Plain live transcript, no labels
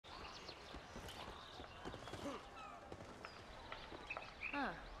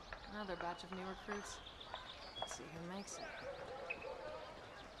Another batch of new recruits. Let's see who makes it.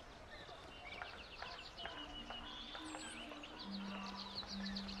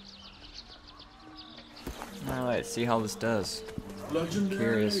 Alright, see how this does.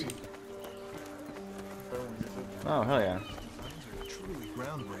 Curious. Oh, hell yeah. These are truly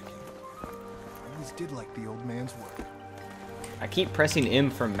groundbreaking. I always did like the old man's work. I keep pressing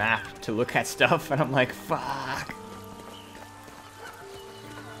M for map to look at stuff, and I'm like, fuck.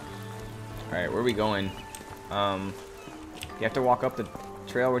 Alright, where are we going? You have to walk up the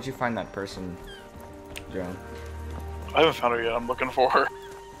trail. Where'd you find that person, Joan? I haven't found her yet. I'm looking for her.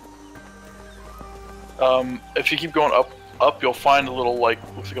 If you keep going up, you'll find a little, like,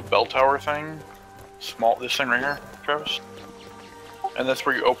 looks like a bell tower thing. This thing right here, Travis. And that's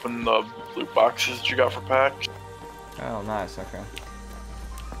where you open the blue boxes that you got for packs. Oh, nice, okay.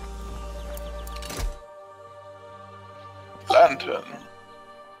 Lantern.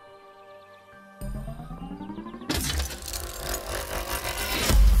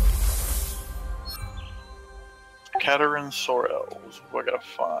 Katerin Sorrells. What I gotta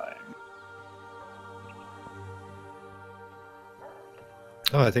find?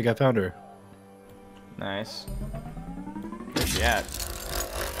 Oh, I think I found her. Nice. Where's she at?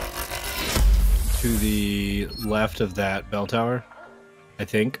 To the left of that bell tower, I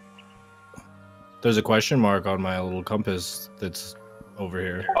think. There's a question mark on my little compass that's over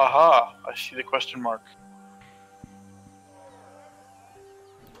here. Aha! I see the question mark.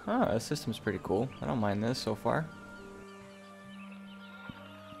 Huh, this system's pretty cool. I don't mind this so far.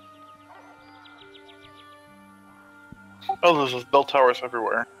 Oh, there's bell towers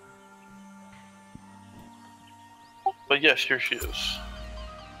everywhere. But yes, here she is.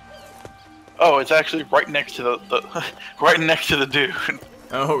 Oh, it's actually right next to the right next to the dude.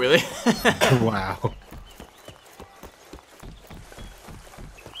 Oh, really? Wow.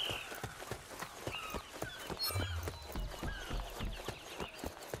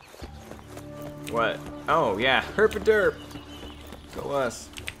 What? Oh, yeah. Herp a derp. Go us.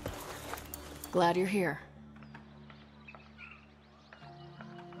 Glad you're here.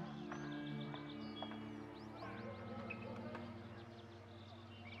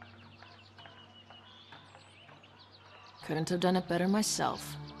 Couldn't have done it better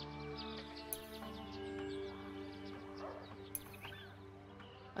myself.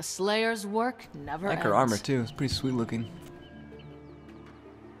 A Slayer's work never I like ends. her armor too. It's pretty sweet looking.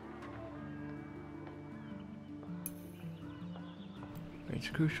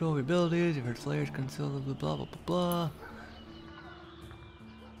 Range crucial abilities. If her Slayers conceal blah blah blah blah blah.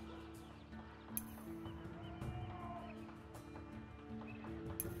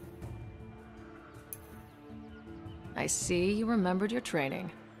 I see you remembered your training.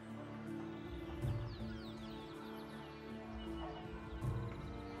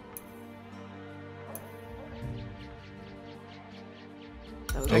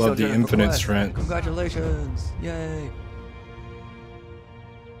 I love the infinite strength. Congratulations! Yay!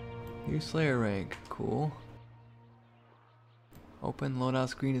 New Slayer rank. Cool. Open loadout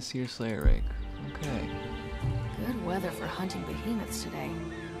screen to see your Slayer rank. Okay. Good weather for hunting behemoths today.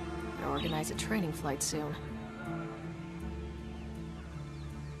 Better organize a training flight soon.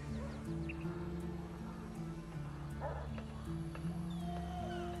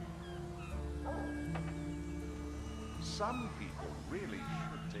 Some people really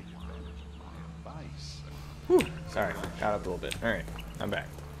should take advantage of my advice. Whew. Sorry, got up a little bit. Alright, I'm back.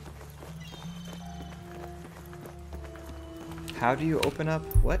 How do you open up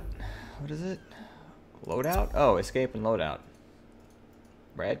what? What is it? Loadout? Oh, escape and loadout.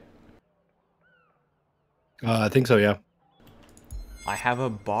 Right? I think so, yeah. I have a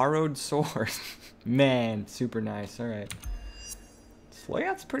borrowed sword. Man, super nice. Alright. This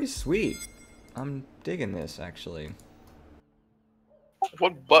layout's pretty sweet. I'm digging this, actually.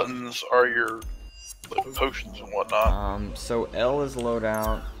 What buttons are your like, potions and whatnot? So L is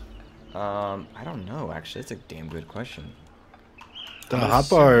loadout. I don't know, actually. That's a damn good question. The I'm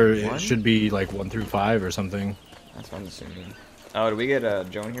hotbar assuming one? should be like 1 through 5 or something. That's what I'm assuming. Oh, do we get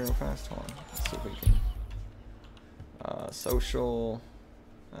Joan here real fast? Hold on. Let's see if we can. Social.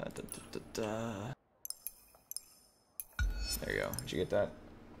 There you go. Did you get that?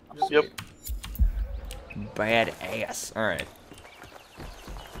 Yep. Bad ass. Alright.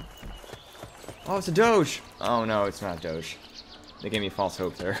 Oh, it's a Doge! Oh no, it's not Doge. They gave me false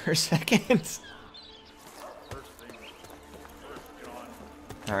hope there for a second.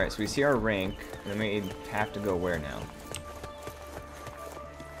 Alright, so we see our rank, and then we have to go where now?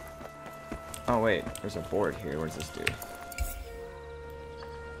 Oh wait, there's a board here. What does this do?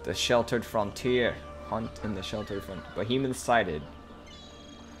 The Sheltered Frontier. Hunt in the Sheltered Frontier. Behemoth sighted.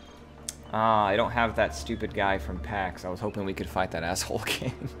 I don't have that stupid guy from PAX. I was hoping we could fight that asshole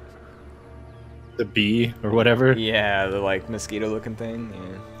again. The bee or whatever. Yeah, the like mosquito-looking thing.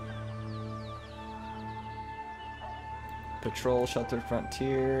 Yeah. Patrol Shelter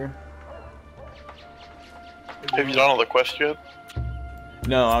Frontier. Have you done all the quests yet?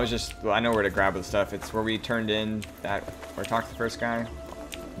 No, I know where to grab the stuff. It's where we turned in that, or talked to the first guy,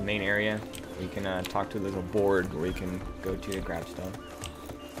 the main area. We can talk to, there's a board where we can go to grab stuff.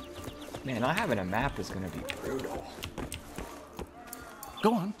 Man, not having a map is gonna be brutal.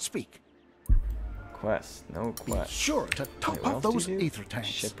 Go on, speak. Quest, no Be quest. sure to top Wait, what up else those do you do? ether tanks.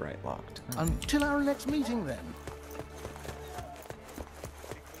 Shipwright locked. Until our next meeting, then.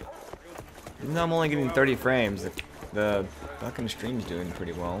 Even though I'm only getting 30 frames, the fucking stream's doing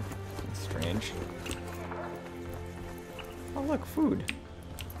pretty well. It's strange. Oh look, food.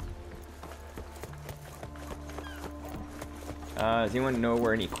 Does anyone know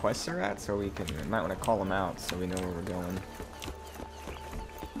where any quests are at? So we might want to call them out so we know where we're going.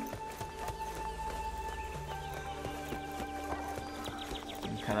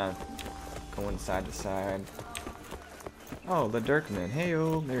 Kind of going side to side. Oh, the Dirkman.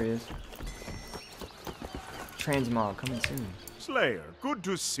 Hey-o, there he is. Transmog coming soon. Slayer, good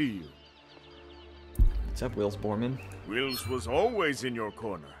to see you. What's up, Wills Borman? Wills was always in your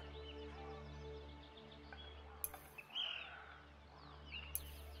corner.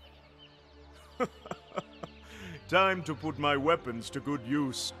 Time to put my weapons to good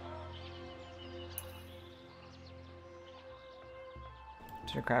use.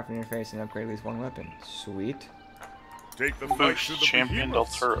 To craft an interface and upgrade at least one weapon. Sweet. Take the fight to Boost the champion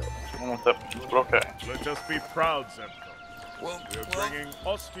behemoths. Deltura. I don't know what that means, but okay. Let us be proud, Zemko. We're bringing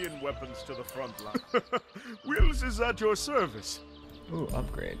Ostian weapons to the front line. Wills is at your service. Ooh,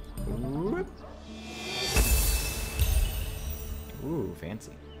 upgrade. Ooh. Ooh,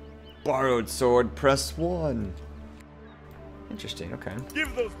 fancy. Borrowed sword, press 1. Interesting, okay.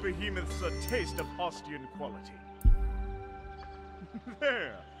 Give those behemoths a taste of Ostian quality.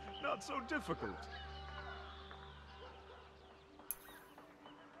 There, not so difficult.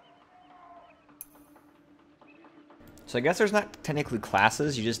 So I guess there's not technically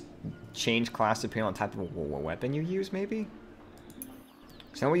classes, you just change class depending on the type of weapon you use, maybe?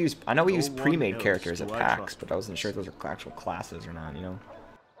 So I know we use No pre-made one characters else at do I PAX, trust. but I wasn't sure if those are actual classes or not, you know?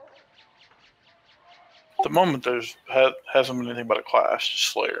 At the moment, there's hasn't been anything but a class,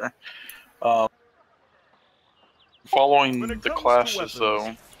 just Slayer. Following When it the comes to classes, weapons,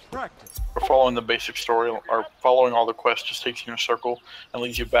 though, practice. or following the basic story, or following all the quests, just takes you in a circle and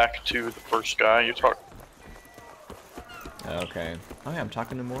leads you back to the first guy you talk. Okay. Oh yeah, I'm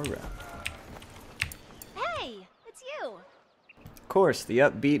talking to Moira. Hey, it's you. Of course, the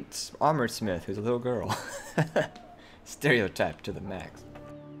upbeat armor smith who's a little girl. Stereotype to the max.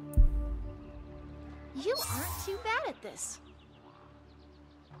 You aren't too bad at this.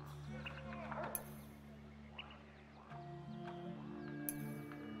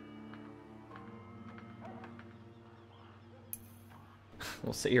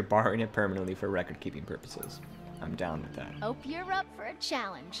 We'll say you're borrowing it permanently for record-keeping purposes. I'm down with that. Hope you're up for a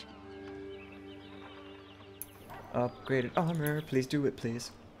challenge. Upgraded armor, please do it,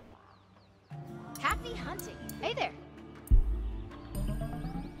 please. Happy hunting. Hey there.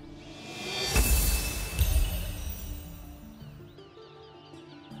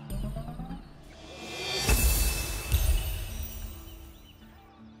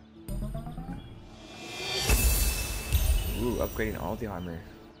 Ooh, upgrading all the armor.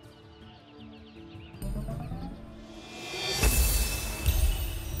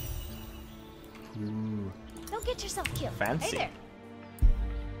 Ooh, Don't get yourself killed. fancy. Hey there.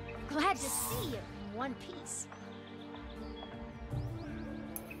 Glad to see you in one piece.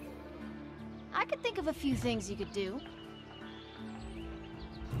 I could think of a few things you could do.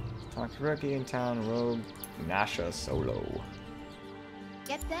 Talk to Rookie in town, Rogue, Nasha solo.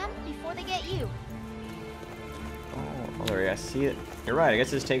 Get them before they get you. Oh, there, I see it. You're right, I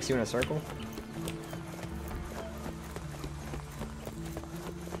guess this takes you in a circle.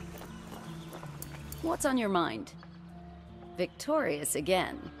 What's on your mind? Victorious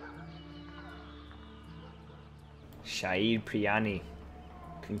again. Shahid Priyani. You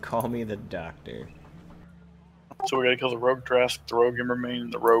can call me the doctor. So we gotta kill the Rogue Drask, the Rogue Immermain,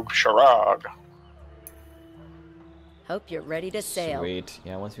 and the Rogue Sharag. Hope you're ready to sail. Sweet.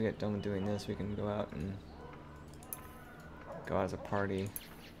 Yeah, once we get done with doing this, we can go out and go out as a party.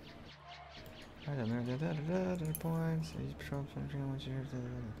 Points.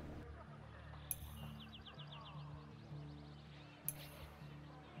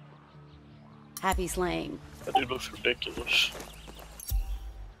 Happy slaying. That dude looks ridiculous.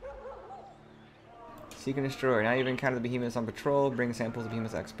 Seek and destroy. Now you've encountered the behemoths on patrol. Bring samples of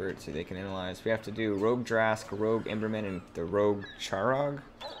behemoth experts so they can analyze. We have to do Rogue Drask, Rogue Emberman, and the Rogue Charog.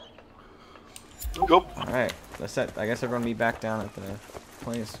 Go. Alright, let's set. I guess everyone meet back down at the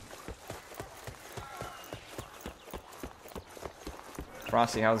place.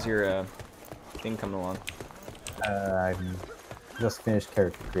 Frosty, how's your thing coming along? I'm just finished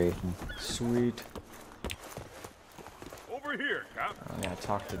character creation. Sweet. Over here, Cap. Oh yeah,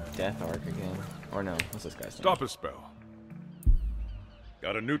 talk to Death Arc again. Or no, what's this guy's name? Stop a spell.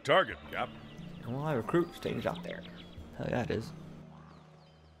 Got a new target, Cap. Well, I recruit stage out there. Hell yeah, it is.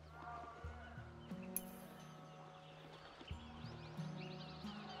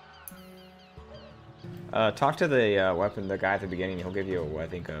 Talk to the weapon, the guy at the beginning. He'll give you, I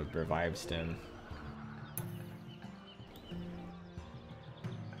think, a revive stem.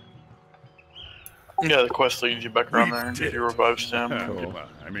 Yeah, the quest leads you back around there and did get your revive stem. Cool.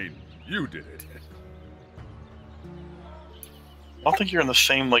 I mean, you did it. I don't think you're in the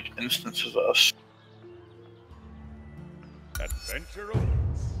same like instance as us. Adventure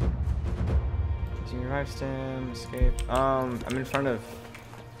awaits. Using revive stem, escape. I'm in front of.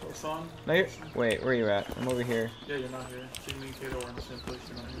 No, you're. Wait, where are you at? I'm over here. Yeah, you're not here. Jimmy and Kato are in the same place.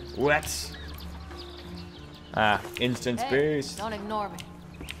 You're not here. What? Ah, instance Hey, boost. don't ignore me.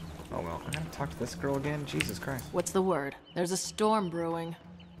 Oh well, I gotta talk to this girl again. Jesus Christ. What's the word? There's a storm brewing.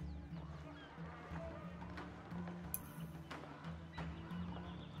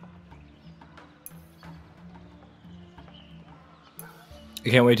 I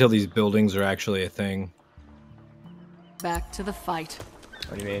can't wait till these buildings are actually a thing. Back to the fight.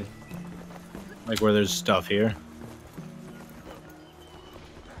 What do you mean? Like where there's stuff here.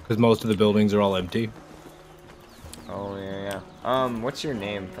 Because most of the buildings are all empty. Oh yeah, yeah. What's your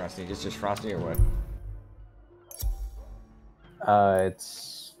name, Frosty? Just Frosty or what?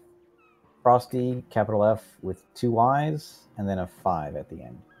 It's Frosty, capital F with 2 Y's and then a 5 at the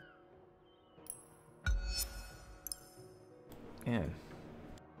end. Yeah.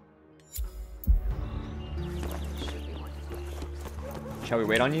 Shall we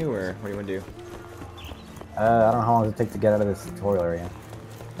wait on you, or what do you want to do? I don't know how long does it take to get out of this tutorial area.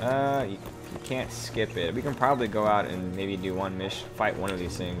 You can't skip it. We can probably go out and maybe do one mission, fight one of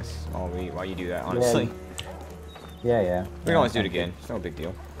these things while you do that. Honestly, Yeah. we can always do it again. It's no big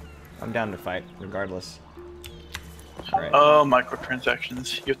deal. I'm down to fight regardless. All right.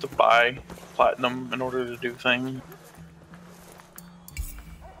 Microtransactions. You have to buy platinum in order to do things.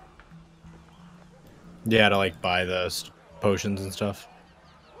 Yeah, to like buy the potions and stuff.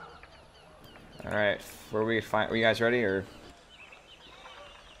 All right. Were you guys ready or?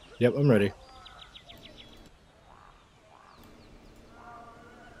 Yep, I'm ready.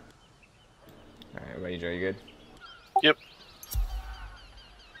 All right, ready, Joe? You good? Yep.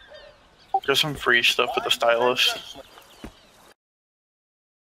 There's some free stuff at the stylist.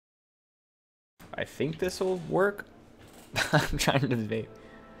 I think this will work. I'm trying to debate.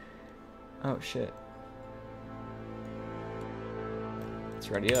 Oh shit. Let's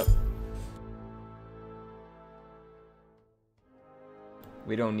ready up.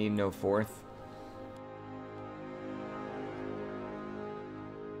 We don't need no fourth.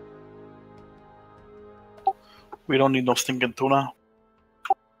 We don't need no stinking tuna.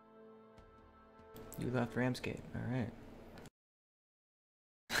 You left Ramsgate. Alright.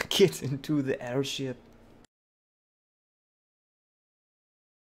 Get into the airship.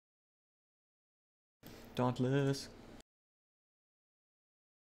 Dauntless.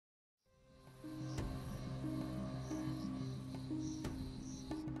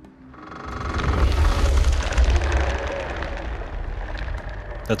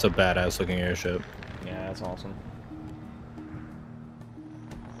 That's a badass looking airship. Yeah, that's awesome.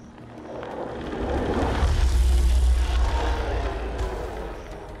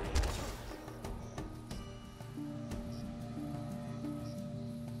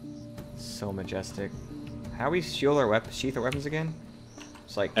 So majestic. How we shield our weapons, sheath our weapons again?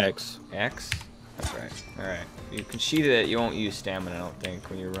 It's like X. X? That's right. Alright. You can sheath it, you won't use stamina, I don't think,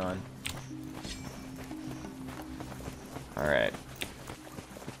 when you run. Alright.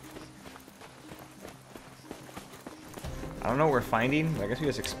 I don't know what we're finding, but I guess we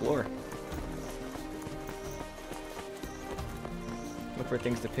just explore. Look for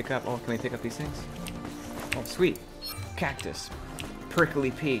things to pick up. Oh, can we pick up these things? Oh, sweet. Cactus. Prickly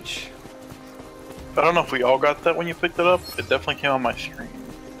peach. I don't know if we all got that when you picked it up. It definitely came on my screen.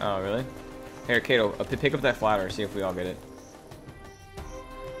 Oh, really? Here, Kato, pick up that flower, see if we all get it.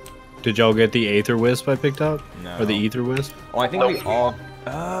 Did y'all get the Aether Wisp I picked up? No. Or the Ether Wisp? Oh, I think we all...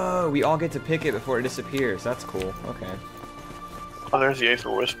 Oh, we all get to pick it before it disappears. That's cool. Okay. Oh, there's the Aether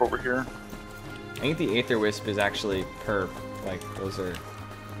Wisp over here. think the Aether Wisp is actually perp. Like, those are...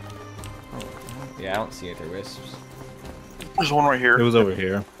 Oh, yeah, I don't see Aether Wisps. There's one right here. It was over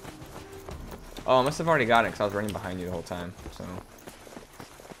here. Oh, I must have already got it because I was running behind you the whole time, so...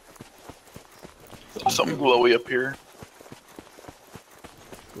 There's something glowy up here.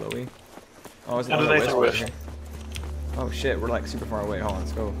 Glowy? Oh, is it What another is Aether wisp over Wisp? here? Oh shit, we're like super far away. Hold on,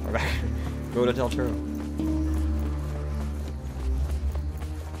 let's go. We're back. Go to Del Toro.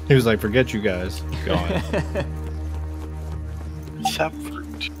 He was like, forget you guys. Gone. Sap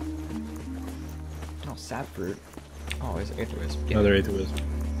fruit. Oh, sap fruit. Oh, it's Aether Wisp. Another Aether Wisp.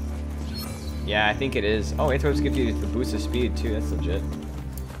 Yeah, I think it is. Oh, Aether Wisp gives you the boost of speed too. That's legit.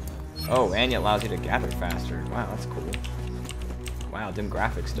 Oh, and it allows you to gather faster. Wow, that's cool. Wow, dim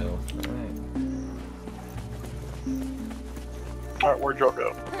graphics though. Alright. Alright, where'd y'all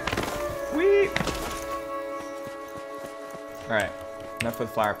go? Whee! Alright. Enough with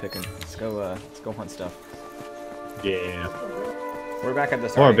flower picking. Let's go hunt stuff. Yeah. We're back at the Oh,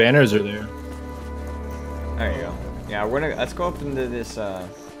 start. our banners are there. There you go. Yeah, let's go up into this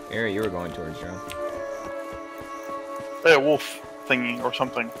area you were going towards, Joe. Hey, a wolf thingy or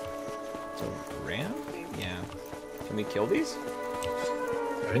something. It's a ram? Yeah. Can we kill these?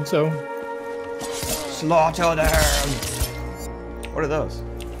 I think so. Slaughter them! What are those?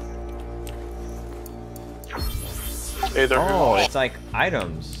 Hey, they're Oh, it's like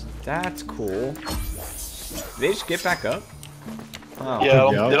items. That's cool. Did they just get back up? Oh. Yeah,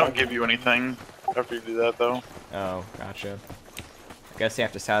 Yeah. they don't give you anything after you do that, though. Oh, gotcha. I guess you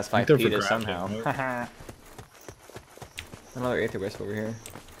have to satisfy I think they're for PETA crafting, somehow. right? Haha. Another Aether Wisp over here.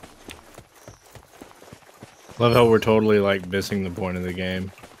 Love how we're totally like missing the point of the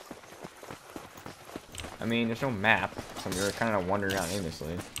game. I mean, there's no map, so you're kind of wandering around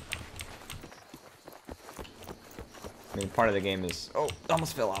aimlessly. I mean, part of the game is... Oh, it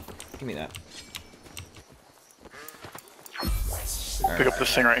almost fell off. Give me that. Pick up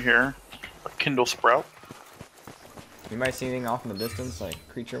this thing right here. A Kindle Sprout. Anybody see anything off in the distance, like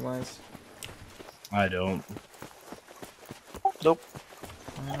creature-wise? I don't. Nope.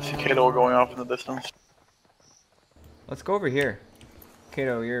 I see Kato going off in the distance. Let's go over here.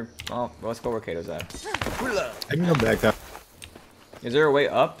 Kato, you're... Oh, let's go where Kato's at. I can go back up. Is there a way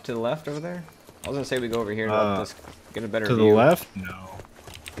up to the left over there? I was gonna say we go over here to just get a better To view. the left? No.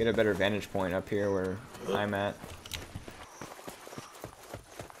 Get a better vantage point up here where I'm at.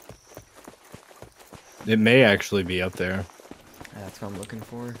 It may actually be up there. That's what I'm looking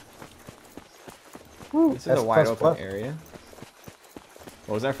for. Woo, This is a wide S++. open area.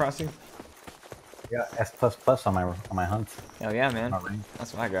 What was that, Frosty? Yeah, S++ on my hunt. Hell yeah, man. Alright.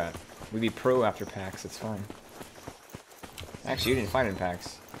 That's what I got. We be pro after packs. It's fine. Actually, you didn't fight in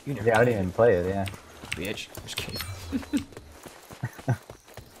packs. You never Yeah, I did. didn't even play it, yeah. Bitch. Just kidding.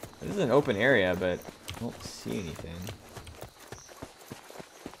 This is an open area, but I don't see anything.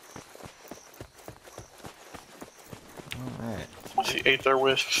 Alright. I see Aether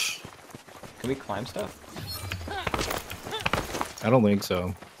Wisps. Can we climb stuff? I don't think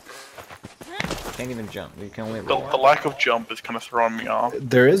so. Can't even jump. We can only The roll. lack of jump is kind of throwing me off.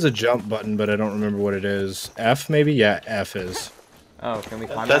 There is a jump button, but I don't remember what it is. F maybe? Yeah, F is. Oh, can we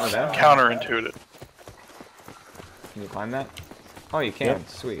climb that That's with that? counterintuitive. Can you climb that? Oh, you can. Yep.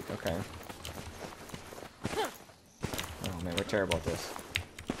 Sweet. Okay. Oh man, we're terrible at this.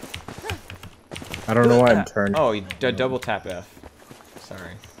 I don't know why I'm turning. Oh, you double tap F.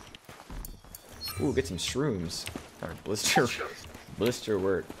 Sorry. Ooh, get some shrooms. Or blister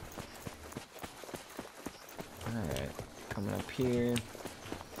wort. Alright, coming up here.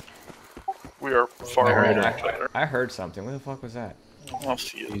 We are far I away heard from each other. I heard something. Where the fuck was that? I'll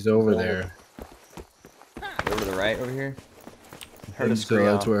see it. He's over there. Over to the right, over here? Heard a And so scream.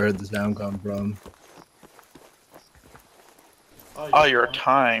 that's where I heard the sound come from. Oh, you're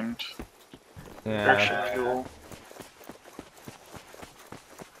timed. Yeah. Actually, cool.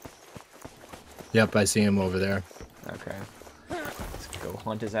 Yep, I see him over there. Okay. Let's go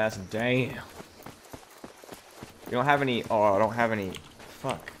hunt his ass. Damn. You don't have any. Oh, I don't have any.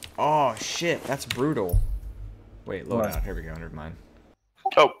 Fuck. Oh shit, that's brutal. Wait, load What? out. Here we go. Never mind.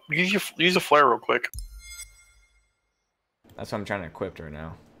 Oh, use a flare real quick. That's what I'm trying to equip right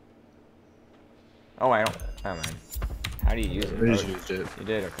now. Oh, I don't. Oh man. How do you use it? I just Oh, used it. you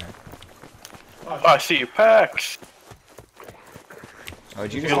did. Okay. Oh, I see you, Pax. Oh,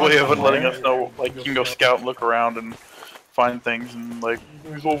 did you Good just way launch of from letting there? us know, like, you can go scout and look around and find things and, like,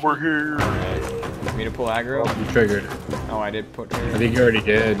 he's over here. Alright. Me to pull aggro? You triggered. Oh, I did put I trigger. think you already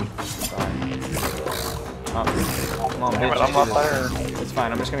did. Fine. Oh, come on, Damn bitch. it, I'm let's not do this. there. It's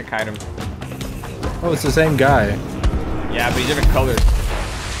fine. I'm just gonna kite him. Oh, it's the same guy. Yeah, but he's different colors.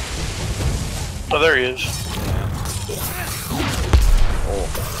 Oh, there he is. Oh.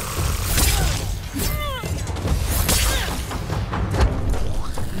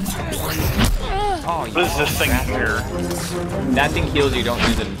 Oh, What is this thing here? That thing heals you, don't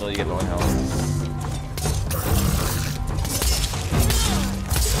use it until you get low in health.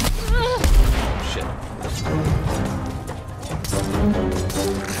 Shit.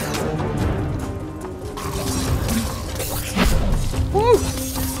 Woo!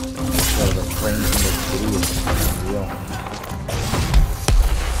 The frames in this video is real.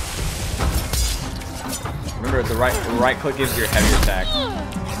 Remember, the right click gives you your heavy attack.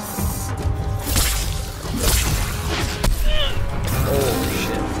 Oh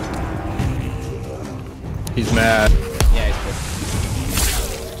shit. He's mad. Yeah, he's pissed.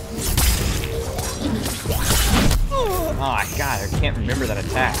 Oh my god, I can't remember that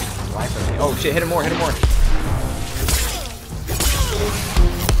attack. Oh shit, hit him more, hit him more.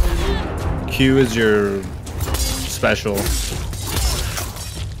 Q is your special.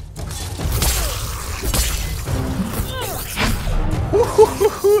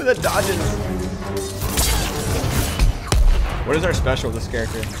 The dodges. What is our special with this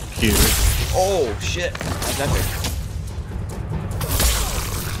character? Q. Oh shit, that's epic.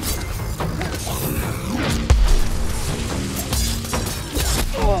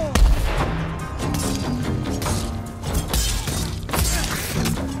 Oh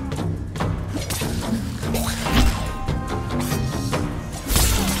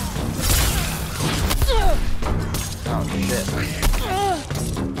shit.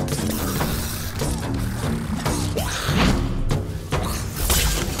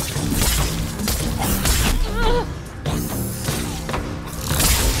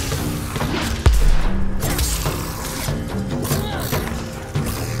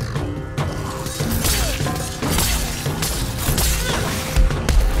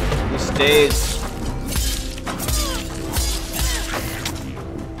 He stays.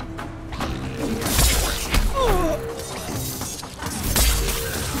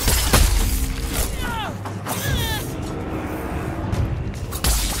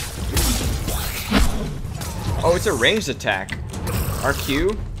 Oh, it's a ranged attack.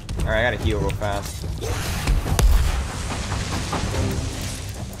 RQ? Alright, I gotta heal real fast.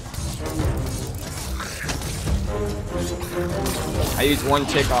 I used one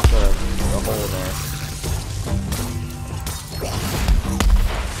tick off the hole there.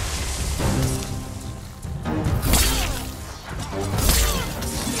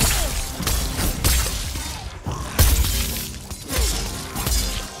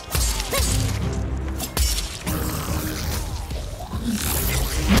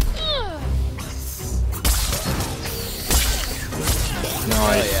 Nice.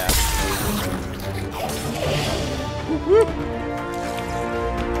 Oh yeah.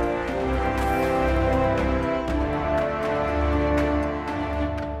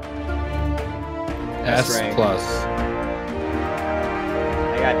 S rank. plus.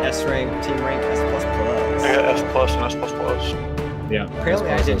 I got S rank, team rank, S++. I got S plus and S plus plus. Yeah. Apparently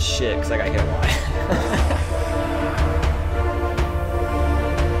I did shit because I got hit a lot.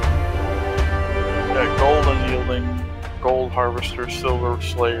 Yeah, gold unyielding, gold harvester, silver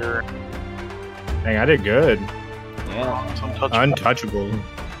slayer. Dang, I did good. Yeah, It's untouchable. Untouchable.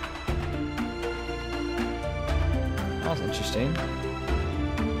 that was interesting.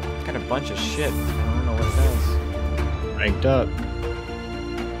 Got a bunch of shit. I don't know what it does. Ranked up.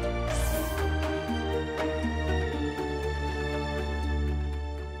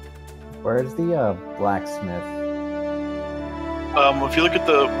 Where's the blacksmith? If you look at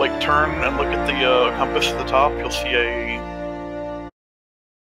the turn and look at the compass at the top, you'll see a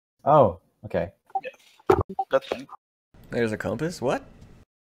Oh, okay. that thing. There's a compass? What?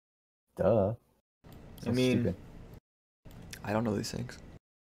 Duh. I So mean, stupid. I don't know these things.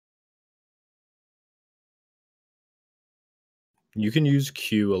 You can use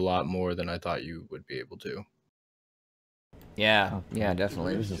Q a lot more than I thought you would be able to. Yeah, Oh, yeah,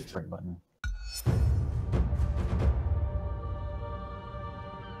 definitely. Where's the sprint button?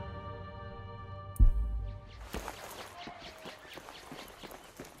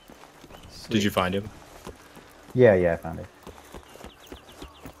 Did you find him? Yeah, I found it.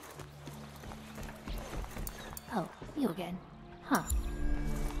 Oh, you again. Huh.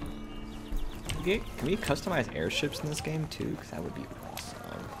 Can we customize airships in this game too? Because that would be awesome.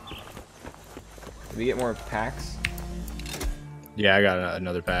 Did we get more packs? Yeah, I got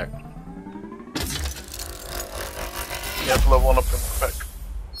another pack. You have to level one up in the pack.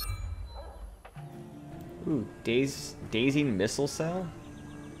 Ooh, Daisy Missile Cell?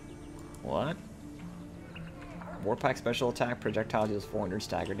 What? Warpack special attack, projectile deals 400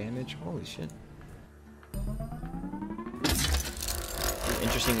 stagger damage. Holy shit.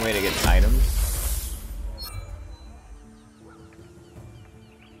 interesting way to get items.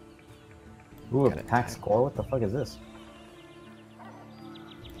 Ooh, a PAX score? What the fuck is this?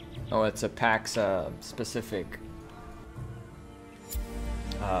 Oh, it's a PAX specific.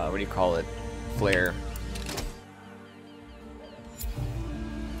 What do you call it? Flare.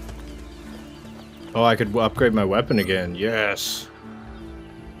 Oh, I could upgrade my weapon again. Yes.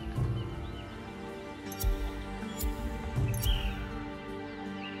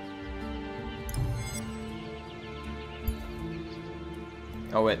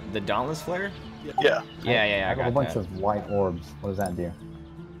 Oh, wait, the Dauntless flare? Yeah. Yeah, I I got a got bunch that. of white orbs. What does that do?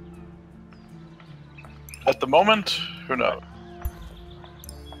 At the moment, who knows?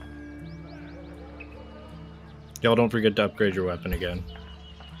 Y'all don't forget to upgrade your weapon again.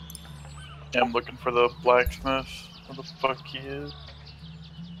 Yeah, I'm looking for the blacksmith. Where the fuck he is?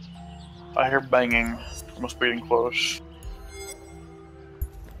 I hear banging. Must be getting close.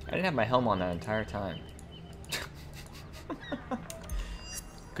 I didn't have my helm on that entire time.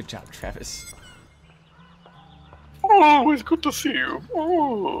 Good job, Travis. Oh, it's good to see you.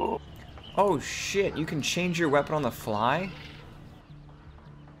 Oh. Oh shit, you can change your weapon on the fly?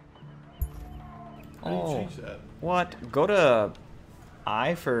 How do you change that? What? Go to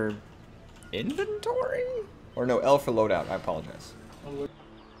I for inventory? Or no, L for loadout, I apologize.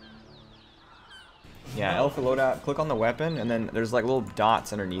 Yeah, L for loadout, click on the weapon, and then there's like little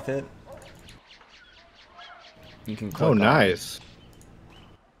dots underneath it. You can click Oh, on. nice.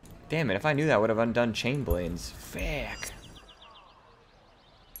 Damn it, if I knew that, I would have undone chain blades. Fuck.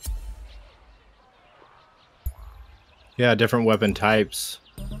 Yeah, different weapon types.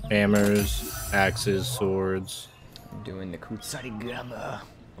 Hammers, axes, swords. I'm doing the Kutsarigama.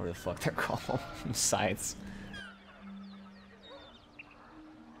 Or the fuck they're called. Scythes.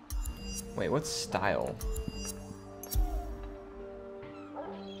 Wait, what's style?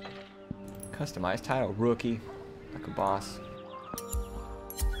 Customized title, rookie. Like a boss.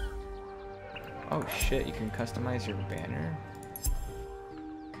 Oh shit, you can customize your banner?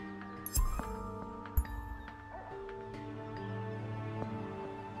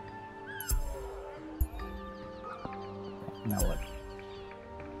 Now what?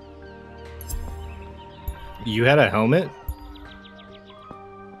 You had a helmet?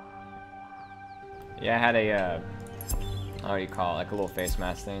 Yeah, I had a, what do you call it? Like a little face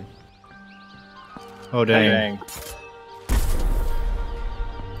mask thing. Oh, dang.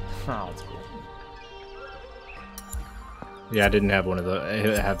 Oh, that's cool. Yeah, I didn't have one of the.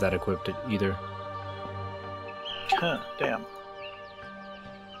 I have that equipped either. Huh, damn.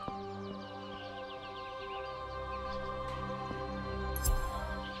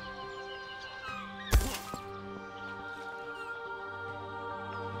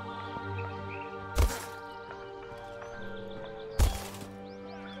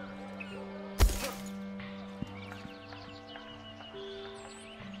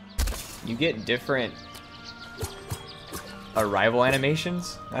 You get different arrival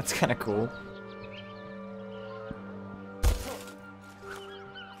animations. That's kind of cool.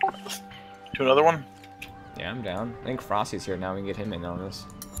 Do another one? Yeah, I'm down. I think Frosty's here now. We can get him in on this.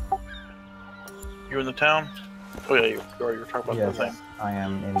 You in the town? Oh yeah, you were talking about Yes, the thing. I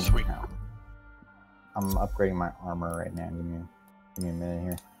am in Sweet. town. I'm upgrading my armor right now. Give me a minute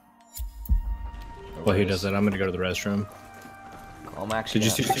here. While he does that, I'm gonna go to the restroom. I'm actually. Did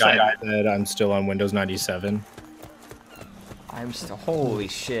you see the guy that I'm still on Windows 97? I'm still. Holy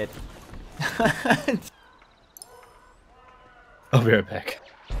shit. I'll be right back.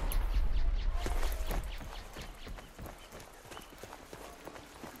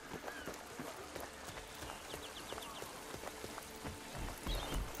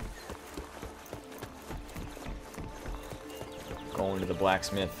 Going to the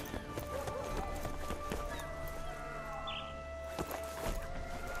blacksmith.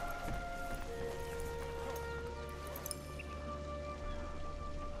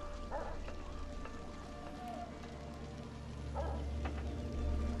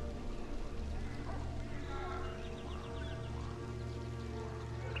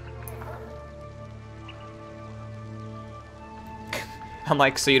 I'm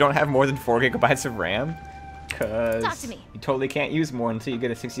like, so you don't have more than 4 gigabytes of RAM? Cause Talk to me. you totally can't use more until you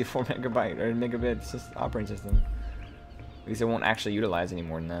get a 64 megabyte or megabit operating system. At least it won't actually utilize any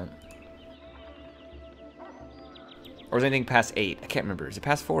more than that. Or is anything past 8? I can't remember. Is it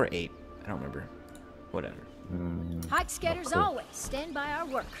past 4 or 8? I don't remember. Whatever. Hike skaters always stand by our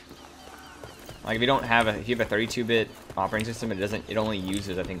work. Like if you don't have if you have a 32-bit operating system, it only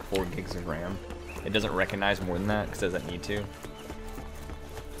uses I think 4 gigs of RAM. It doesn't recognize more than that because it doesn't need to.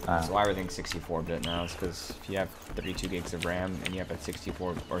 Ah. So why everything's 64-bit now is because if you have 32 gigs of RAM and you have a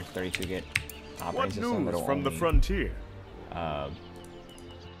 64 or 32 gig operating What system, news it'll from only, the frontier? Bam,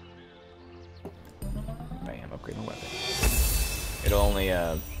 upgrade my weapon. It'll only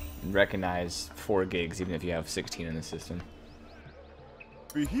recognize 4 gigs even if you have 16 in the system.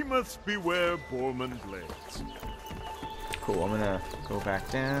 Behemoths beware Borman blades. Cool, I'm gonna go back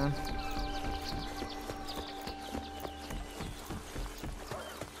down.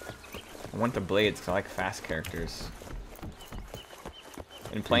 I want the blades because I like fast characters.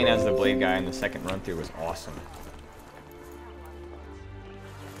 And playing as the blade guy in the second run through was awesome.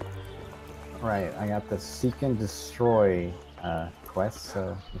 Right, I got the Seek and Destroy quest,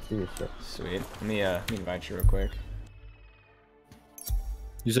 so let's do this shit. Sweet. Let me invite you real quick.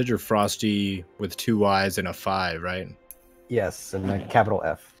 You said you're Frosty with 2 Y's and a 5, right? Yes, and then capital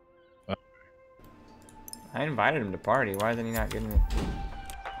F. I invited him to party. Why isn't he not getting it?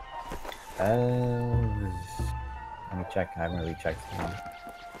 Let me check. I haven't really checked.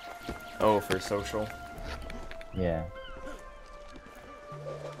 Oh, for social? Yeah.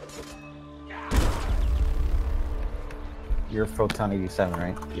 You're Photon 87,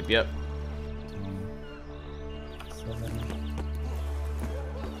 right? Yep. 7.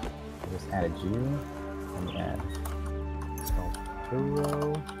 I just added you. Let me add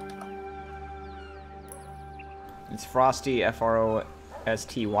Turo. It's Frosty,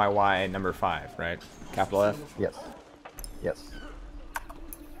 Frostyyy number 5, right? Capital F? Yes. Yes.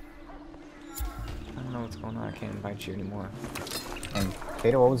 I don't know what's going on. I can't invite you anymore. And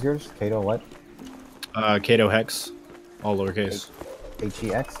Kato, what was yours? Kato what? Kato Hex. All lowercase.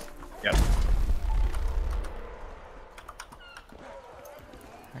 H-E-X? Yep.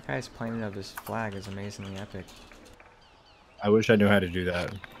 That guy's planing of his flag is amazingly epic. I wish I knew how to do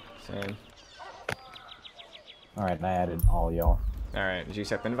that. Same. Alright, I added all y'all. Alright, did you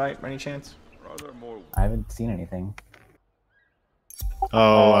accept invite by any chance? I haven't seen anything.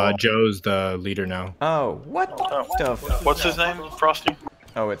 Oh, Joe's the leader now. Oh, what the f- What's his name? Frosty?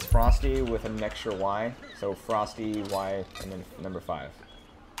 Oh, it's Frosty with an extra Y. So Frosty, Y, and then number 5.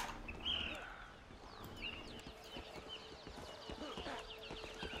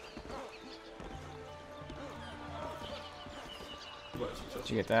 Did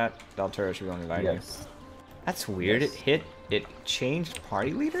you get that? Daltura should be on inviting. Yes. That's weird. Yes. It changed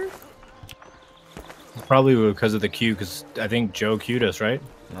party leader? Probably because of the queue, because I think Joe queued us, right?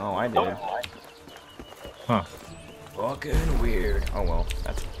 No, I did. Huh. Fucking weird. Oh well,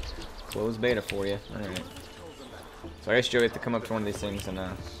 that's closed beta for you. Alright. So I guess Joe, you have to come up to one of these things and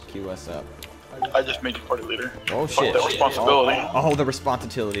queue us up. I just made you party leader. Oh Fuck shit. that responsibility. Oh, the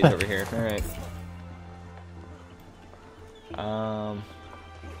responsibilities over here. Alright.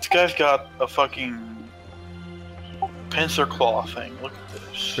 This guy's got a fucking pincer claw thing. Look at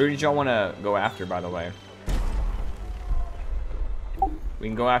this. Who did y'all want to go after, by the way? We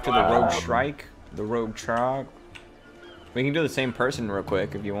can go after the Rogue Shrike, the Rogue Trog. We can do the same person real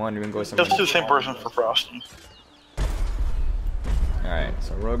quick if you want. We can go somewhere. Let's do the same person for Frosty. Alright,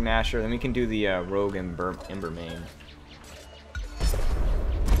 so Rogue Nasher. Then we can do the Rogue Embermane.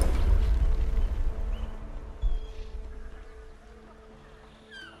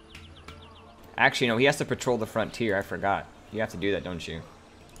 Actually, no, he has to patrol the frontier. I forgot. You have to do that, don't you?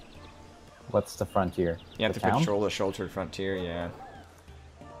 What's the frontier? You have The to town? patrol the sheltered frontier, yeah.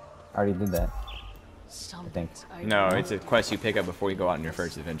 I already did that. Some I think. things I No, know. it's a quest you pick up before you go out on your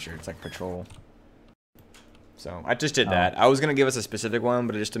first adventure. It's like patrol. So, I just did that. I was going to give us a specific one,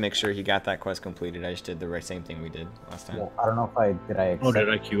 but just to make sure he got that quest completed, I just did the right same thing we did last time. Well, I don't know if I did. I accept. Oh, did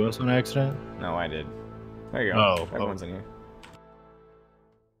I queue us on accident? No, I did. There you go. Oh, Everyone's in here.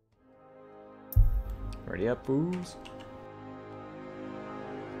 Ready up, booze?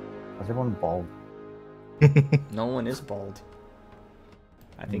 Was everyone bald? No one is bald.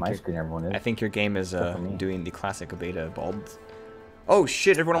 I In think my your- screen, everyone is. I think your game is Except for me. doing the classic beta bald. Oh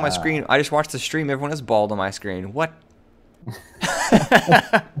shit! Everyone on my screen. I just watched the stream. Everyone is bald on my screen. What?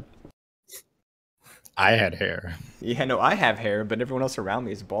 I had hair. Yeah, no, I have hair, but everyone else around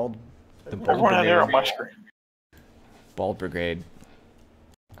me is bald. The bald Everyone had hair on brigade. my screen. Bald brigade.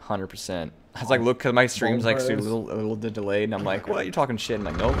 100%. I was like, look, cause my stream's like a Bald little delayed, and I'm like, what? You're talking shit? I'm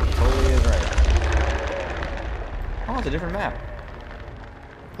like, nope, totally is right. Oh, it's a different map.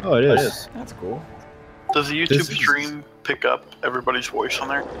 Oh, it is. That's cool. Does the YouTube This is- stream pick up everybody's voice on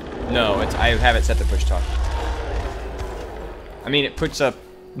there? No, it's I have it set to push talk. I mean, it puts up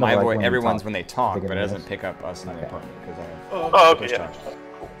my like voice, when you everyone's talk. when they talk, Think but it it doesn't is. pick up us in the Okay. apartment because I have Oh, okay, push yeah. talk.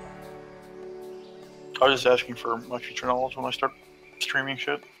 I was just asking for my future knowledge when I start streaming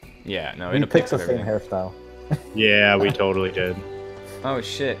shit. Yeah, no, We it picked picks the up same everything. hairstyle. Yeah, we totally did. Oh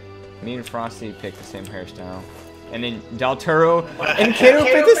shit. Me and Frosty picked the same hairstyle. And then Del Toro and Kato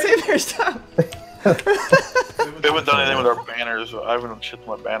picked the same hairstyle. We haven't done anything with our banners. I haven't shipped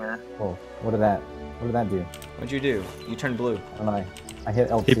my banner. Oh, what did that do? What'd you do? You turned blue. I don't know. I hit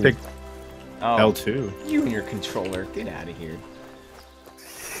L2. He picked Oh, L2. you and your controller. Get out of here.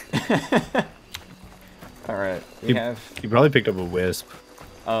 Alright, we have... He probably picked up a wisp.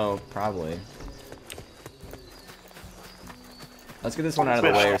 Oh, probably. Let's get this one out of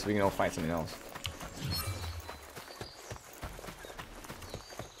the way so we can go fight something else.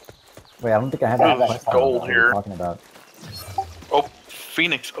 Wait, I don't think I had that. There's quest gold what are you here. Talking about. Oh,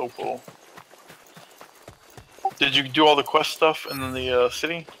 Phoenix Opal. Did you do all the quest stuff in the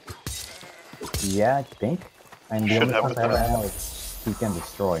city? Yeah, I think. And the Should only have quest it I then. have is Seek and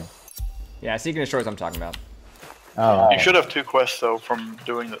Destroy. Yeah, Seek and Destroy is what I'm talking about. Oh. You should have 2 quests though from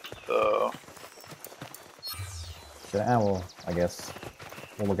doing the Well, I guess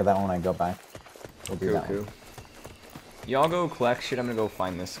we'll look at that one when I go back. We'll do that one. Y'all go collect shit. I'm gonna go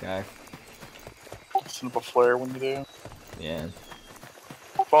find this guy. Send up a flare when you do. Yeah.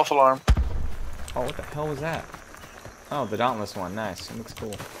 False alarm. Oh, what the hell was that? Oh, the Dauntless one. Nice. It looks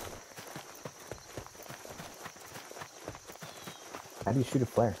cool. How do you shoot a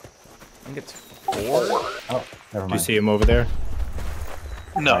flare? I think it's 4. Oh, never mind. Do you see him over there?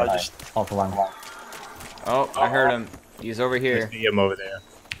 No, I just. False alarm. Oh, I heard him. He's over here. I see him over there.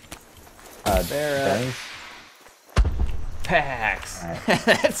 Berries? PAX. Alright.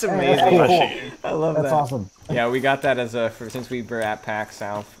 That's Hey, amazing. that's cool. I love That's that. awesome. Yeah, we got that as a since we were at PAX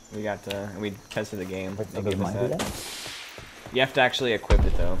South. We got we tested the game. Wait, They does gave us mine do that. that? You have to actually equip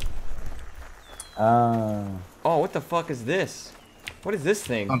it though. Uh, Oh, what the fuck is this? What is this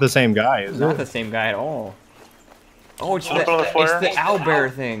thing? Not the same guy, It's is not it? the same guy at all. Oh, it's Look on the the flare.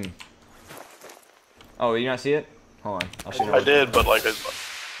 owlbear thing. Oh, you not see it? Hold on, I'll show you. I did, but like.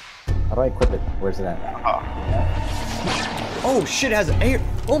 how do I equip it? Where's it at? Oh shit, it has an air.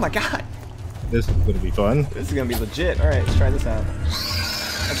 Oh my god. This is gonna be fun. This is gonna be legit. Alright, let's try this out.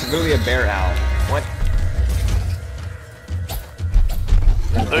 That's literally a bear owl. What?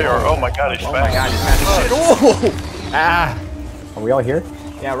 There you are. Oh my god, he's Oh fast. my god, he's fast as shit. Oh! Ah! Are we all here?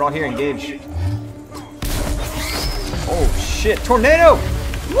 Yeah, we're all here engaged. Oh shit, tornado!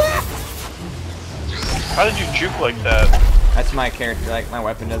 How did you juke like that? That's my character, like my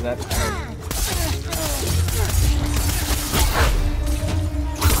weapon does that.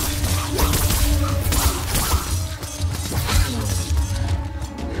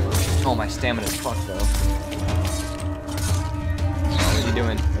 Oh, my stamina's fucked though. Oh, what's he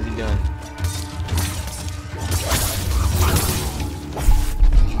doing? What's he doing?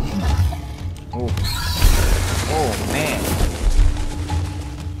 Oh. Oh man.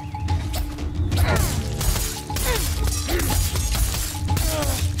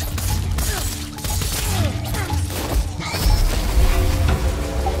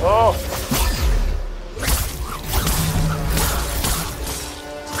 Oh!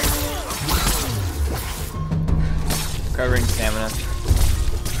 Covering stamina.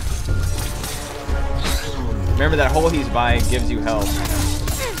 Remember that hole he's by gives you health.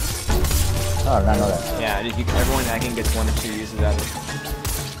 Oh, I did not know that. Yeah, everyone I think gets 1 or 2 uses out of it.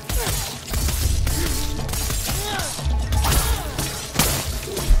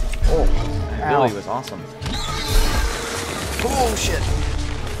 Oh, that ability was awesome. Oh shit!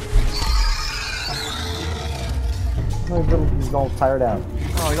 He's all tired out.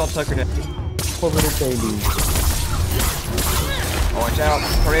 Oh, he's all tuckered in. Poor little baby. Oh, watch out!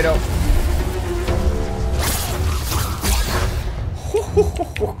 Tornado!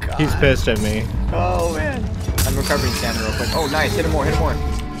 Oh, God. He's pissed at me. Oh man! I'm recovering stamina real quick. Oh, nice! Hit him more! Hit him more!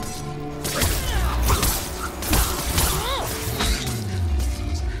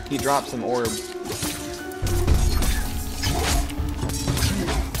 He dropped some orb.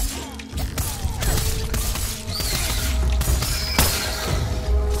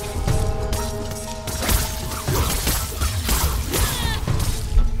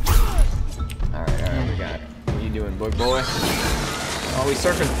 Alright, we got it. What are you doing, boy? Oh, he's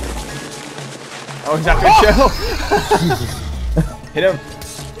surfing. Oh, he's after a shell. Hit him.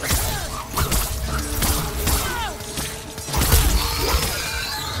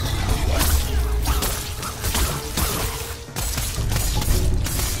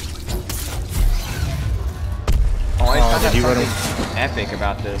 Oh, I found out did he run something epic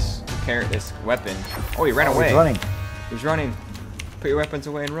about this this weapon. Oh, he ran Oh, away. he's running. He's running. Put your weapons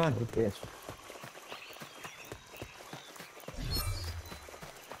away and run. Bitch.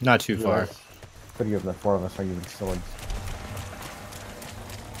 Not too far. Three of the 4 of us are using swords.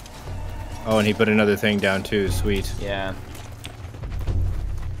 Oh, and he put another thing down too. Sweet. Yeah.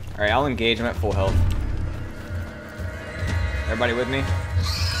 Alright, I'll engage. I'm at full health. Everybody with me?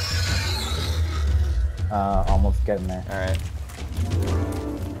 Almost getting there. Alright.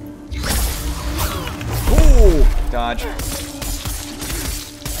 Ooh! Dodge.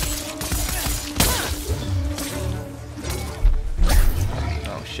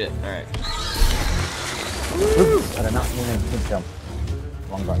 Oh shit, alright. Oops, I did not mean to jump.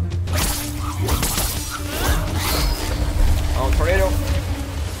 Wrong button. Oh, tornado!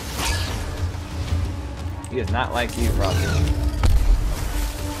 He does not like you, Frosty.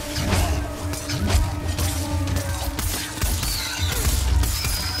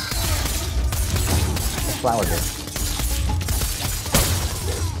 Flower here.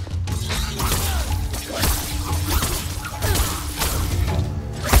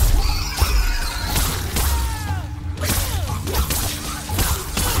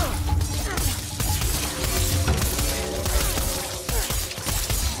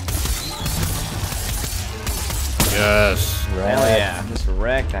 Yes. Hell yeah, just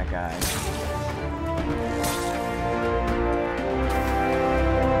wreck that guy.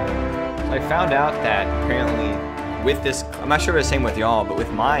 So I found out that apparently with this, I'm not sure if it's the same with y'all, but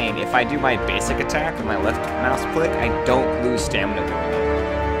with mine, if I do my basic attack with my left mouse click, I don't lose stamina doing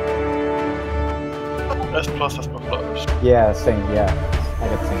it. S plus, S plus. Yeah, same, yeah. I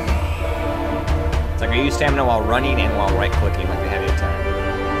got the same. It's like I use stamina while running and while right clicking like the heavy attack.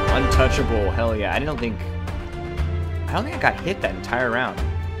 Untouchable, hell yeah. I don't think I got hit that entire round.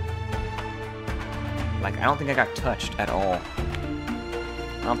 Like, I don't think I got touched at all.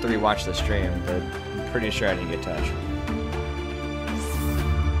 I'll have to rewatch the stream, but I'm pretty sure I didn't get touched.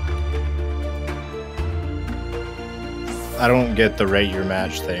 I don't get the rate your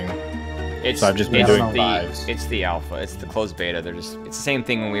match thing. So I've just been doing lives. It's the alpha. It's the closed beta. They're just. It's the same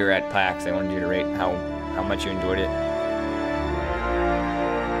thing when we were at PAX. They wanted you to rate how much you enjoyed it.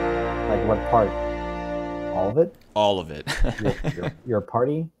 Like what part? All of it? All of it. your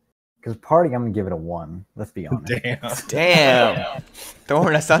party? Because party, I'm gonna give it a 1. Let's be honest. Damn.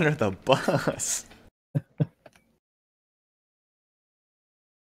 Throwing us under the bus.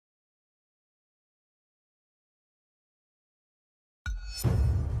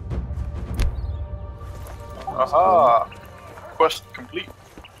 Aha! Quest complete.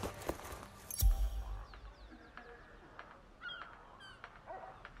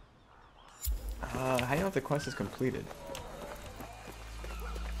 How do you know if the quest is completed?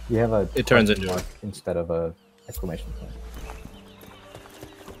 You have a. It turns into mark instead of a exclamation point.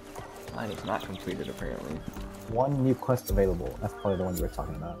 Mine is not completed apparently. 1 new quest available. That's probably the one you were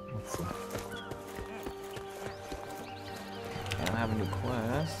talking about. Let's see. I don't have a new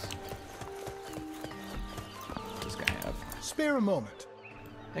quest. This guy have. Spare a moment.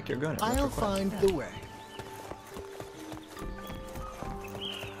 Heck, you're good. I'll find the way.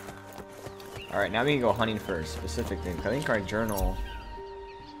 Alright, now we can go hunting for a specific thing. I think our journal.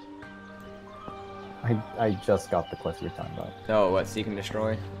 I just got the quest you're talking about. Oh, what? Seek and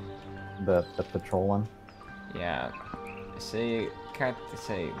destroy? The patrol one? Yeah. Say,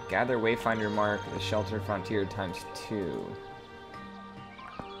 gather Wayfinder mark, the shelter frontier ×2.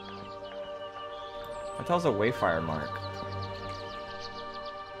 What tells a Wayfire mark?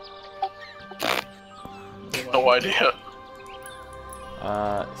 No idea.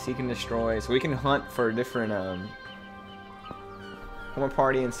 Seek and destroy. So we can hunt for different, form a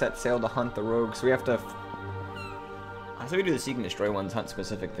party and set sail to hunt the rogues. So we have to. I say we do the seek and destroy ones, hunt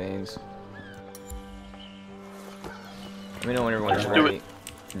specific things. Let me know when everyone's ready.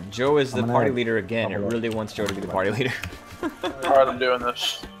 Joe is the party leader again. It really wants Joe to be the party leader. Alright, I'm doing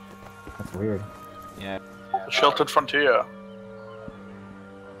this. That's weird. Yeah. The Sheltered Frontier.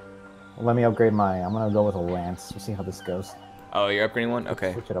 Well, let me upgrade mine. I'm gonna go with a lance. We'll see how this goes. Oh, you're upgrading one?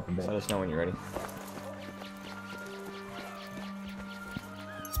 Okay. Switch it up a bit. Let us know when you're ready.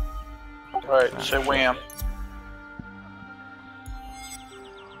 Alright, say wham.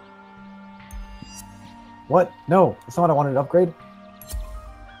 What? No, that's not what I wanted to upgrade.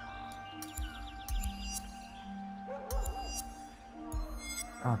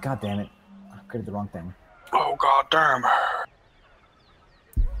 Oh, god damn it. I upgraded the wrong thing. Oh god damn.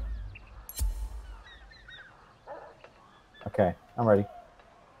 Okay, I'm ready.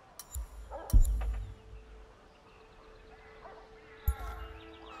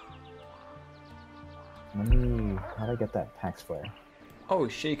 How'd I get that Pax Flare? Oh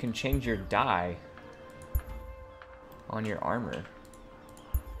shit, you can change your die on your armor.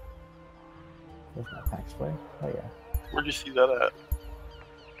 There's my Pax Flare. Oh yeah. Where'd you see that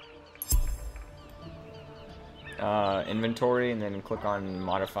at? Inventory, and then click on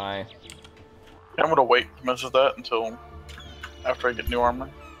modify. Yeah, I'm gonna wait to mess with that until after I get new armor.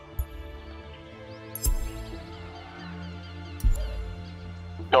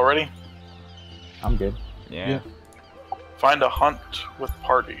 Y'all ready? I'm good. Yeah. Find a hunt with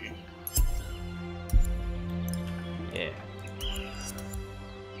party. Yeah.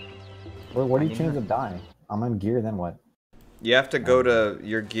 Where do you change the die? I'm in gear, then what? You have to go to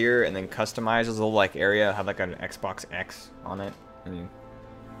your gear and then customize this little like area, have like an Xbox X on it. And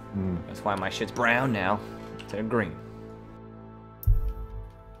that's why my shit's brown now instead of green.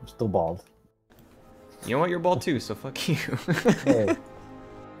 I'm still bald. You know what? You're bald too, so fuck you. Hey,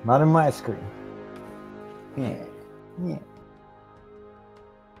 not in my screen. Yeah. Yeah.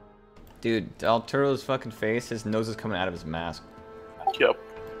 Dude, Del Toro's fucking face, his nose is coming out of his mask. Yep.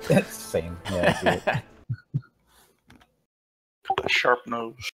 That's the same. Yeah, I see it. Got that sharp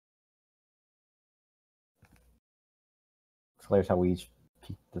nose. It's hilarious how we each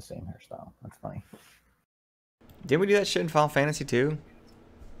keep the same hairstyle. That's funny. Didn't we do that shit in Final Fantasy 2?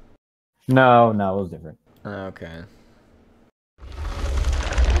 No, it was different. Okay.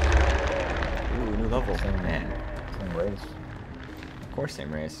 Ooh, new level. Man. Same race. Of course,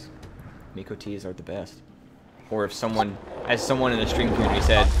 same race. Miko Ts are the best. Or if someone, as someone in the stream community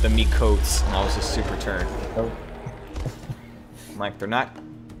said, the Mikotes, and I was just super turned. Oh. I'm like, they're not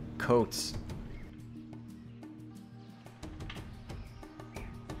coats.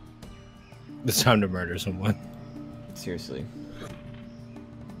 It's time to murder someone. Seriously.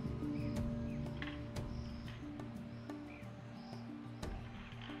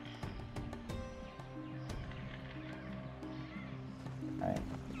 Alright.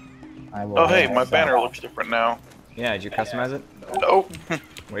 I will Oh hey, my banner looks different now. Yeah, did you customize it? Nope.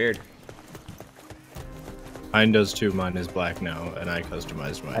 Weird. Mine does too. Mine is black now, and I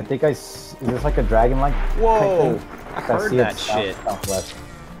customized mine. I think is this like a dragon-like? Whoa! I I heard see that it shit. Southwest.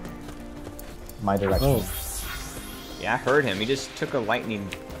 My direction. Yeah, I heard him. He just took a lightning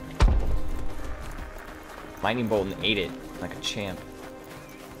bolt and ate it like a champ.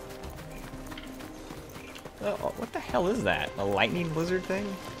 Oh, what the hell is that? A lightning lizard thing?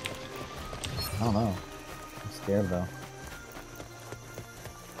 I don't know. I'm scared though.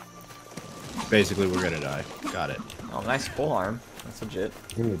 Basically, we're gonna die. Got it. Oh, nice full arm. That's legit.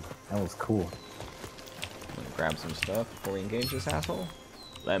 Dude, that was cool. I'm gonna grab some stuff before we engage this asshole.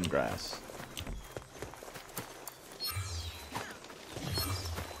 Lemongrass.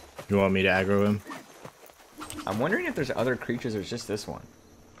 You want me to aggro him? I'm wondering if there's other creatures or it's just this one.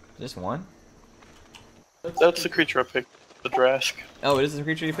 Just one? That's the creature I picked. The Drask. Oh, it is the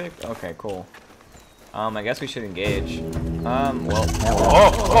creature you picked? Okay, cool. I guess we should engage. Well. Yeah,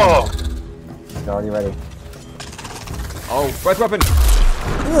 Oh! It's already ready. Oh, breath weapon!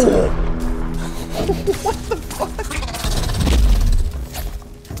 What the fuck?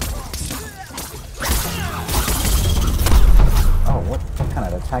 Oh, what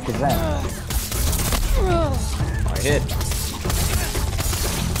kind of attack is that? I hit.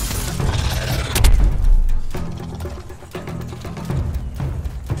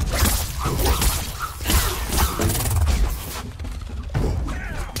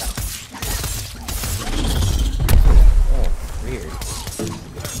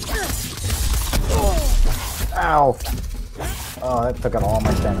 Ow! Oh, that took out all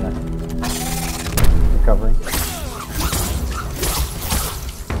my stamina. Recovery.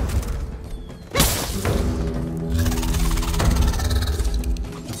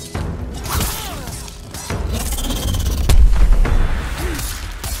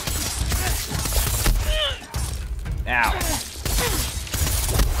 Ow.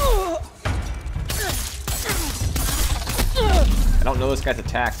 I don't know this guy's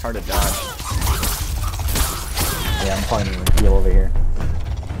attack. It's hard to dodge. Yeah, I'm probably gonna heal over here.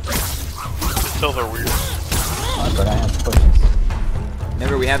 Still they're weird. But I have potions.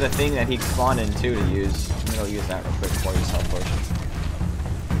 Remember, we have the thing that he spawned in too to use. I'm gonna use that real quick before you sell potions.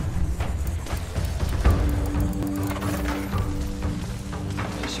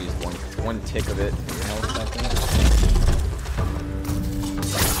 Just use one tick of it for your health, I think.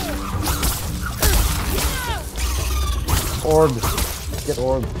 Orb. Get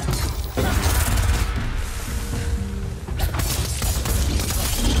orb.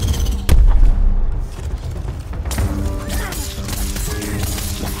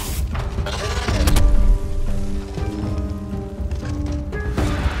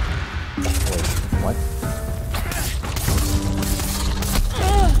 What?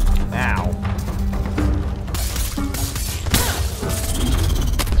 Ow.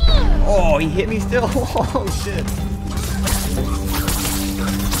 Oh, he hit me still? Oh, shit.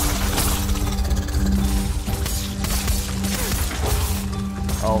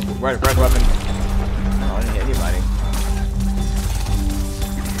 Oh, red weapon. Oh, I didn't hit anybody.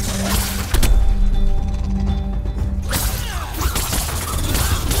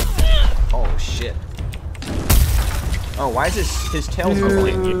 Oh, why is his tail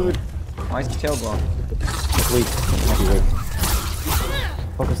glowing? Why is his tail glowing? Weak. Might be weak.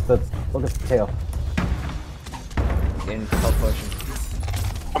 Focus the tail. Getting health potion.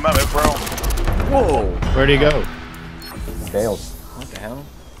 Come at me, bro. Whoa! Where'd he go? Failed. What the hell?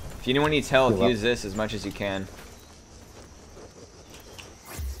 If anyone needs health, Heal up. use this as much as you can.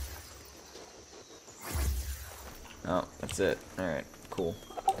 Oh, that's it. Alright, cool.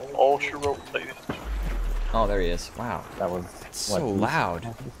 All she wrote, ladies. Oh, there he is. Wow. That was That's so loud.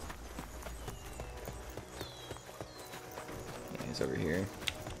 Yeah, he's over here.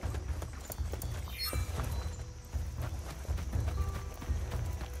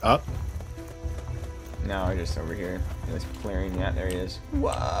 Up. No, just over here. He was clearing. Yeah, there he is.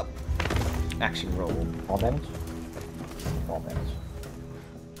 Whoop! Action roll. Fall damage? Fall damage.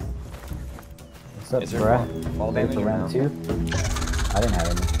 What's up, Is there bruh? fall Ready damage for or round no? 2? I didn't have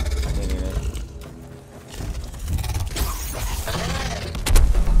any. I didn't even.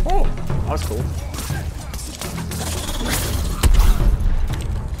 Oh! That was cool.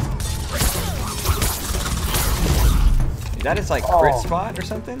 Is that his like crit spot or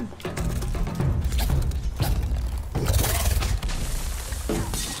something?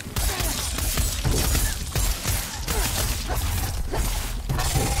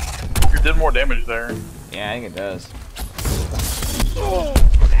 You did more damage there. Yeah, I think it does.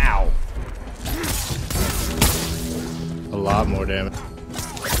 Ow. A lot more damage.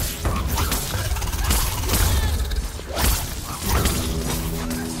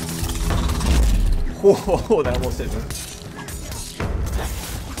 Whoa, that almost hit me.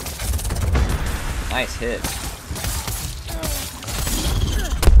 Nice hit.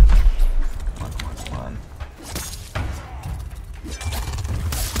 Come on.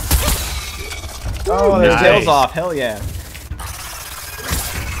 Oh, His nice. tail's off. Hell yeah.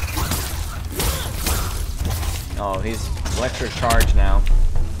 Oh, he's electric charge now.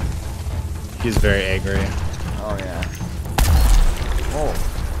 He's very angry. Oh yeah. Oh.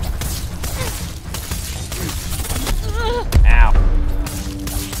 Ow.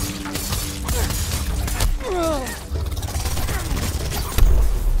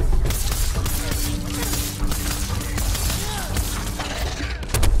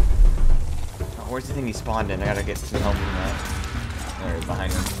 Oh, where's the thing he spawned in? I gotta get some help from that. There,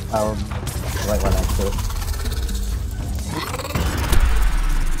 behind him. Right one next to it.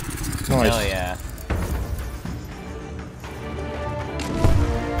 Nice. Hell yeah.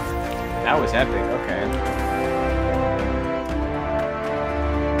 That was epic, okay.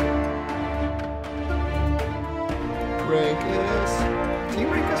 Rank us. Team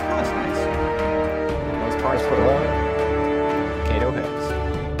rank us plus, nice. Those parts for Kato heads.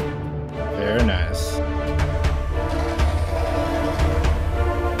 Very nice.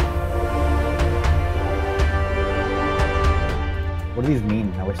 What do these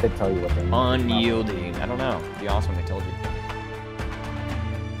mean? I wish they'd tell you what they mean. Unyielding. I don't know. It'd be awesome if they told you.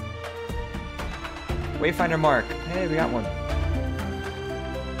 Wayfinder mark. Hey, we got one.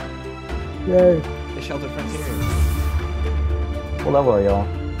 Yay. The shelter frontier. What level are y'all?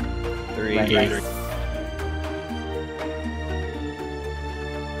 3. Rank us.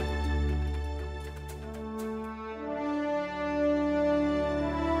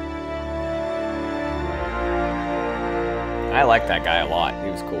 I like that guy a lot. He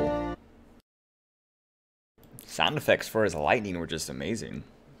was cool. Sound effects for his lightning were just amazing.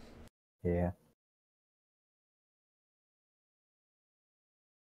 Yeah.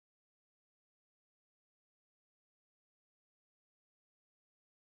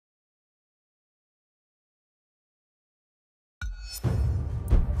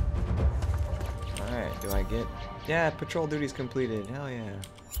 Alright, do I get... Yeah, patrol duty's completed. Hell yeah.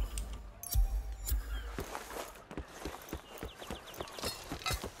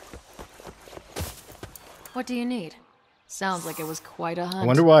 What do you need? Sounds like it was quite a hunt. I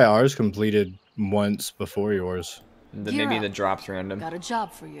wonder why ours completed once before yours. Maybe the drops random. Got a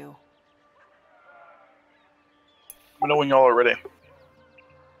job for you. I know when y'all are ready.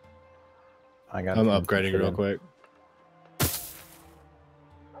 I got I'm some upgrading shit real in. quick.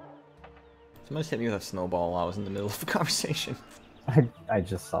 Somebody hit me with a snowball while I was in the middle of a conversation. I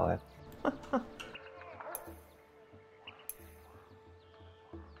just saw it.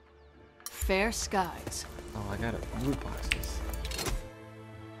 Fair skies. Oh, I got it. Loot boxes.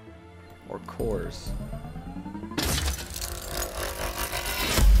 Or cores.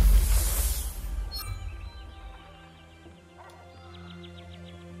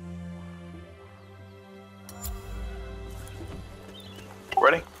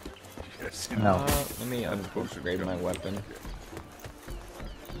 Ready? Yes. No. Let me upgrade my weapon.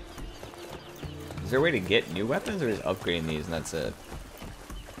 there a way to get new weapons, or just upgrading these and that's it?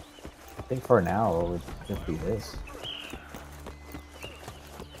 I think for now it would just be this.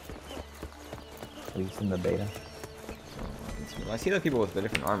 At least in the beta. I see the people with the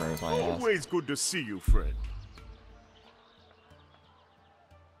different armor. Is why I asked. Always good to see you, friend.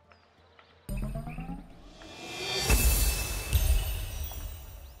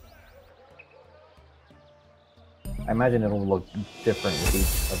 I imagine it'll look different with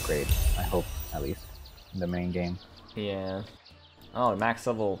each upgrade. I hope, at least, in the main game. Yeah. Oh, max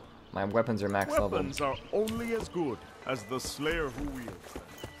level. My weapons are max level. Weapons are only as good as the slayer who wields them.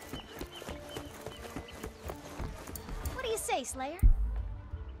 What do you say, Slayer?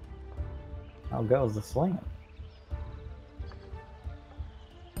 How goes the slam?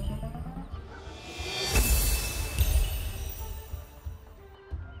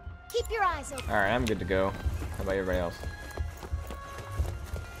 Keep your eyes open. Alright, I'm good to go. How about everybody else?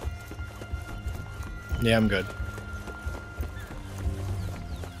 Yeah, I'm good.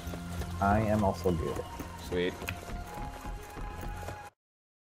 I am also good. Sweet.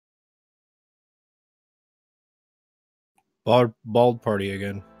 Bald party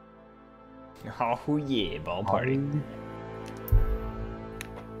again. Oh yeah, ball party.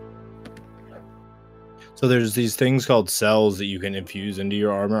 So there's these things called cells that you can infuse into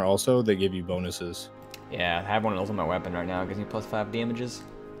your armor also. They give you bonuses. Yeah, I have one of those on my weapon right now. It gives me +5 damages.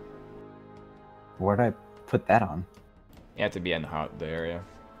 Where'd I put that on? You have to be in the area.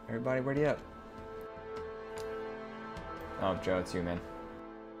 Everybody, ready up. Oh, Joe, it's you, man.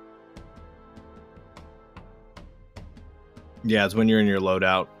 Yeah, it's when you're in your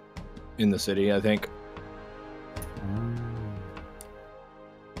loadout in the city, I think.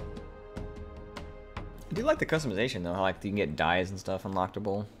 I do like the customization though. How like you can get dyes and stuff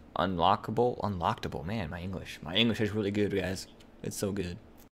unlockable. Man, my English is really good, guys. It's so good.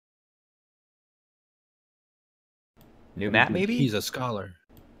 New map, maybe? He's a scholar.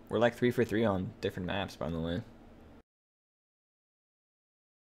 We're like 3 for 3 on different maps, by the way.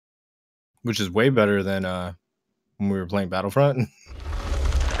 Which is way better than when we were playing Battlefront.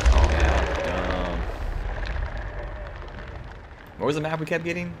 Oh yeah. What was the map we kept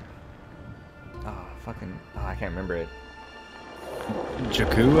getting? Oh, fucking. Oh, I can't remember it.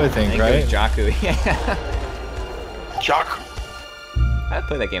 Jakku, I think, It right? was Jakku, yeah. Jakku. I'd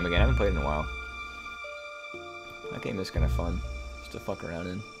play that game again. I haven't played it in a while. That game is kind of fun. Just to fuck around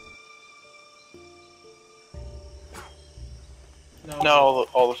in. No,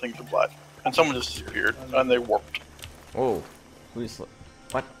 all the things are black. And someone just disappeared, and they warped. Whoa. Who's...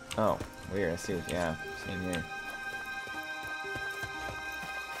 What? Oh, weird. I see. Yeah, same here.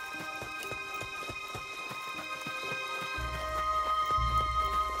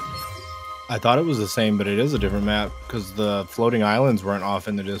 I thought it was the same, but it is a different map because the floating islands weren't off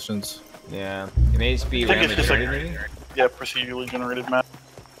in the distance. Yeah, it may just be I think randomly it's just like, generated, maybe? yeah, procedurally generated map.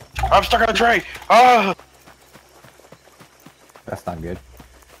 I'm stuck on a tray! Ah! That's not good.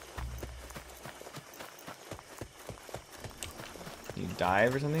 You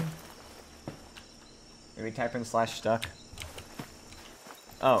dive or something? Maybe type in /stuck.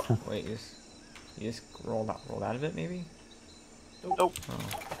 Oh, wait, you just rolled out of it, maybe? Nope. Oh.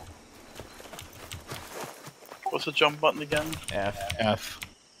 What's the jump button again? F.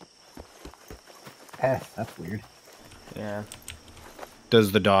 That's weird. Yeah.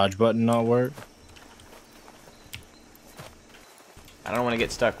 Does the dodge button not work? I don't want to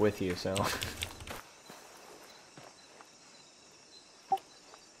get stuck with you, so...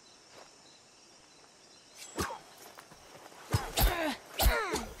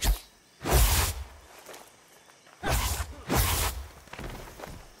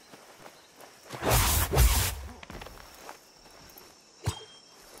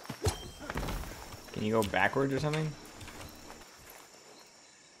 Can you go backwards or something?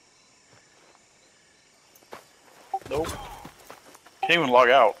 Nope. Can't even log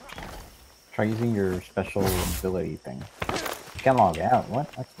out. Try using your special ability thing. You can't log out.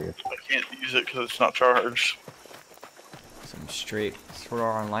 What? That's weird. I can't use it because it's not charged. Some straight Sword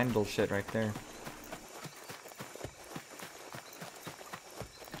Art Online bullshit right there.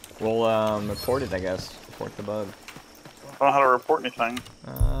 We'll report it, I guess. Report the bug. I don't know how to report anything.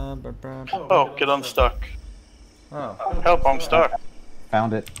 Oh, get unstuck. Oh. Help, I'm stuck.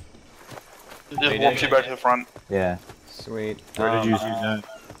 Found it. It just warps you back to the front. Yeah. Sweet. Where did you use that?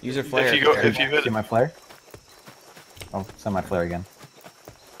 Use your flare. If you hit See my flare? Oh, send my flare again.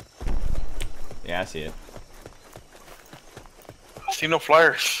 Yeah, I see it. I see no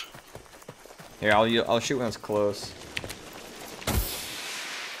flares. Here, I'll shoot when it's close.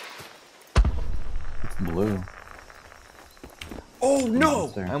 It's blue. Oh no!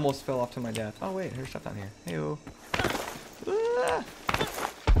 Monster. I almost fell off to my death. Oh wait, there's stuff down here. Hey-o. Ah.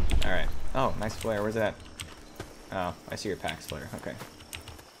 Alright. Oh, nice flare. Where's that? Oh, I see your pack flare. Okay.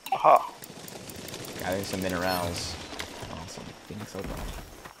 Aha. Gathering some minerals. Awesome. Phoenix Opal.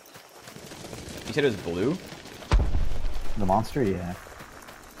 You said it was blue? The monster, yeah.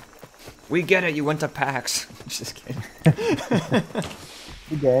 We get it, you went to PAX. Just kidding.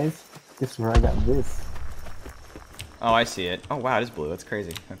 Hey guys, guess where I got this? Oh, I see it. Oh wow, it is blue. That's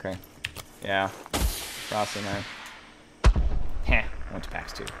crazy. Okay. Yeah. Frosty and I. Heh. I went to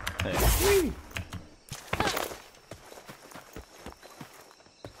PAX too. Hey.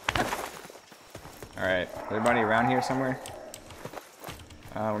 Alright. Everybody around here somewhere?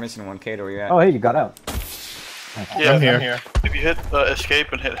 We're missing one. Kato, where you at? Oh, hey, you got out. Yeah, I'm here. If you hit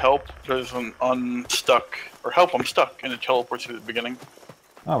escape and hit help, there's an unstuck, or help, I'm stuck, and it teleports you to the beginning.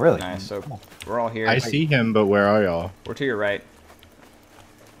 Oh, really? Nice. So we're all here. I see him, but where are y'all? We're to your right.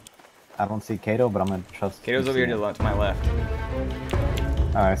 I don't see Kato, but I'm gonna trust. Kato's over here to my left.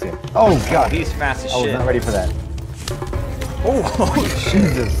 Oh, I see it. Oh god, he's fast as I was shit. not ready for that. Oh,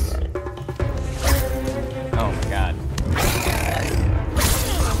 Jesus. Oh my god.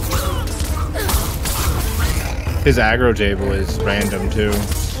 His aggro table is random too.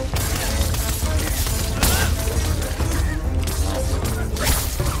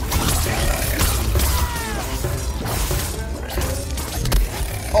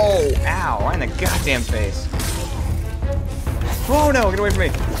 Oh, ow, right in the goddamn face. Oh no, get away from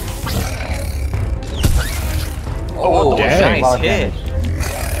me. Oh, dang. nice hit.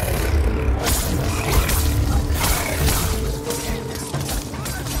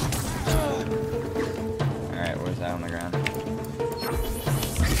 Alright, where's that on the ground?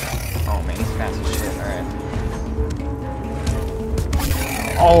 Oh man, he's fast as shit, alright.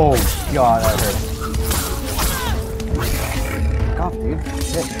 Oh god, that hurt. Fuck off, dude.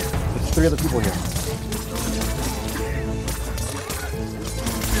 Shit. There's 3 other people here.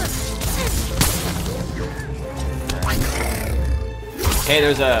 Hey,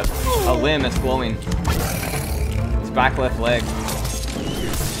 there's a limb that's glowing. It's back left leg.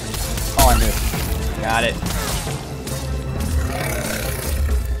 Oh, I missed. Got it.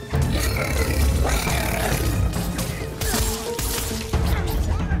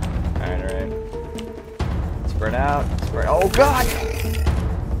 Alright. Spread out. Spread. Oh god!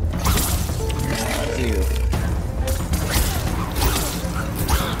 That's you.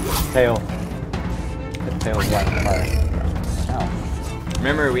 Tail. The tail's black fire. Ow.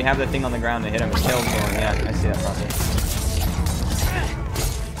 Remember, we have the thing on the ground to hit him. His tail's going. Yeah, I see that process.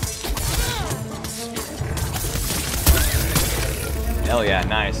 Hell yeah,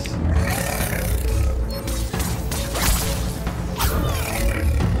 nice.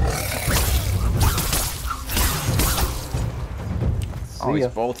 Oh, he's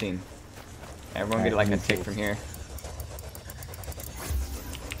bolting. Everyone get like a tick from here.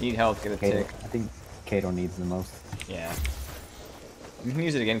 Need help, get a Kato. tick. I think Kato needs the most. Yeah. You can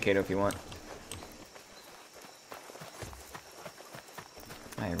use it again, Kato, if you want.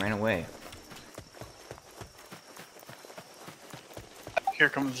 Oh, he ran away. Here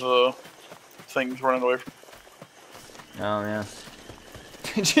comes things running away from. Oh, yeah.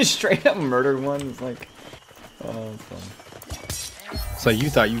 Just straight up murdered one. It's like, oh, it's fun. So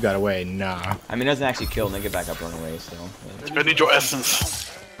you thought you got away? Nah. I mean, it doesn't actually kill and they get back up and run away, so. I need your essence.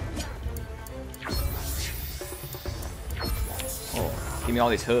 Oh, give me all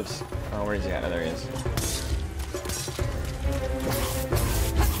these hooves. Oh, where is he at? Oh, there he is.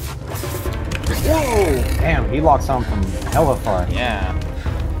 Whoa! Damn, he locks on from hella far. Yeah.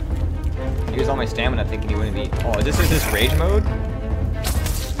 He used all my stamina thinking he wouldn't be. Oh, is this rage mode?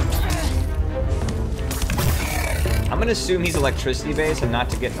 I'm gonna assume he's electricity based and not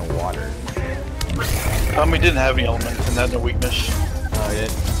to get in the water. He didn't have any elements and had no weakness. Oh, he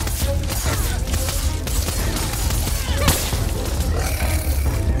did?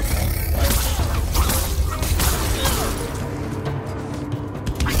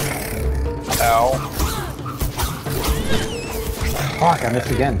 Ow. Fuck, I missed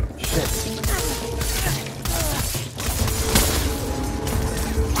again. Shit.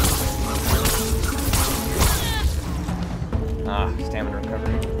 Ah, stamina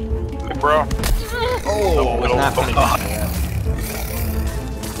recovery. Hey, bro. Oh, was not funny.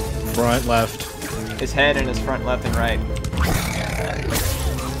 Front, left. His head and his front, left, and right.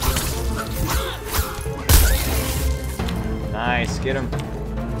 Nice, get him.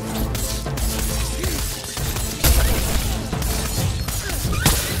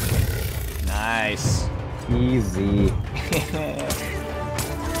 Nice. Easy.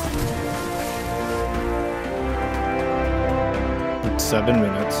 7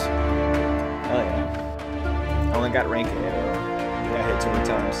 minutes. Oh yeah. I only got rank 8. Got hit 2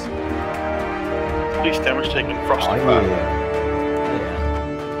 times. Least damage taken, frosty Oh, fire. yeah.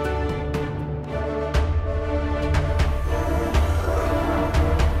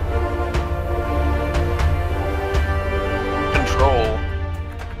 Control.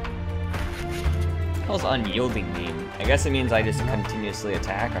 What does unyielding mean? I guess it means I just continuously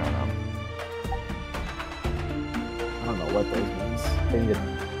attack. I don't know. I don't know what those means. Maybe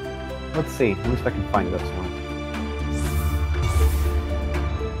let's see. At least I can find it up somewhere.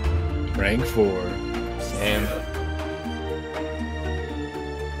 Rank 4. Same.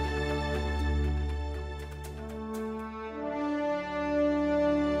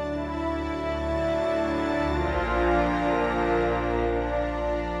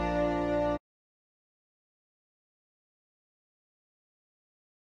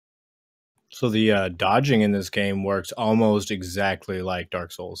 So the dodging in this game works almost exactly like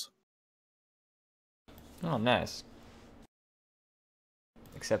Dark Souls. Oh, nice.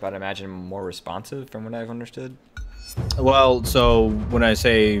 Except I'd imagine more responsive from what I've understood. Well, so when I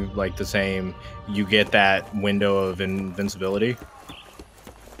say like the same, you get that window of invincibility.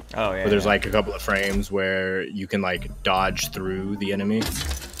 Oh, yeah. Where there's like a couple of frames where you can like dodge through the enemy.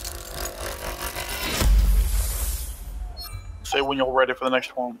 Say when you're ready for the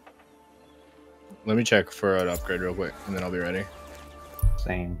next one. Let me check for an upgrade real quick, and then I'll be ready.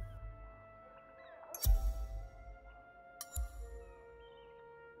 Same.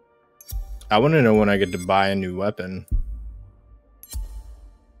 I want to know when I get to buy a new weapon.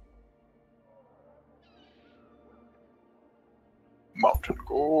 Mountain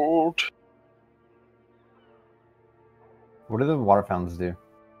gold. What do the water fountains do?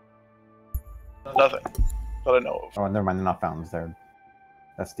 Nothing that I know of. Oh, never mind. They're not fountains.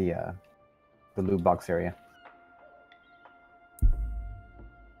 That's the loot box area.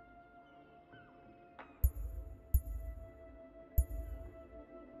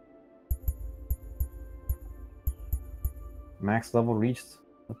 Max level reached.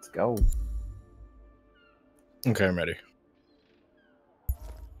 Let's go. Okay, I'm ready.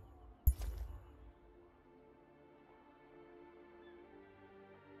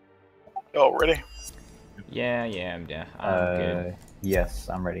 Y'all ready? Yeah, I'm good. Yes,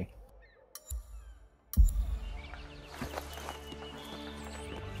 I'm ready.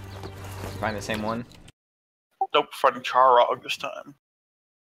 Find the same one? Nope, fighting Charog this time.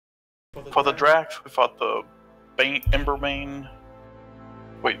 For the Drax, we fought the Emberbane.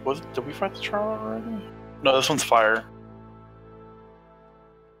 Wait, did we fight the Charog already? No, this one's fire.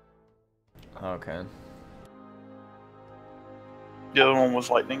 Okay. The other one was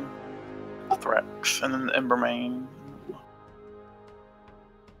lightning. Thrax, and then the Emberbane.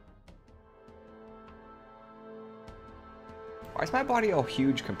 Why is my body all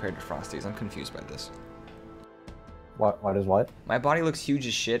huge compared to Frosty's? I'm confused by this. What is what? My body looks huge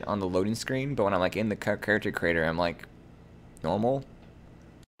as shit on the loading screen, but when I'm like in the character creator, I'm like normal.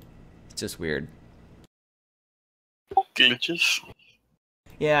 It's just weird. Glitches.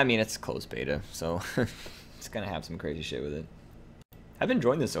 Yeah, I mean it's closed beta, so it's gonna have some crazy shit with it. I've been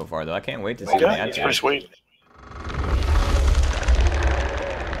enjoying this so far though. I can't wait to see Yeah, it's pretty sweet.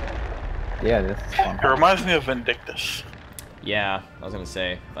 Yeah, this is fun. It reminds me of Vindictus. Yeah, I was gonna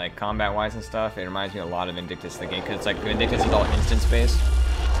say, like combat-wise and stuff, it reminds me a lot of Vindictus, the game, because it's like Vindictus is all instance-based.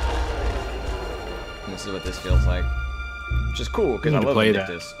 And this is what this feels like, which is cool because I love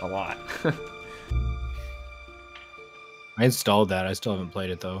Vindictus a lot. I installed that. I still haven't played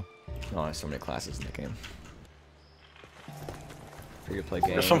it though. Oh, there's so many classes in the game. Free-to-play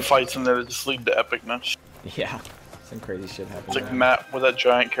game. There's some fights in there that just lead to epicness. Yeah, some crazy shit happens. It's like Matt with that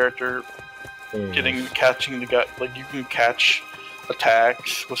giant character. Catching the guy, like you can catch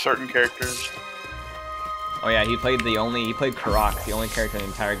attacks with certain characters. Oh yeah, he played Karak, the only character in the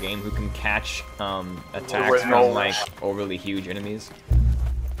entire game who can catch attacks from like overly huge enemies.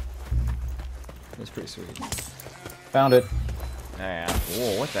 That's pretty sweet. Found it. Oh, yeah.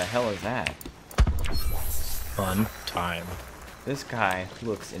 Whoa, what the hell is that? Fun time. This guy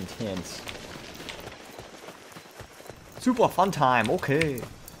looks intense. Super fun time, okay.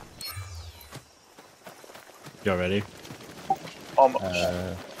 Y'all ready? Almost.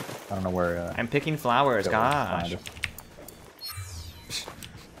 I don't know where. I'm picking flowers, gosh.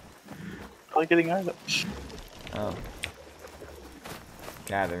 I like getting items. Oh.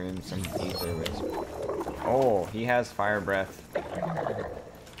 Gathering some ether. Oh, he has fire breath.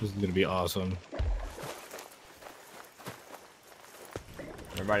 This is gonna be awesome.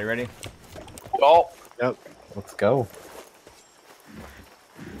 Everybody ready? Oh. Yep. Let's go.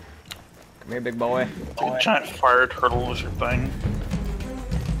 Come here, big boy. Giant fire turtle lizard thing.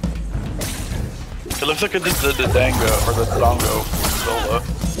 It looks like it's the Dango or the Dongo Zola.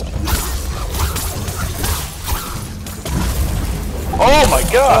 Oh my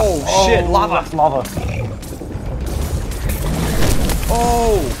god! Oh shit, lava! That's lava.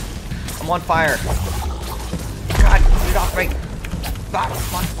 Oh! I'm on fire. God, get off me! God,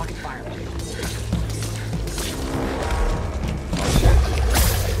 I'm on fucking fire.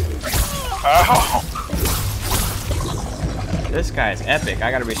 Ow! This guy is epic. I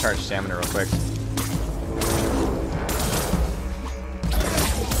gotta recharge stamina real quick.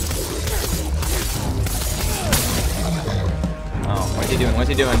 Oh, what's he doing? What's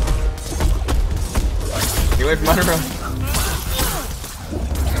he doing? Get away from under him.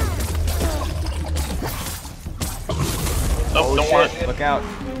 Nope, Oh, don't shit. want it. Look out.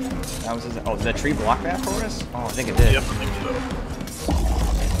 That was his. Oh, did that tree block that for us? Oh, I think it did. Yep, I think so.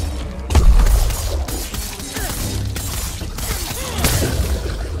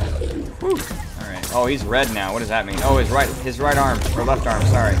 Whew. Alright. Oh, he's red now. What does that mean? Oh, his right arm. Or left arm,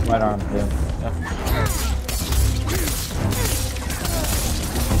 sorry. Right arm, yeah.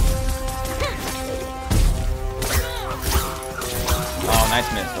 Oh,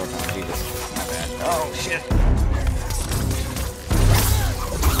 nice miss, Orton. Jesus. My bad. Oh, shit.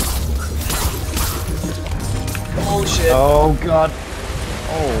 Oh, shit. Oh, God.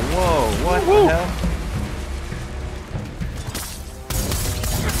 Oh, whoa. What the hell?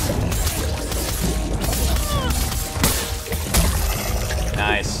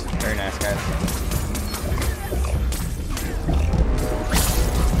 Nice. Very nice, guys.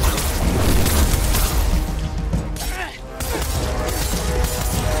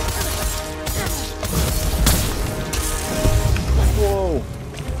 Whoa.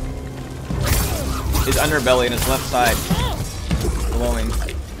 His underbelly and his left side glowing.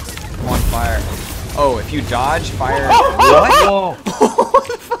 I'm on fire. Oh, if you dodge, fire. What? Whoa. What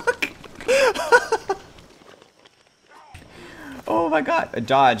the fuck? Oh my god. A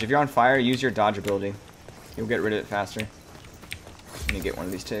dodge. If you're on fire, use your dodge ability. You'll get rid of it faster. Let me get one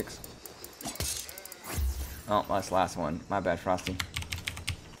of these ticks. Oh, that's the last one. My bad, Frosty.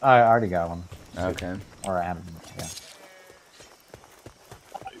 I already got one. Okay. Or I haven't. Yeah.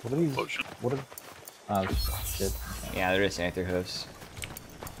 What are these? What are? Oh shit. Yeah, there is Anther hoofs.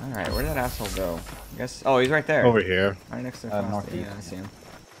 Alright, where did that asshole go? I guess. Oh, he's right there. Over here. Right next to Frosty. Northeast. Yeah, I see him.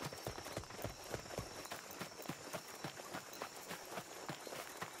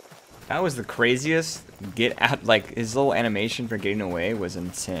 That was the craziest get out. Like, his little animation for getting away was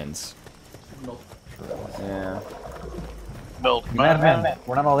intense. Yeah. Milk. Man,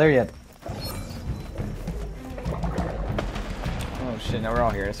 we're not all there yet. Oh shit, now we're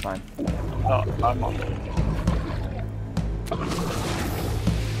all here, it's fine. Oh, I'm on.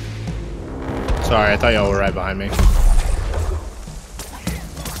 Sorry, I thought y'all were right behind me.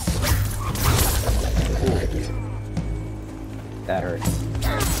 That hurts.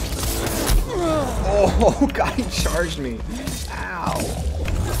 Oh, God, he charged me. Ow.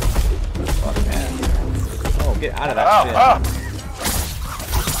 Fuck, man. Oh, get out of that shit.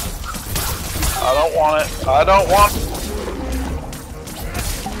 I don't want it. I don't want it.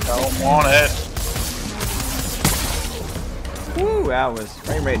 Don't want it. Woo, that was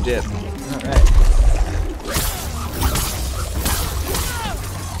frame rate dip. Alright.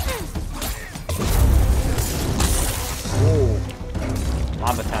 Whoa.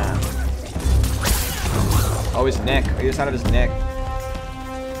 Lava time. Oh, his neck. Either side of his neck.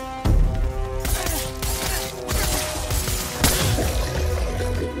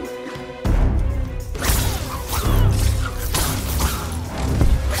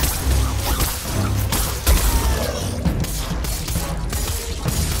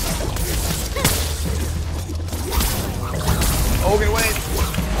 Oh, get away!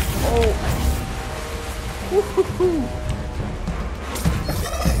 Oh! Woo-hoo-hoo.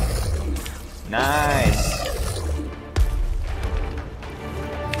 Nice!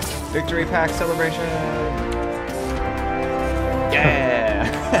 Victory pack celebration! Yeah!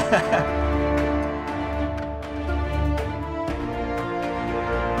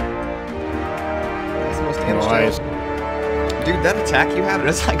 That's the most damage. Nice. Dude, that attack you have, it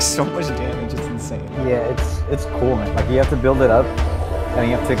does like so much damage, it's insane. Yeah, it's cool, man. Like you have to build it up, and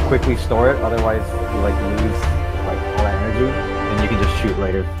you have to quickly store it. Otherwise, you like lose like all that energy, and you can just shoot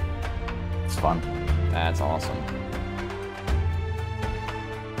later. It's fun. That's awesome.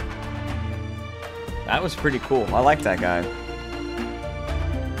 That was pretty cool. I like that guy.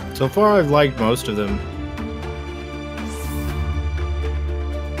 So far, I've liked most of them.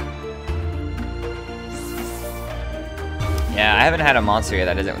 Yeah, I haven't had a monster yet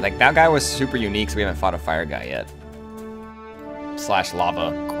that isn't like that guy was super unique, so we haven't fought a fire guy yet. Slash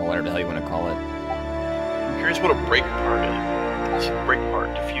lava, or whatever the hell you want to call it. curious what a break part is. Break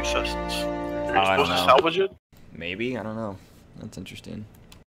part, diffuse essence. Are you I don't supposed to know. salvage it? Maybe, I don't know. That's interesting.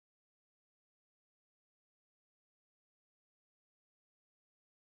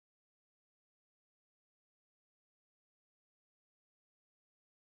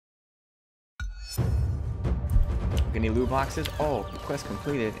 Any loot boxes? Oh, quest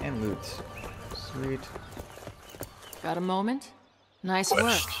completed and loots. Sweet. Got a moment? Nice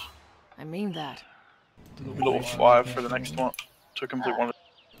Quest. work. I mean that. Level 5 for the next one. To complete one.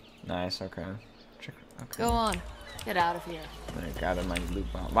 Nice, okay. Go on. Get out of here. I gather my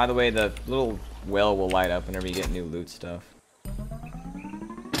loot box. By the way, the little well will light up whenever you get new loot stuff.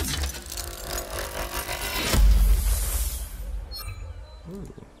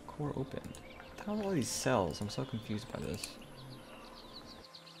 Ooh, core opened. What the hell are all these cells? I'm so confused by this.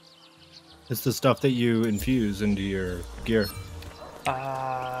 It's the stuff that you infuse into your gear.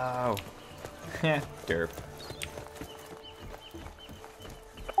 Oh. Derp.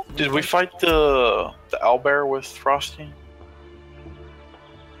 Did we fight the owlbear with Frosty?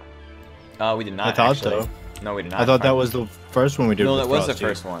 We did not. I thought actually. so. No, we did not. I thought that was the first one we did. No, with that was the Frosty.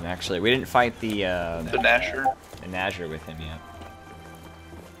 first one actually. We didn't fight the Nasher. The Nasher with him yet.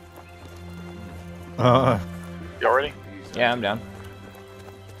 Y'all ready? Yeah, I'm down.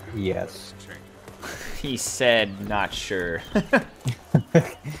 Yes. He said, not sure.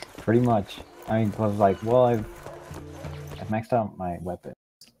 Pretty much. I mean, I was like, well, I've maxed out my weapon.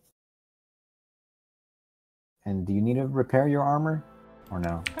 And do you need to repair your armor? Or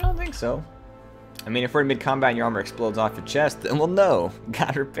no? I don't think so. I mean, if we're in mid-combat and your armor explodes off your chest, then we'll know.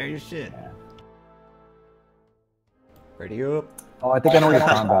 Gotta repair your shit. Yeah. Ready up. Oh, I think I know what you're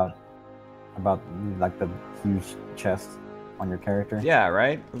talking about. About, like, the huge chest on your character. Yeah,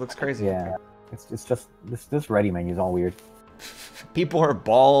 right? It looks crazy. Yeah. It's just, this ready menu's all weird. People are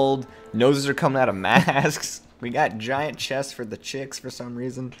bald. Noses are coming out of masks. We got giant chests for the chicks for some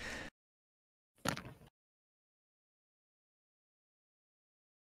reason.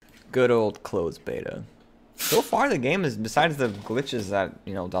 Good old closed beta. So far, the game is, besides the glitches that,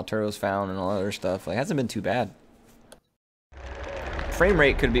 you know, Del Toro's found and all other stuff, like, hasn't been too bad. Frame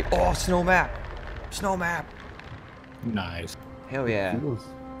rate could be, oh, snow map. Snow map. Nice. Hell yeah.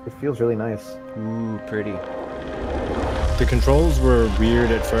 It feels really nice. Ooh, pretty. The controls were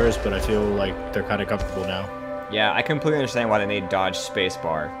weird at first, but I feel like they're kind of comfortable now. Yeah, I completely understand why they made dodge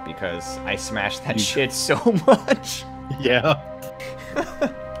spacebar, because I smashed that shit so much. Yeah.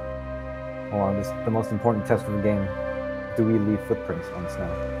 Hold on, this is the most important test of the game. Do we leave footprints on snow?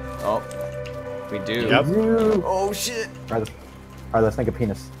 Oh, we do. Yep. Oh shit. Alright, let's make a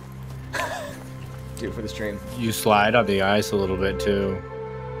penis. Do it for the stream. You slide on the ice a little bit too.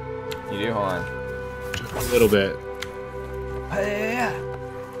 You do, hold on. A little bit. Yeah.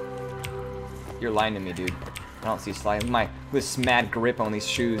 You're lying to me, dude. I don't see slide. This mad grip on these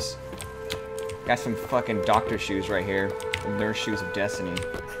shoes. Got some fucking doctor shoes right here. The nurse shoes of destiny.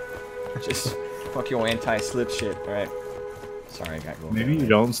 Just fuck your anti-slip shit. All right. Sorry, I got you. Maybe you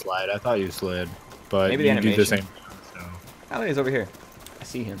don't slide. I thought you slid, but Maybe the you do animation. the same. So. Oh, he's over here. I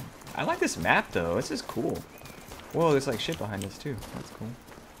see him. I like this map though. This is cool. Whoa, there's like shit behind us too. That's cool.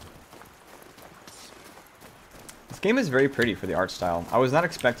 This game is very pretty for the art style. I was not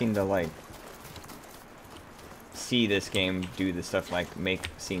expecting to like see this game do this stuff, like make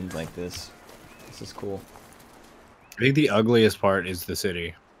scenes like this. This is cool. I think the ugliest part is the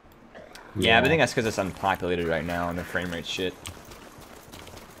city. Yeah, but I think that's because it's unpopulated right now and the frame rate shit.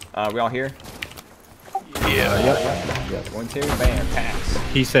 We all here? Yeah. Yep. 1, 2, bam, pass.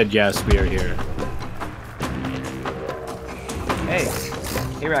 He said yes, we are here. Hey,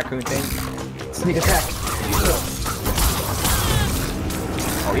 hey, raccoon thing. Sneak attack.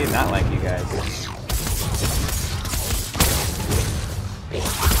 Oh, he did not like you guys.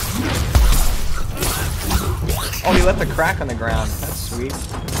 Oh, he left a crack on the ground. That's sweet.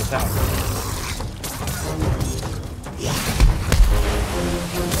 What's that?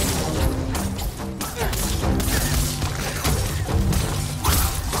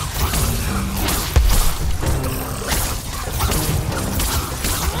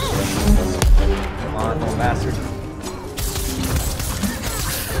 Come on, little bastard.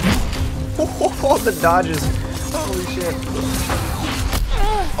 Oh, the dodges. Holy shit.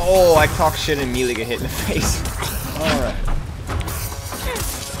 Oh, I talk shit and immediately get hit in the face. Alright.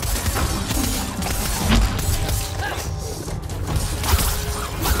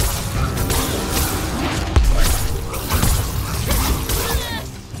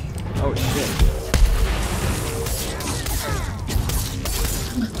 Oh shit.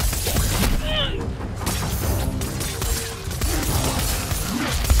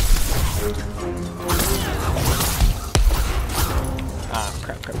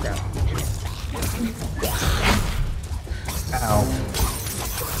 crap, crap, crap. Ow.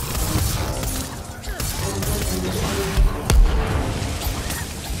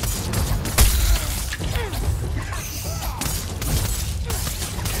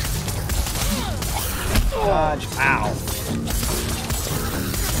 Dodge. Ow.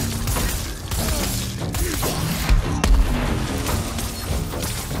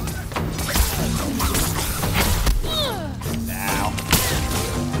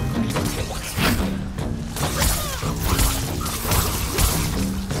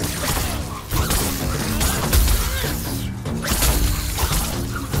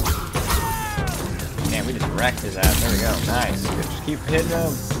 Man, we just wrecked his ass. There we go. Nice. Just keep hitting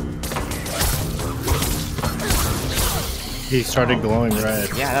him. He started glowing red.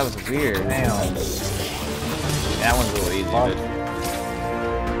 Yeah, that was weird. Damn. That one's a little easy, but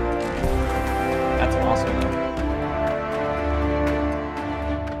that's awesome though.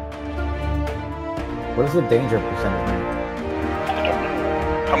 What is the danger percentage, man? I don't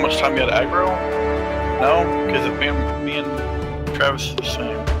know. How much time you had aggro? No? Because me and Travis is the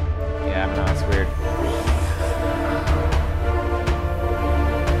same. Yeah, no, that's weird.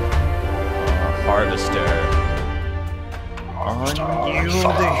 Harvester. Unyielding.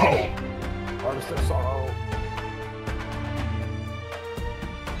 Harvester sorrow.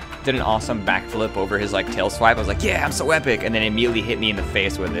 Did an awesome backflip over his like tail swipe. I was like, yeah, I'm so epic, and then immediately hit me in the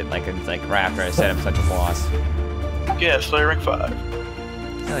face with it. Like it's like right after I said I'm such a boss. Yeah, Slayer rank 5.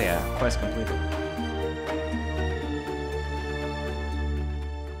 Hell yeah, quest completed.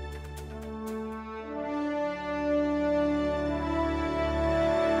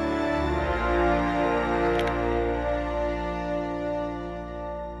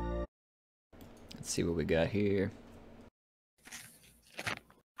 Let's see what we got here.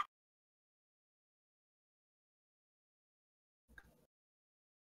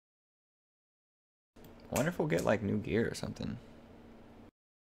 I wonder if we'll get like new gear or something.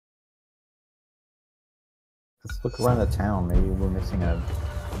 Let's look around the town. Maybe we're missing a.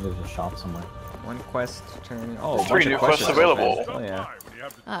 There's a shop somewhere. One quest turn. Oh, a 3 bunch new of quests available. Oh yeah.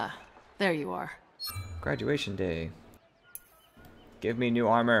 Ah, there you are. Graduation day. Give me new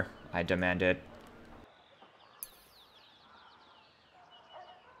armor. I demand it.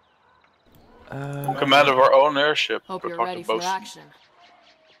 Command of our own airship. Hope Go you're talk to ready for Bosun. action.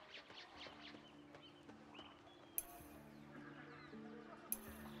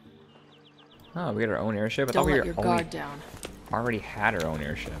 Oh, we got our own airship. I Don't thought we let were your only, guard down. already had our own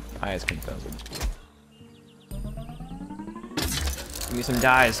airship. I was confused. Give me some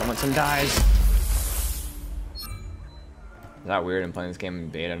dies. I want some dies. Is that weird? I'm playing this game in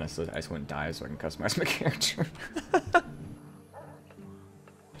beta and I just want dies so I can customize my character.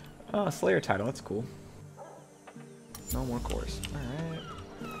 Oh, Slayer title. That's cool. No more course. Alright.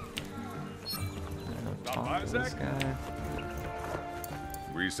 Talk to this guy.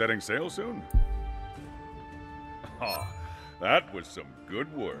 Resetting sail soon? Ah, that was some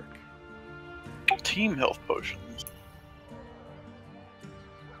good work. Team health potions.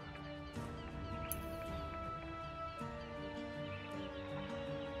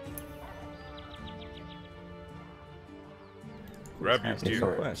 Grab your Okay,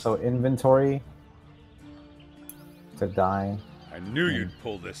 gear. so inventory to die. I knew you'd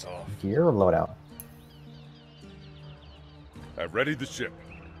pull this off. Gear or loadout? I've readied the ship.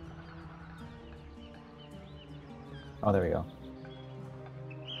 Oh, there we go.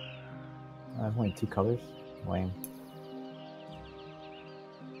 I have only 2 colors. Lame.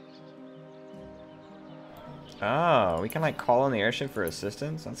 Oh, we can like call in the airship for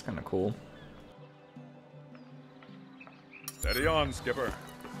assistance? That's kind of cool. Steady on, Skipper.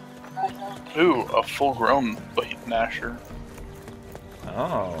 Ooh, a full-grown Gnasher.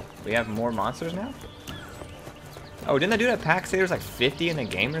 Oh, we have more monsters now? Oh, didn't that dude at pack say there's like 50 in the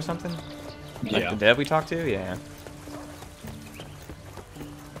game or something? Like the dev we talked to? Yeah.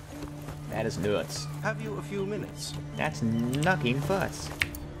 That is nuts. Have you a few minutes? That's knucking fuss.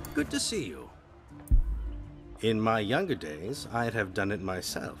 Good to see you. In my younger days, I'd have done it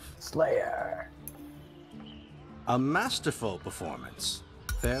myself. Slayer. A masterful performance.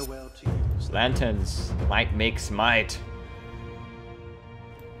 Farewell to you. Lanterns. Might makes might.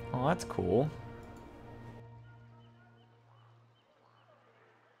 Oh, that's cool.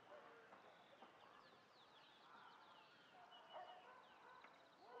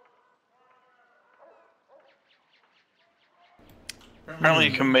 Apparently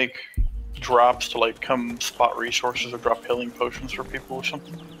you can make drops to like come spot resources or drop healing potions for people or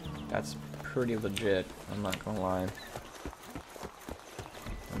something. That's pretty legit, I'm not gonna lie.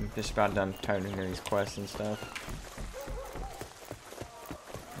 I'm just about done turning in these quests and stuff.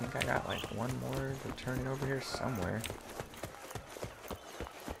 think I got like one more to turn it over here somewhere.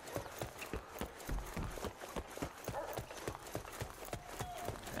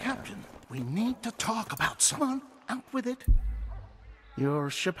 Captain, we need to talk about someone. Out with it. Your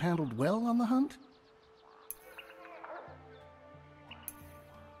ship handled well on the hunt?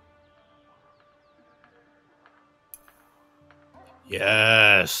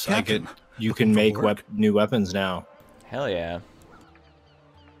 Yes, Captain, you can make new weapons now. Hell yeah.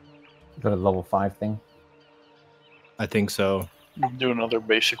 Is that a level 5 thing? I think so. Do another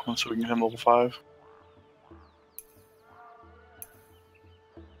basic one so we can get him level 5.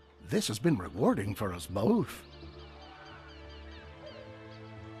 This has been rewarding for us both.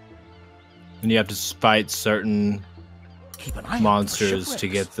 And you have to fight certain Keep an eye out for monsters to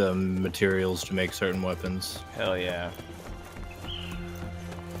shipwrecks. get the materials to make certain weapons. Hell yeah.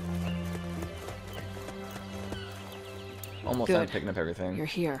 Almost done Good. picking up everything. You're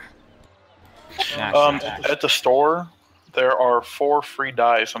here. At the store, there are 4 free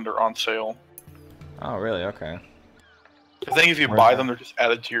dyes under on sale. Oh, really? Okay. I think if you buy them, they're just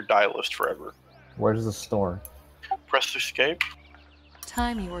added to your dye list forever. Where's the store? Press escape,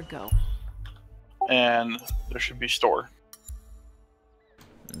 Time your go. and there should be store.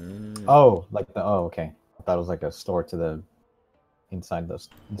 Oh, like the okay. I thought it was like a store to the inside the.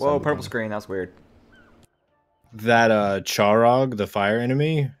 Whoa, purple screen. That's weird. That Charog, the fire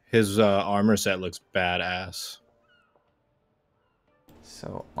enemy, his armor set looks badass.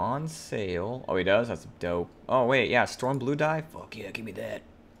 So on sale. Oh, he does. That's dope. Oh wait, yeah. Storm blue dye. Fuck yeah, give me that.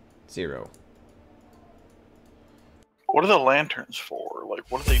 0. What are the lanterns for? Like,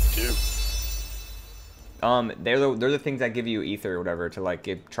 what do they do? They're the things that give you ether or whatever to like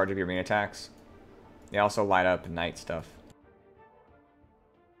give charge of your main attacks. They also light up night stuff.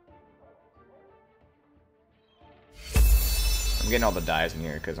 I'm getting all the dyes in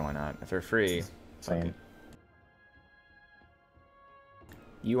here because why not? If they're free. Same.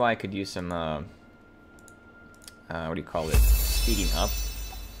 UI could use some what do you call it? Speeding up.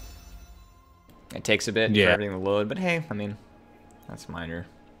 It takes a bit for everything to load, but hey, I mean, that's minor.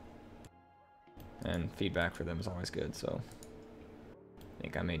 And feedback for them is always good, so I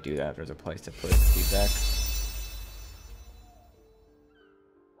think I may do that if there's a place to put feedback.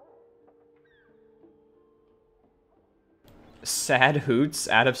 Sad Hoots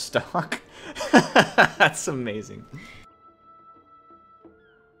out of stock? That's amazing.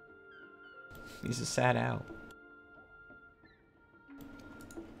 He's a sad owl.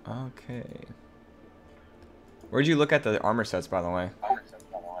 Okay. Where'd you look at the armor sets, by the way?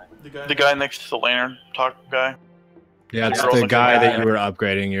 The guy next to the lantern talk guy. Yeah, it's the guy that you were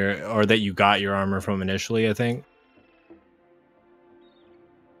upgrading or that you got your armor from initially, I think.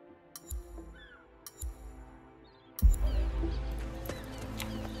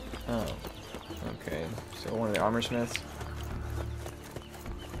 Oh, okay. So one of the armor smiths.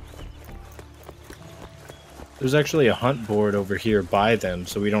 There's actually a hunt board over here by them,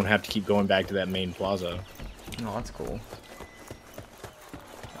 so we don't have to keep going back to that main plaza. Oh, that's cool.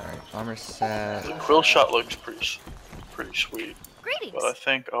 Alright, armor set. The quill shot looks pretty sweet. Greetings. But I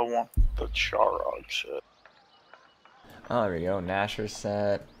think I want the Charog set. Oh, there we go. Nasher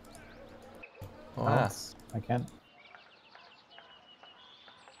set. Oh, Ah, I can't.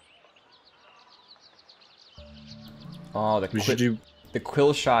 Oh, the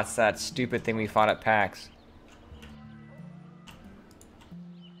quill shot's that stupid thing we fought at PAX.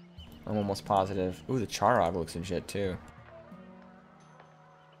 I'm almost positive. Ooh, the Charog looks legit too.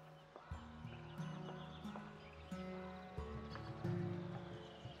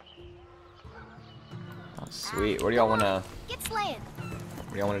 Oh, sweet. What do y'all wanna? Get slaying.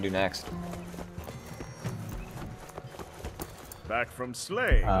 What do y'all wanna do next? Back from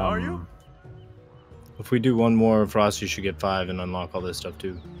slaying, are you? If we do one more, Frost, you should get 5 and unlock all this stuff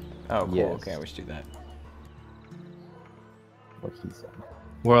too. Oh, cool. Yes. Okay, we should do that. What he said.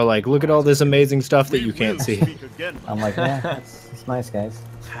 We're like, look at all this amazing stuff that you can't see. I'm like, yeah, it's nice, guys.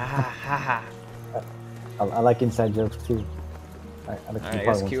 Ha ha ha. I like inside jokes too. I like Alright, I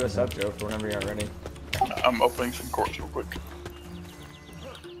guess queue us up, Joe, for whenever you're ready. I'm opening some quartz real quick.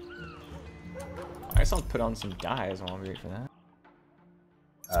 I guess I'll put on some dyes while we wait for that.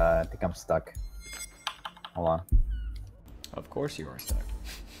 I think I'm stuck. Hold on. Of course you are stuck.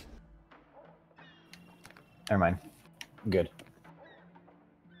 Never mind. Good.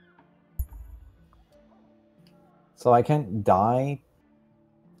 So I can't dye.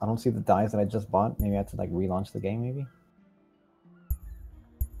 I don't see the dyes that I just bought. Maybe I have to like relaunch the game, maybe.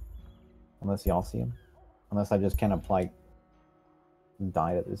 Unless y'all see them. Unless I just can't apply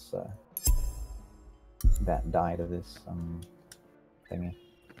dye to this. That dye to this thingy.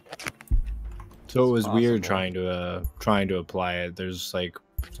 So it was weird possible. trying to apply it. There's like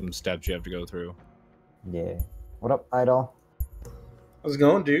some steps you have to go through. Yeah. What up, Idol? How's it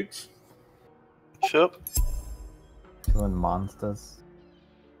going, dudes? Ship. Killing monsters.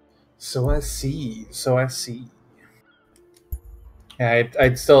 So I see. Yeah,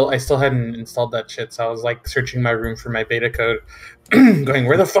 I still hadn't installed that shit, so I was like searching my room for my beta code, going,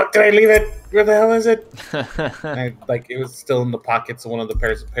 where the fuck did I leave it? Where the hell is it? And like it was still in the pockets of one of the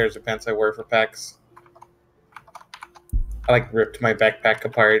pairs of pants I wear for PAX. I like ripped my backpack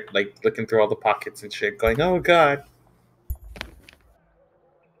apart, like looking through all the pockets and shit, going, oh god.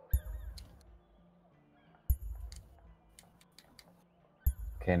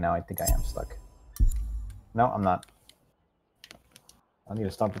 Okay, now I think I am stuck. No, I'm not. I need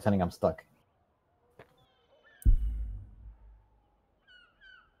to stop pretending I'm stuck.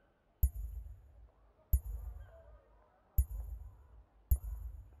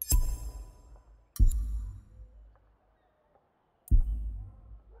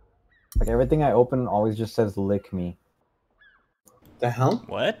 Like everything I open always just says lick me. The hell?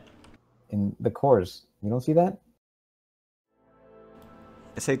 What? In the cores. You don't see that?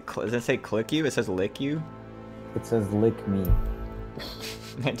 Does it say click you? It says lick you? It says lick me.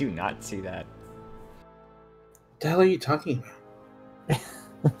 I do not see that. What the hell are you talking about?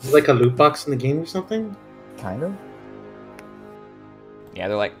 Is it like a loot box in the game or something? Kind of. Yeah,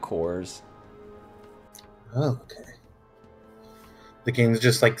 they're like cores. Oh, okay. The game's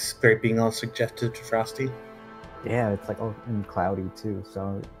just like being all suggestive to Frosty. Yeah, it's like and cloudy too,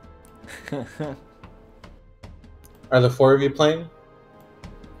 so... Are the four of you playing?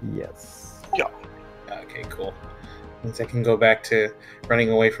 Yes. Yeah. Okay, cool. Means I can go back to running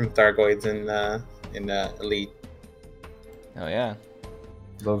away from Thargoids in Elite. Oh yeah.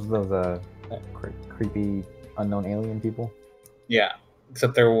 Those creepy unknown alien people? Yeah.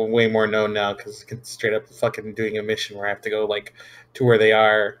 Except they're way more known now because it's straight up fucking doing a mission where I have to go like to where they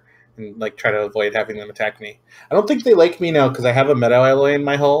are and like try to avoid having them attack me. I don't think they like me now because I have a meta alloy in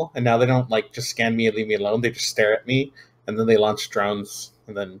my hull, and now they don't like just scan me and leave me alone. They just stare at me, and then they launch drones,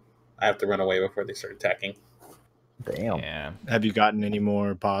 and then I have to run away before they start attacking. Damn. Yeah. Have you gotten any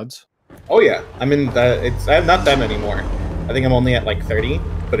more pods? Oh yeah, I'm in. I have not them anymore. I think I'm only at like 30,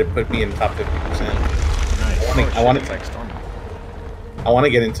 but it put me in top 50%. Nice. I want to. Like Storm. I want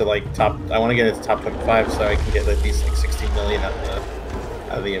to get into like top. I want to get into top 25 so I can get at least like 60 million out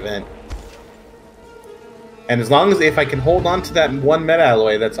of the event. And as long as if I can hold on to that one meta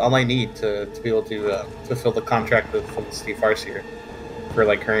alloy, that's all I need to be able to fulfill the contract with Steve Farseer for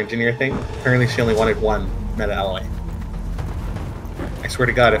like her engineer thing. Apparently, she only wanted one meta alloy. I swear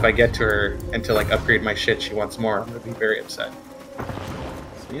to God, if I get to her and to like upgrade my shit, she wants more. I'm gonna be very upset.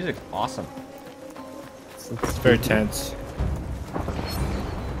 This music's awesome. It's very tense.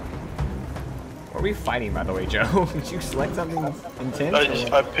 What are we fighting, by the way, Joe? Did you select something intense?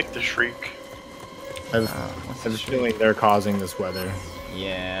 I picked the Shriek. I have a feeling they're causing this weather.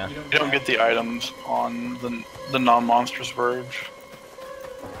 Yeah. You don't get the items on the non-monstrous verge.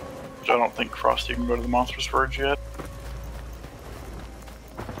 Which I don't think Frosty can go to the monstrous verge yet.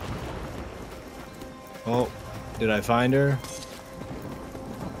 Oh, did I find her?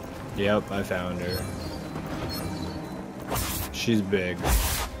 Yep, I found her. She's big.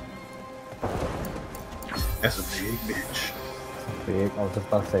 That's a big bitch. Big. I was just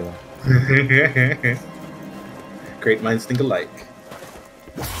about to say that. Great minds think alike.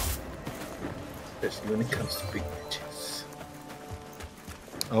 Especially when it comes to big bitches.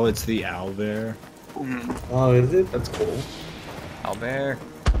 Oh, it's the owlbear. Oh, is it? That's cool. Owlbear.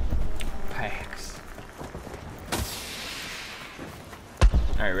 Pax.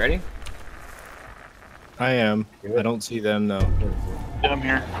 Alright, ready? I am. I don't see them though. Yeah, I'm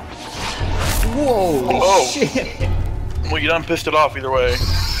here. Whoa! Shit! Well, you done pissed it off either way.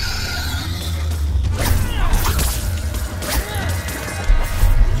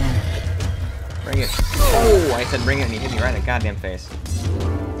 Bring it. Oh, I said bring it and he hit me right in the goddamn face.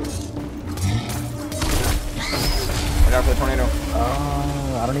 Watch out for the tornado.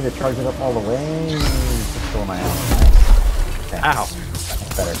 I don't need to charge it up all the way. Just go my ass. Nice. Ow.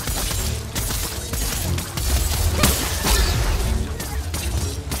 That's better.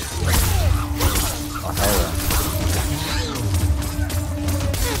 Oh, hell yeah.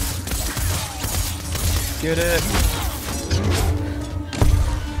 Get it.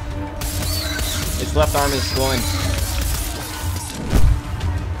 Its left arm is glowing.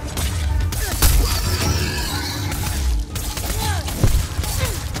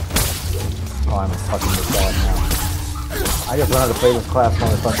 Oh, I'm fucking with that now. I just learned how to play this class,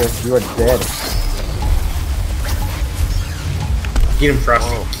 motherfucker. You are dead. Get him,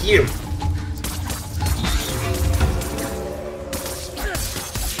 Frosty. Get him.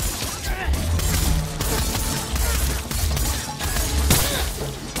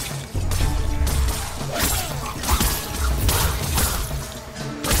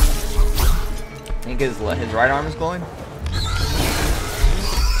 think his right arm is glowing.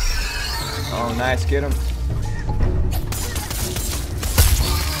 Oh, nice, get him.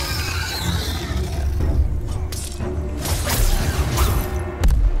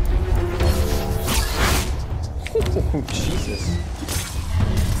 Oh, Jesus.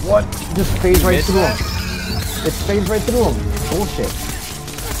 What? Just fades right through him. It fades right through him. Bullshit.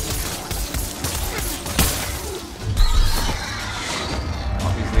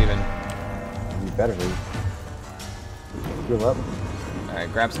 Oh, he's leaving. You better leave. Heal up.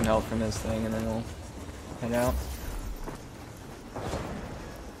 Alright, grab some health from this thing and then we'll head out.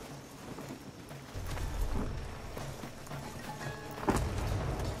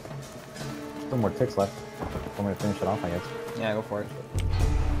 Still more ticks left. I'm gonna finish it off, I guess. Yeah, go for it.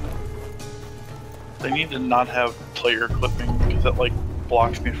 They need to not have player clipping because that like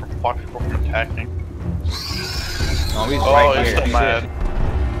blocks people from attacking. Oh, he's right he's here. still mad.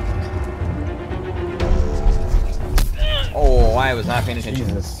 Oh, I was not paying attention.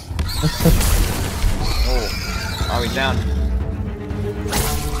 Jesus. Oh, he's down.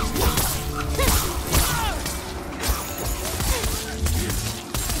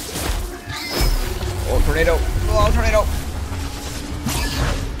 Oh, tornado. Oh, tornado.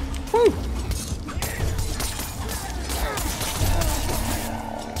 Woo.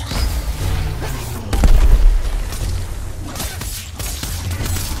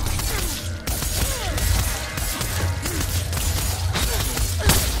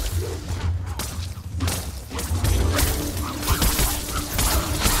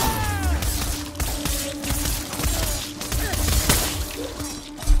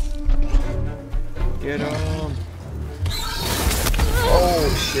 Get him. Oh,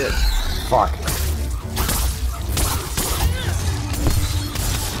 shit. Fuck.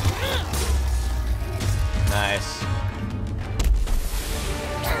 Nice.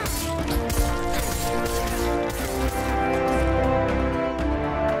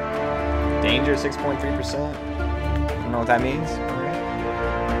 Danger 6.3%. I don't know what that means.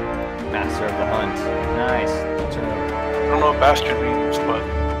 Master of the hunt. Nice. That's right. I don't know what bastard means, but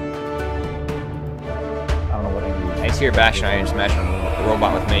I don't know what I need. I see your Bastion, I just imagine a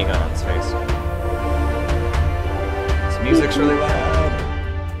robot with a minigun on its face. This music's really loud.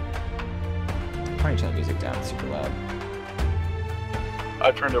 Probably turn the music down, it's super loud.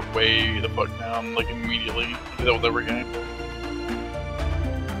 I turned it way the fuck down, like immediately. I do that with every game.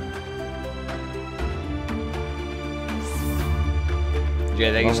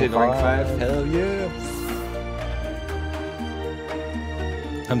 Yeah, they usually rank 5. Hell yeah.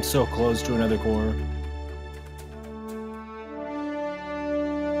 I'm so close to another core.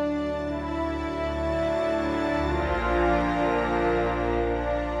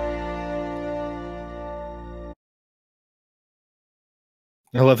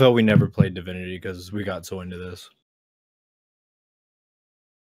 I love how we never played Divinity because we got so into this.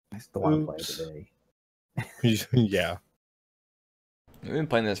 I still want to play it today. Yeah. We've been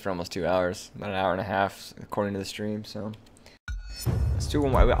playing this for almost 2 hours, about an hour and a half, according to the stream, so. Let's do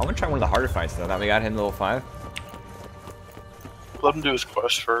one more. I want to try one of the harder fights, though. Now we got him level 5. Let him do his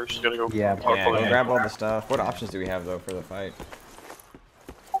quest first. You gotta go. Yeah, Go grab all the stuff. What options do we have, though, for the fight?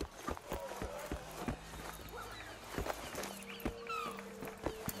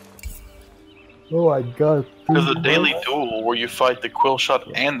 Oh my god. There's a daily duel where you fight the Quill Shot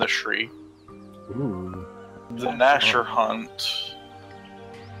and the Shriek. Ooh. The Nasher Hunt.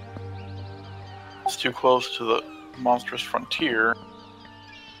 It's too close to the monstrous frontier.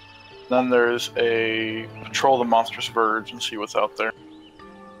 Then there's a patrol the monstrous verge and see what's out there.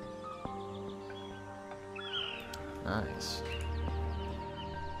 Nice.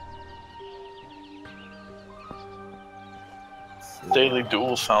 Daily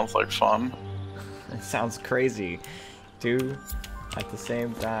duel sounds like fun. It sounds crazy. 2 at the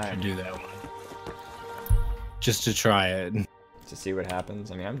same time. Do that one. Just to try it. To see what happens.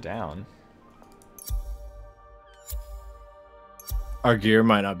 I mean, I'm down. Our gear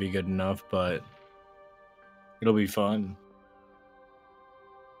might not be good enough, but it'll be fun.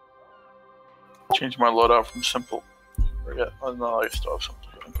 Change my loadout from simple. Yeah, no, I still have some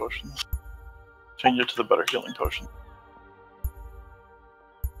healing potions. Change it to the better healing potion.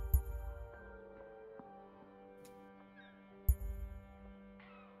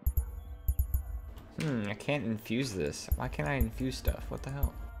 I can't infuse this. Why can't I infuse stuff? What the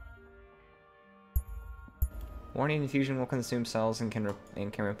hell? Warning: infusion will consume cells and can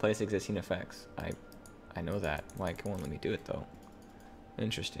replace existing effects. I know that. Why it won't let me do it though?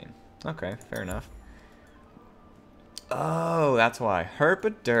 Interesting. Okay, fair enough. Oh, that's why. Herp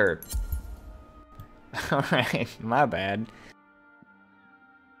a derp. Alright, my bad.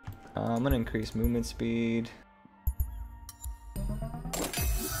 I'm gonna increase movement speed. There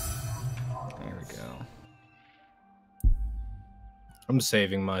we go. I'm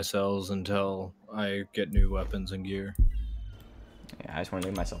saving my cells until I get new weapons and gear. Yeah, I just want to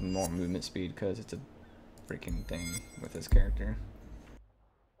give myself more movement speed because it's a freaking thing with this character.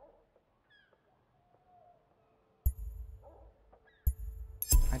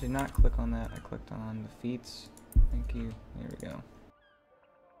 I did not click on that. I clicked on the feats. Thank you. There we go.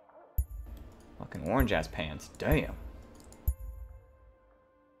 Fucking orange ass pants. Damn.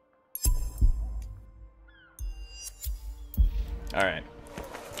 Alright.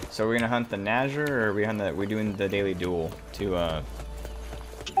 So we're gonna hunt the Nazher, or are we doing the daily duel to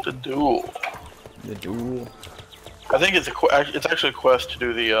The duel. The duel. I think it's actually a quest to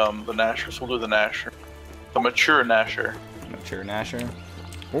do the Nasher, so we'll do the Nasher. The mature Nasher. Mature Nasher.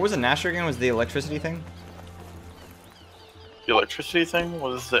 What was the Nasher again? Was the electricity thing? The electricity thing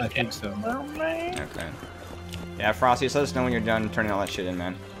was the. I think so. Okay. Yeah, Frosty, just let us know when you're done turning all that shit in,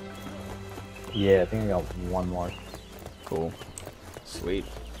 man. Yeah, I think I got one more. Cool. Sweet.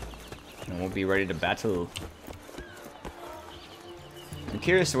 And we'll be ready to battle. I'm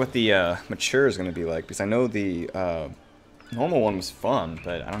curious what the mature is going to be like, because I know the normal one was fun,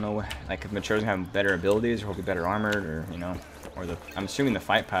 but I don't know like if mature is going to have better abilities or will be better armored, or you know, or I'm assuming the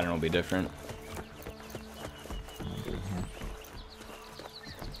fight pattern will be different.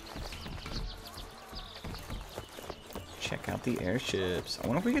 Check out the airships. I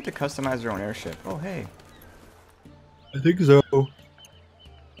wonder if we get to customize our own airship. Oh hey. I think so.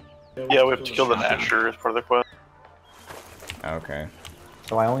 Yeah, we have to kill the Nasher as part of the quest. Okay.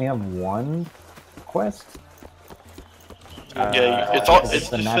 So I only have one quest? Yeah, it's all. It the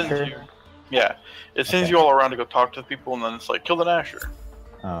sends Nasher? you. Yeah, it sends you all around to go talk to people, and then it's like kill the Nasher.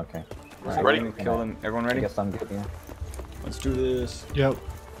 Oh, okay. Right, Ready? Kill them. Everyone ready? I guess I'm good, yeah. Let's do this. Yep.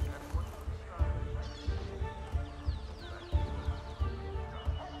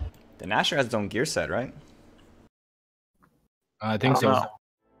 The Nasher has its own gear set, right? I think so. No.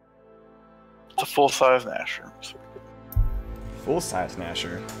 It's a full-size Nasher. Full-size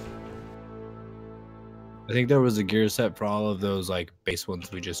Nasher. I think there was a gear set for all of those like base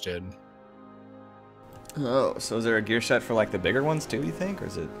ones we just did. Oh, so is there a gear set for like the bigger ones too, you think? Or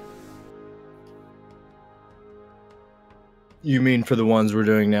is it... You mean for the ones we're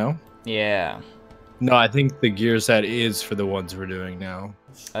doing now? Yeah. No, I think the gear set is for the ones we're doing now.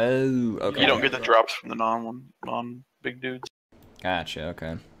 Oh, okay. You don't get the drops from the non-big dudes. Gotcha,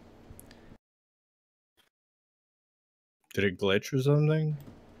 okay. Did it glitch or something?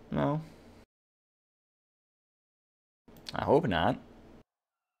 No. I hope not.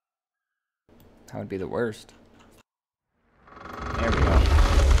 That would be the worst. There we go.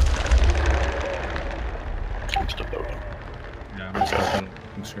 I'm still loading. Yeah, I'm stuck on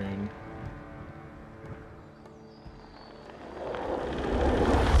the screen.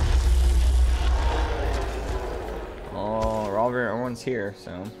 Oh, everyone's here,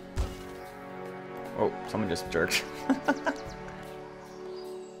 so... Oh, someone just jerked.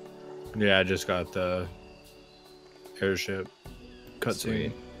 Yeah, I just got the airship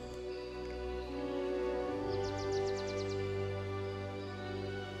cutscene.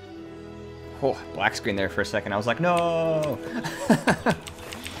 Oh, black screen there for a second. I was like, no!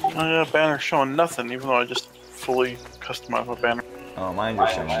 Oh yeah, banner showing nothing, even though I just fully customized my banner. Oh, mine's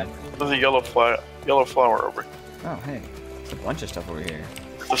just showing. There's a yellow flower over here. Oh, hey. There's a bunch of stuff over here.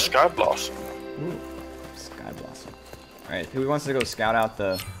 The Sky Blossom. Ooh, Sky Blossom. Alright, who wants to go scout out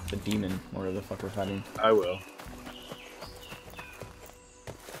the demon, or whatever the fuck we're fighting? I will.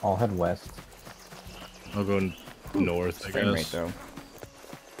 I'll head west. I'll go north, I Frame guess. rate, though.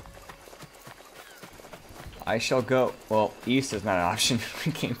 I shall go. Well, east is not an option.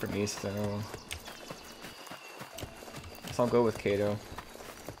 We came from east, so. Guess I'll go with Kato.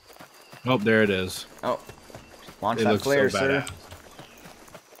 Oh, there it is. Oh. Launch It that looks flare, so sir.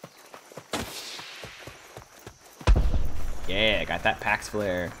 Yeah, got that Pax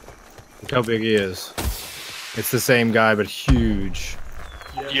flare. Look how big he is. It's the same guy, but huge.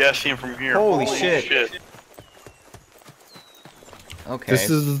 Yeah, I see him from here. Holy shit. Okay. This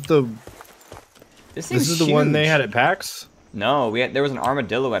is the. This is the one they huge. had at PAX. No, there was an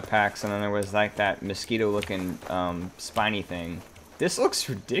armadillo at PAX, and then there was like that mosquito-looking spiny thing. This looks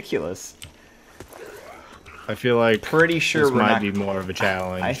ridiculous. I feel like pretty sure this we're might not, be more of a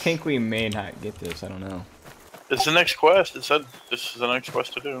challenge. I think we may not get this. I don't know. It's the next quest. It said this is the next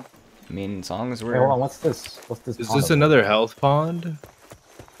quest to do. I mean, as long as we're. Hey, hold on, what's this? What's this? Is pond this over another health pond?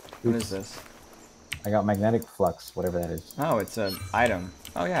 What is this? I got magnetic flux, whatever that is. Oh, it's an item.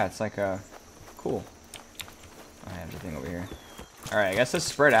 Oh yeah, it's like a cool. I have the thing over here. Alright, I guess let's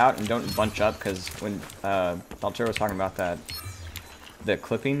spread out and don't bunch up, because when Valtero was talking about that, the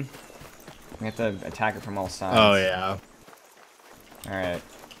clipping, we have to attack it from all sides. Oh, yeah. Alright.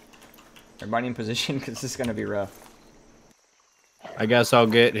 Everybody in position, because this is going to be rough. I guess I'll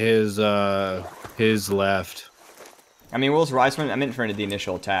get his left. I mean, Will's right. I meant for the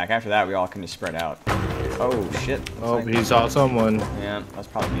initial attack. After that, we all can just spread out. Oh, shit. Oh, like he saw someone. Yeah, that's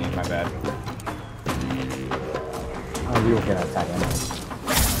probably me. My bad. Oh, you will get attack anyway.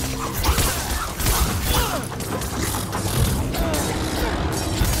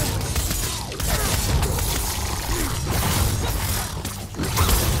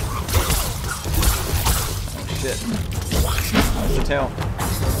 Oh, shit. That's the tail.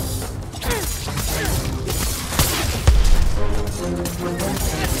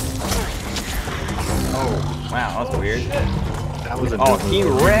 Oh, wow, that was weird. That was oh, he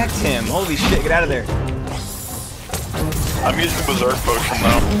wrecked him. Holy shit, get out of there. I'm using Berserk Potion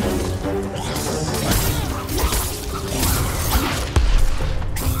now.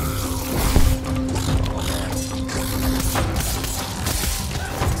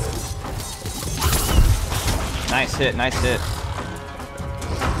 Nice hit, nice hit.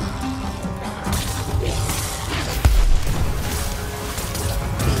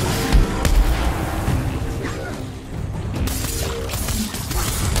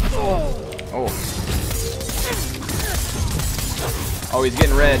 Oh. Oh, he's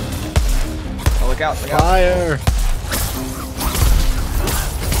getting red. Oh, look out, look out. Fire!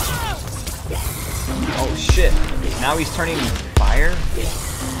 Oh, shit. Now he's turning fire?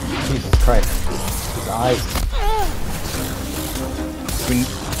 Jesus Christ. His eyes.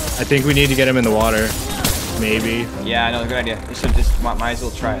 I think we need to get him in the water. Maybe. Yeah, I know, good idea. You should just, might as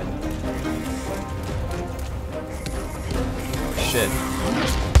well try it. Oh, shit.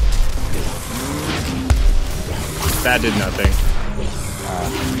 That did nothing.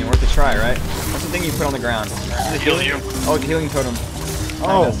 I mean, worth a try, right? What's the thing you put on the ground? To heal you. Oh, healing totem.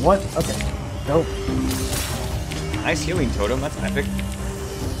 Oh, what? Okay. Nope. Nice healing totem. That's epic.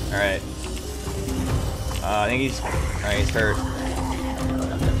 Alright. I think he's... Alright, he's hurt.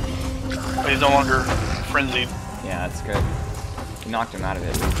 He's no longer frenzied. Yeah, that's good. He knocked him out of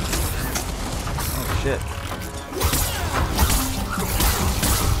it. Oh, shit.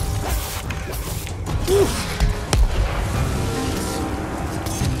 Whew.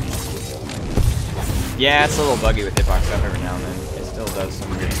 Yeah, it's a little buggy with hitbox stuff every now and then. It still does some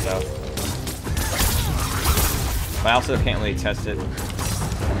weird stuff. But I also can't really test it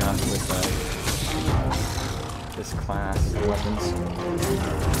enough with this class of weapons.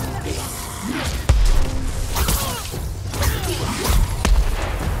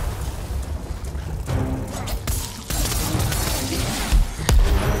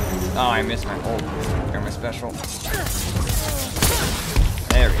 Oh, I missed my ult. Or my special.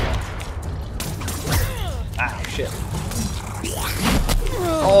 There we go. Ah, shit.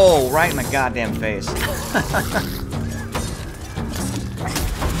 Oh, right in my goddamn face.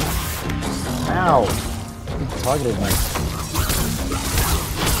 Ow! He targeted me.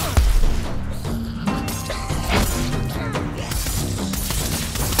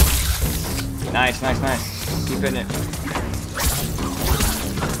 Nice, nice, nice. Keep hitting it.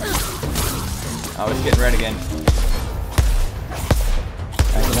 Oh, it's getting red again.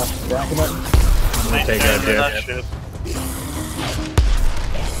 Backing up, backing up. Take that shit.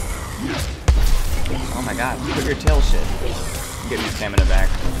 Oh my god, put your tail shit. Get your stamina back.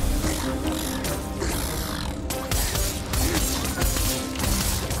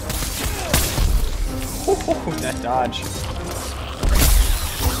 Oh, that dodge.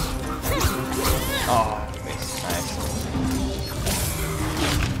 Oh, nice.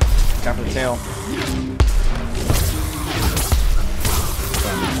 Got for the tail.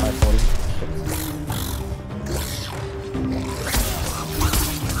 540.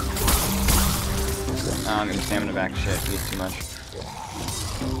 Oh, I'm getting stamina back. Shit, he's too much.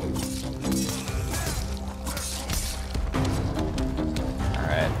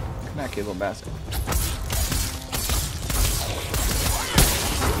 Alright. Come back, you little bastard.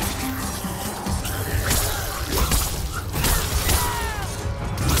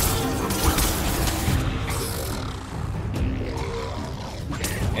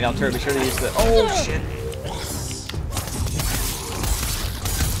 And I'll be sure to use the. Oh shit!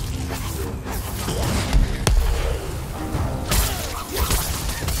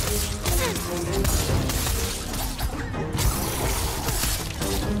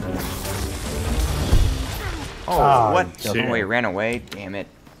 Oh, what? Oh, he ran away? Damn it.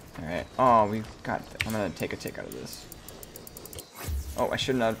 Alright. Oh, we've got. I'm gonna take a tick out of this. Oh, I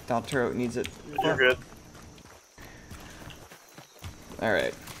shouldn't have. Daltero needs it. You're good.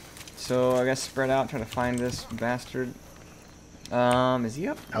 Alright. So I guess spread out, try to find this bastard. Is he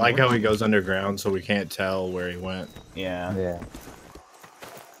up? I like how he goes underground so we can't tell where he went. Yeah. Yeah.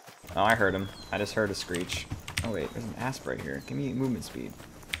 Oh, I heard him. I just heard a screech. Oh wait, there's an asp right here. Give me movement speed.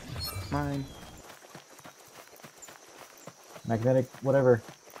 Mine. Magnetic, whatever.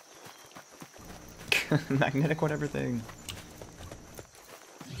 Magnetic whatever thing.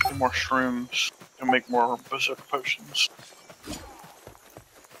 Get more shrooms and make more berserker potions.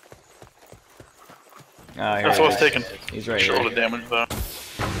 That's what I was taking. He's right here. here. All the damage though.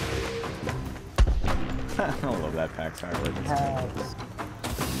 I love that pack firework.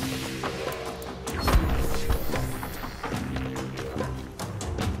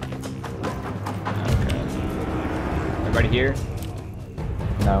 Everybody here?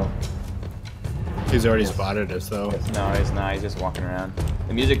 No. He's already spotted us though. No, he's not. He's just walking around.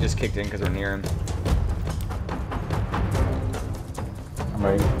 The music just kicked in because we're near him. I'm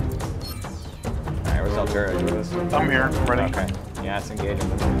ready. Alright, where's Altura? Do this? I'm here. I'm ready. Okay. Yeah, let's engage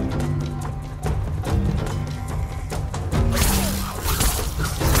him.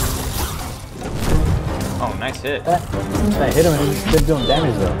 Oh, nice hit. I hit him and he's still doing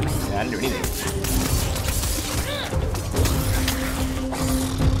damage though. Yeah, I didn't do anything.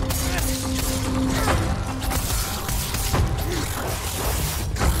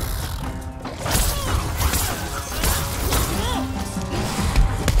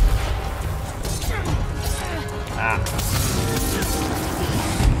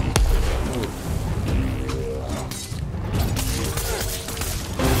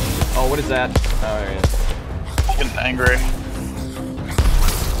 Oh, what is that? Oh, there he is. Getting angry.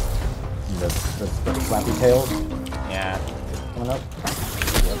 The flappy tails Yeah. coming up.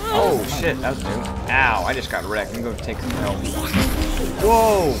 Oh, shit, that was new. Ow, I just got wrecked. I'm gonna go take some help.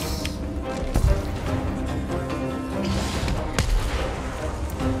 Whoa!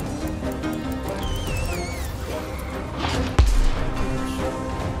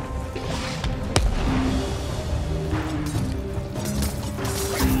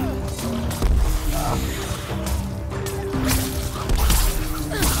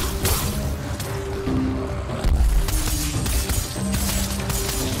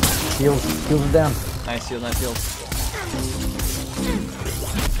 Heals him down. Nice heal, nice heal.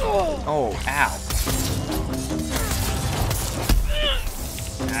 Oh, ow.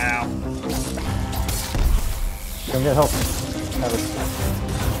 Ow. Come get help.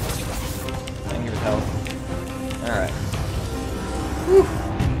 Thank you for help. Alright.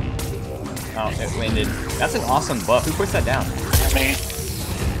 Oh, it winded. That's an awesome buff. Who puts that down? Me.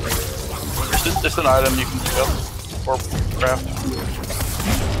 It's an item you can pick up or craft.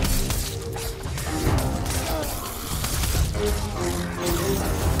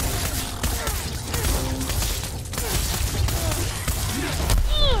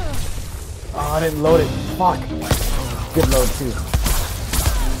 Oh, I didn't load it. Fuck. Good load too.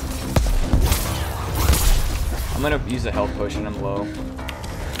 I'm gonna use a health potion. I'm low.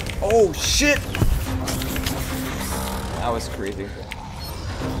 Oh shit! That was crazy.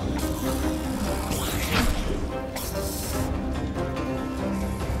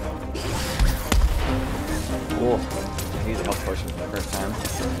 Cool. I use a health potion for the first time.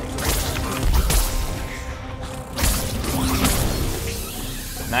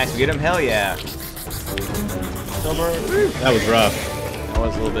 Nice, we get him. Hell yeah. That was rough. That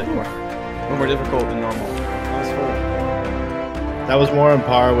was a little bit more difficult than normal. That was cool. That was more on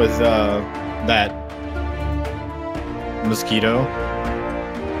par with that mosquito.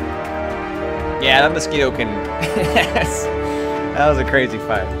 Yeah, that mosquito can. Yes. That was a crazy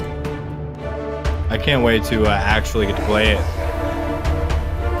fight. I can't wait to actually get to play it.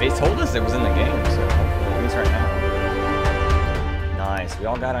 They told us it was in the game, so hopefully, at least right now. Nice. We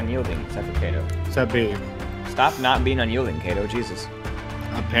all got unyielding, except for Kato. Except me. Stop not being unyielding, Kato. Jesus.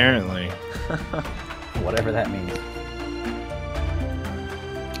 Apparently. Whatever that means.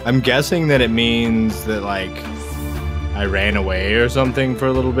 I'm guessing that it means that, like, I ran away or something for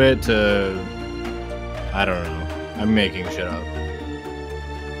a little bit to... I don't know. I'm making shit up.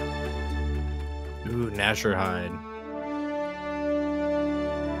 Ooh, Nasher hide.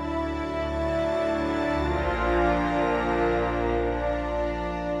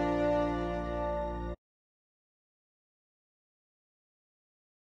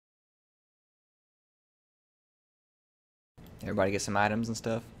 Everybody get some items and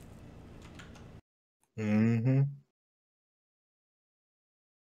stuff. Mm-hmm.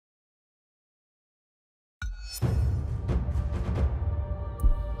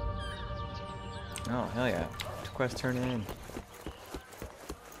 Oh, hell yeah. Quest turn in.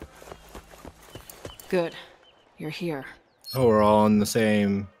 Good. You're here. Oh, we're all on the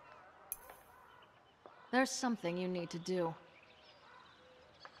same. There's something you need to do.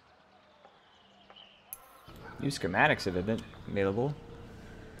 New schematics have been available.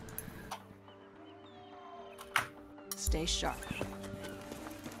 Stay sharp.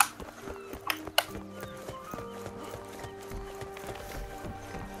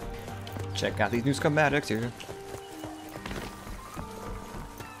 Check out these new schematics here.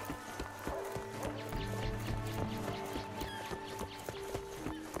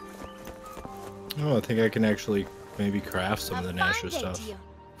 Oh, I think I can actually maybe craft some of the Nasher stuff.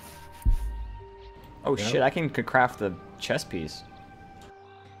 Oh Yep. shit, I can craft the chess piece.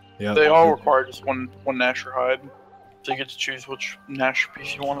 Yeah. They all require just one Nasher hide. So you get to choose which Nasher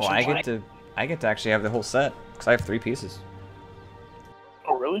piece you want. Well, I get to actually have the whole set because I have 3 pieces.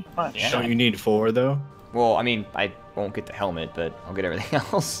 Oh really? Nice. Yeah. Don't you need 4 though? Well, I mean, I won't get the helmet, but I'll get everything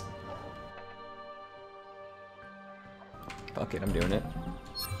else. Fuck it, I'm doing it.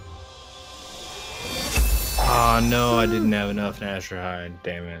 Oh no, I didn't have enough Nasher hide.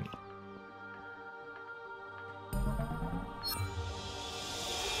 Damn it.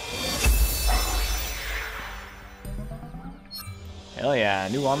 Hell yeah,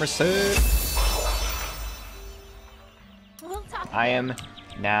 new armor set. I am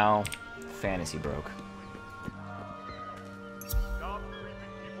now fantasy broke.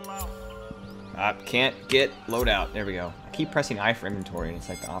 Can't get loadout. There we go. I keep pressing I for inventory and it's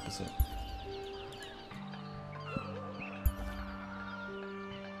like the opposite.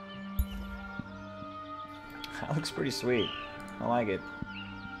 That looks pretty sweet. I like it.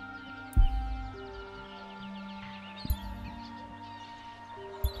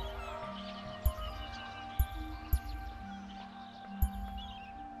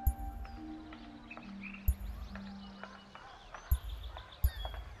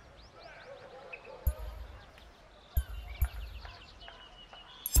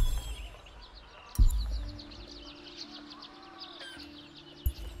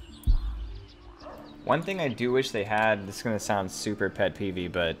 One thing I do wish they had, this is going to sound super pet peevy,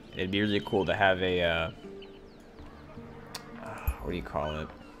 but it'd be really cool to have a, what do you call it?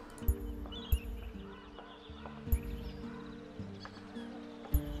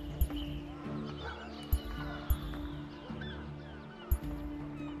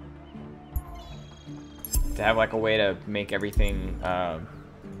 To have like a way to make everything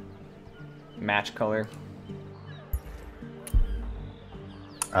match color.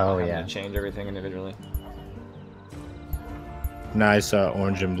 Oh Have yeah. to change everything individually. Nice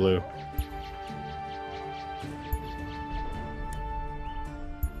orange and blue.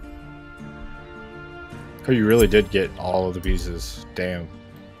 Oh, you really did get all of the pieces. Damn.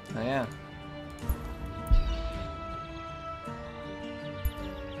 Oh yeah.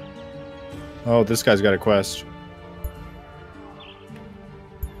 Oh, this guy's got a quest.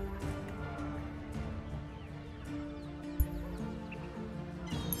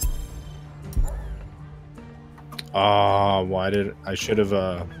 Why did I should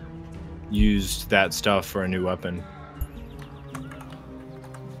have used that stuff for a new weapon.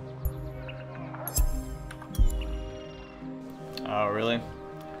 Oh, really?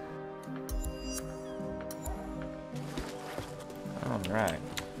 Alright.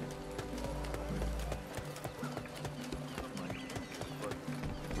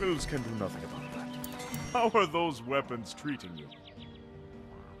 Wills can do nothing about that. How are those weapons treating you?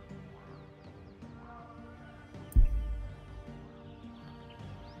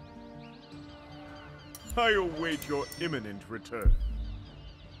 I await your imminent return.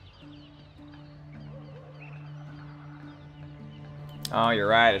 Oh, you're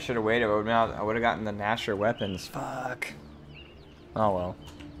right. I should have waited. I would have gotten the Nasher weapons. Fuck. Oh well.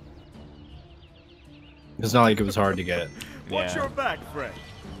 It's not like it was hard to get. Watch Yeah. your back, friend.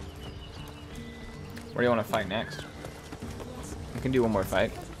 Where do you want to fight next? We can do one more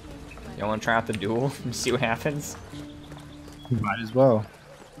fight. You want to try out the duel and see what happens? Might as well.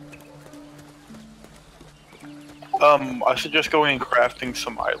 I suggest going and crafting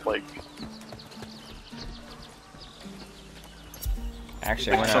some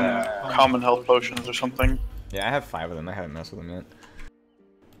Actually, I some wanna, common health potions or something. yeah, I have 5 of them. I haven't messed with them yet.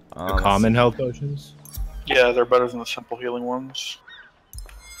 The Let's common see. health potions. Yeah, they're better than the simple healing ones.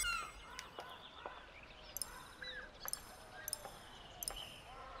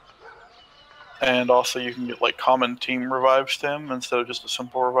 And also you can get like common team revive stem instead of just a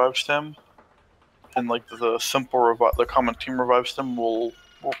simple revive stem. And like the common team revive stem will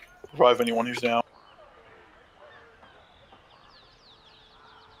revive anyone who's down.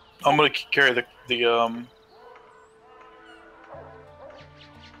 I'm gonna carry the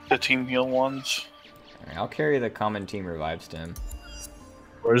team heal ones. Alright, I'll carry the common team revive stem.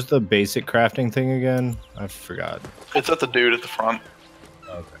 Where's the basic crafting thing again? I forgot. It's at the dude at the front.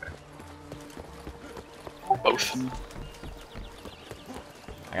 Okay. Both.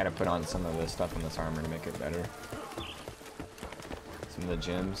 I gotta put on some of the stuff in this armor to make it better. Some of the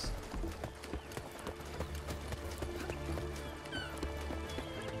gems.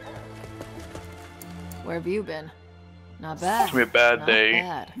 Where have you been? Not bad. It's gonna be a bad Not day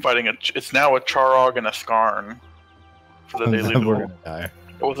bad. fighting a. It's now a Charog and a Skarn for the daily We're duel. gonna die.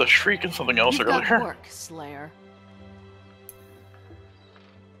 It was a shriek and something else You've got earlier. work, Slayer.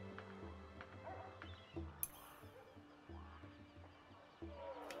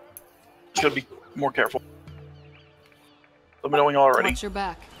 Just gotta be more careful. Let me know when you're all ready. Watch your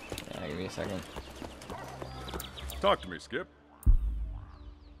back. Yeah, give me a second. Talk to me, Skip.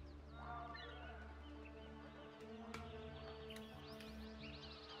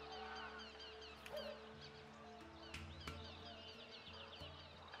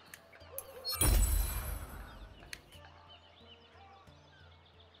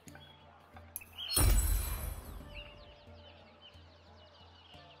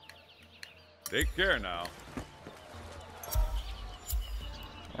 Take care now.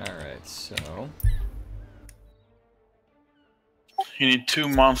 Alright, so... You need 2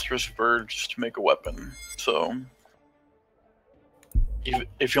 monstrous birds to make a weapon. So, even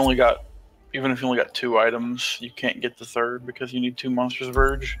if you only got 2 items, you can't get the third because you need 2 monstrous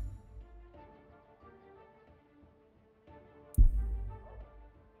verge.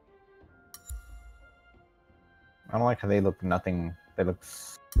 I don't like how they look they look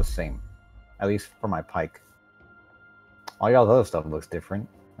the same. At least for my pike. All y'all's other stuff looks different.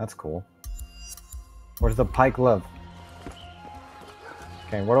 That's cool. Where's the pike love?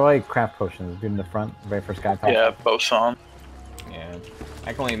 Okay, where do I craft potions? Dude in the front, very first guy. Yeah, boson. Yeah.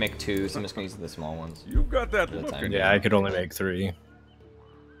 I can only make 2, so I'm just gonna use the small ones. You've got that For the look time in being. Yeah, I could only make 3.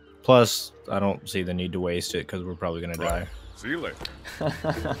 Plus, I don't see the need to waste it because we're probably gonna die. See you later.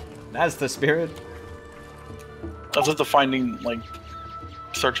 That's the spirit. That's just the finding, like,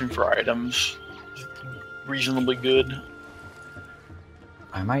 searching for items. Reasonably good.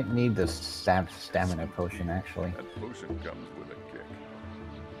 I might need the stamina potion actually. That potion comes with a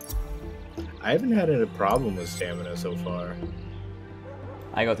kick. I haven't had a problem with stamina so far.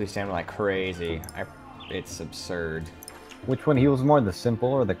 I go through stamina like crazy. It's absurd. Which one heals more, the simple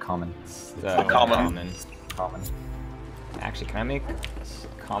or the common? It's The common. Common. Actually, can I make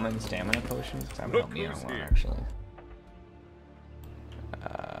common stamina potions? That would Look help me out who's one, here. actually.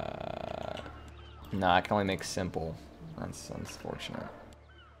 No, I can only make simple. That's unfortunate.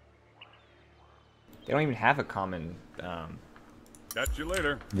 They don't even have a common. Catch you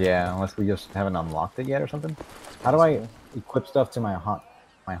later. Yeah, unless we just haven't unlocked it yet or something. How do I equip stuff to my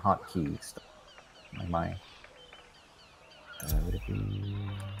hotkey stuff? Like my. Would it be?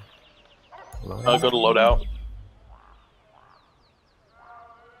 Go to loadout.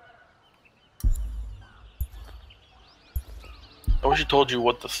 I wish I told you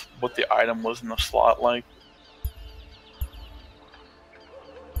what the item was in the slot like.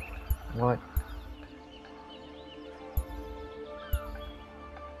 What?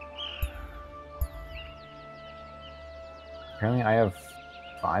 Apparently I have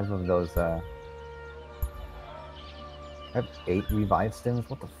 5 of those, I have 8 revive stems,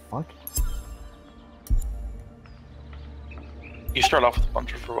 what the fuck? You start off with a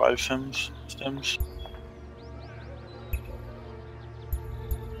bunch of revive stems.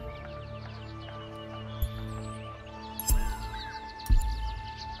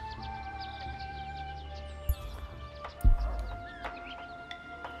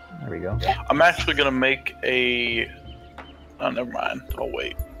 There we go. I'm actually gonna make a. Oh, never mind. I'll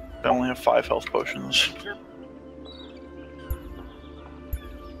wait. I only have 5 health potions.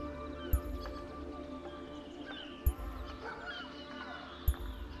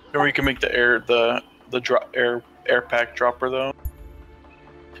 Or you can make the air pack dropper though.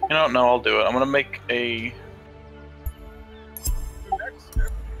 You know, no, I'll do it. I'm gonna make a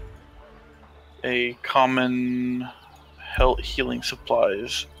common health healing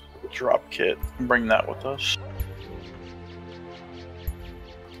supplies drop kit and bring that with us.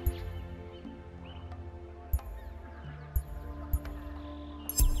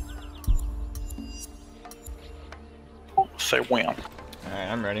 Say wham. Alright,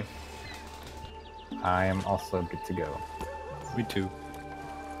 I'm ready. I am also good to go. Me too.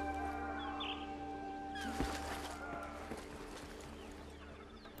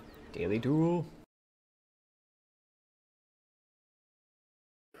 Daily duel.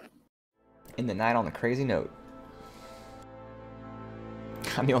 In the night on a crazy note.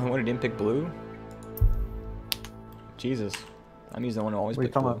 I'm the only one who didn't pick blue? Jesus. I'm using the one who always What are you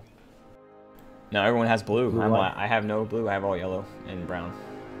picked talking blue. about? No, everyone has blue. Blue I'm light? I have no blue. I have all yellow and brown.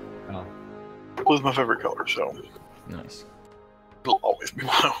 Oh. Blue's my favorite color, so Nice. it'll always be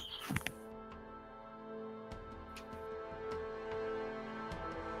blue.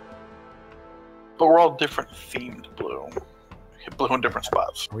 But we're all different themed blue. Hit blue in different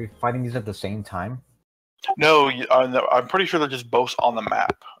spots. Are we fighting these at the same time? No, no, I'm pretty sure they're just both on the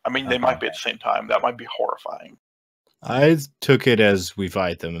map. I mean, they might be at the same time. That might be horrifying. I took it as we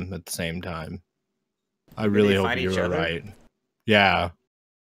fight them at the same time. I really hope you were right. Yeah.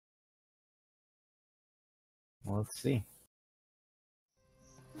 Well, let's see.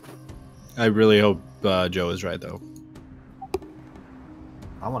 I really hope Joe is right, though.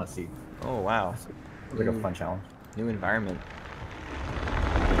 I want to see. Oh, wow. It's like a fun challenge. New environment.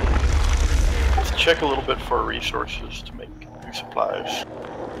 Let's check a little bit for resources to make new supplies.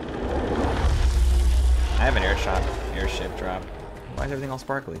 I have an airship drop. Why is everything all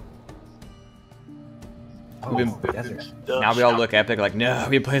sparkly? Oh, Now we all look epic like, no,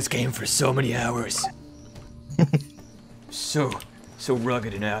 we play this game for so many hours. so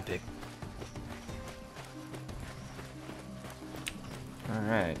rugged and epic.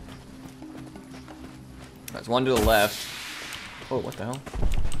 Alright. There's one to the left. Oh, what the hell?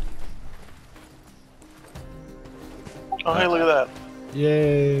 Oh, hey, look at that.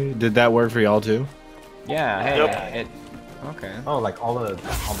 Yay! Did that work for y'all too? Yeah, hey, Yep. Okay. Oh, like all the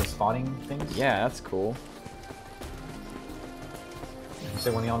spotting things? Yeah, that's cool. You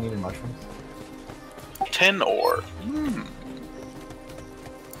say when y'all needed mushrooms? 10 ore.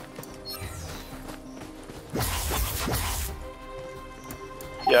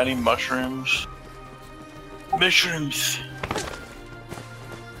 Yeah, I need mushrooms. Mushrooms!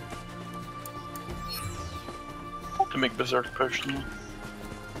 To make berserk potion.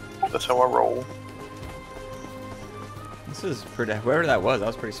 That's how I roll. This is pretty. Whoever that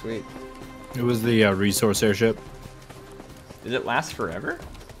was pretty sweet. It was the resource airship. Does it last forever?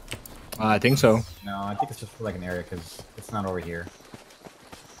 I think so. No, I think it's just for like an area because it's not over here.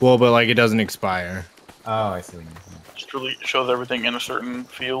 Well, but like it doesn't expire. Oh, I see what you mean. Just really shows everything in a certain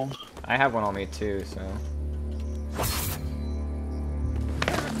field. I have one on me too, so.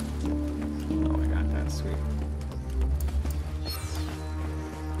 Oh my god, that's sweet.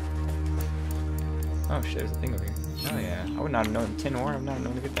 Oh shit, there's a thing over here. Oh yeah, I would not have known 10 ore. I would not have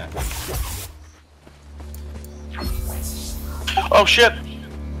known to get that. Oh shit!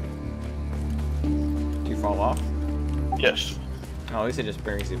 Do you fall off? Yes. Oh, at least it just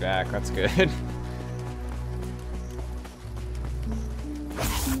brings you back. That's good.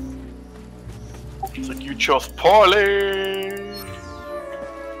 It's like you chose poorly.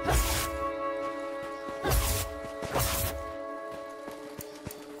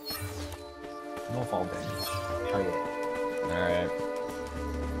 No fall damage. Oh yeah.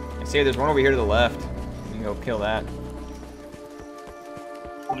 Alright. I see there's one over here to the left. You can go kill that.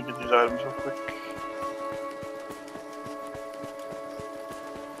 Let me get these items real quick.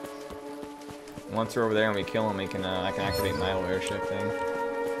 Once we're over there and we kill him, we can I can activate my little airship thing.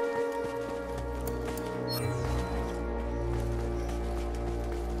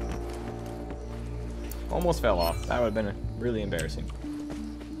 Almost fell off. That would have been really embarrassing.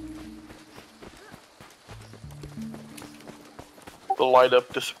 The light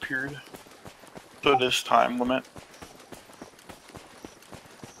up disappeared. So it is time limit.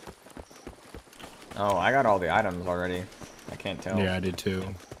 Oh, I got all the items already. I can't tell. Yeah, I did too.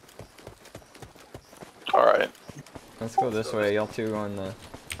 Alright. Let's go this way. Y'all two on the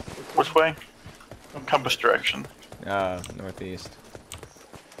Which way? Compass direction. northeast.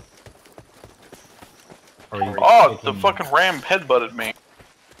 Oh, the fucking ram headbutted me.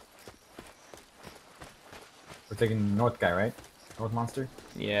 We're taking north guy, right? North monster?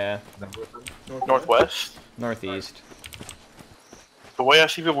 Yeah. Northwest? Northeast. The way I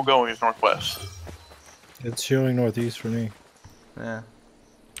see people going is northwest. It's showing northeast for me. Yeah.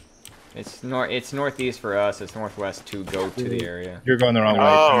 It's northeast for us. It's northwest to go to the area. You're going the wrong way.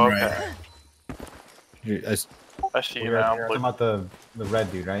 Oh, Turn okay. right. I see you We're now. talking about the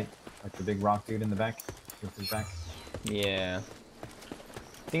red dude, right? Like the big rock dude in the back? With his back? Yeah.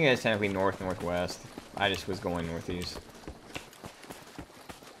 I think it's technically northwest. I just was going northeast.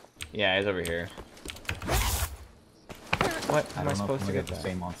 Yeah, he's over here. What? How am I supposed to get the that?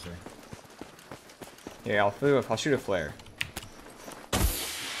 same monster? Yeah, I'll shoot a flare.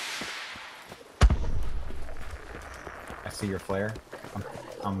 I see your flare.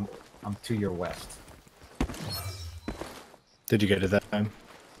 I'm to your west. Did you get it that time?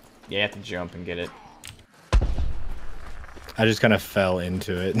 Yeah, you have to jump and get it. I just kind of fell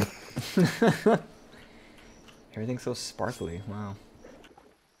into it. Everything's so sparkly. Wow.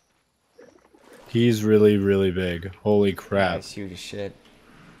 He's really, really big. Holy Yeah, crap. it's huge as shit.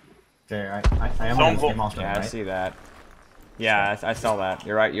 There, I am on the game also, Yeah, right? I see that. Yeah, I saw that.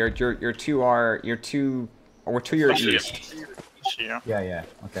 You're right. You're we're to your east. Yeah, yeah.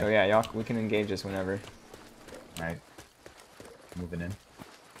 Okay. So yeah, y'all, we can engage this whenever. Alright. Moving in.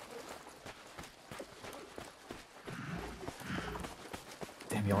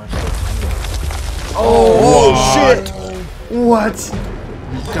 Damn, y'all are so tiny. Oh shit! What?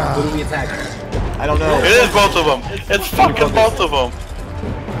 Who do we attack? I don't know. It is both of them. It's fucking both of them.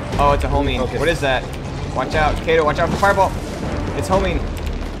 Oh, it's a homing. What is that? Watch out, Kato. Watch out for fireball. It's homing.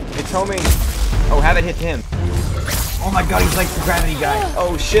 It's homing. Oh, have it hit him. Oh my god, he's like the gravity guy.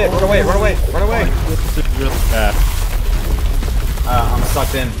 Oh shit! Run away! Run away! Run away! Really bad. I'm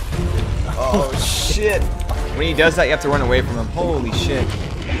sucked in. Oh shit! When he does that, you have to run away from him. Holy shit!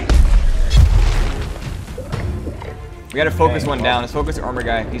 We gotta focus one down. Let's focus the armor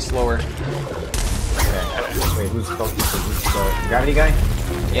guy. He's slower. Okay. Wait, who's focused? Who's the gravity guy?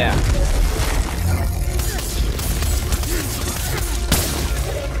 Yeah.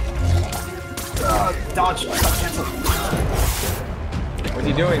 Dodge. Cancel. What's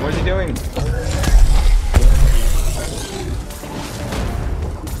he doing? What's he doing?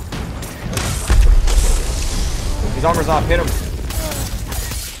 His armor's off. Hit him.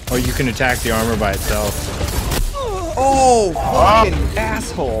 Oh, you can attack the armor by itself. Oh, fucking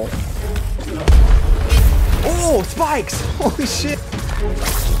asshole. Oh, spikes. Holy shit.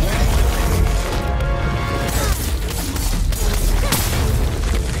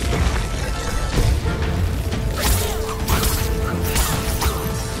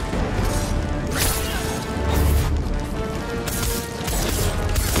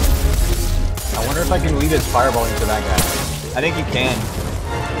 I wonder if I can lead his fireball into that guy. I think you can.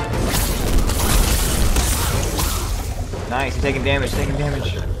 Nice, you're taking damage, taking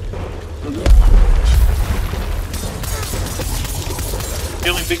damage.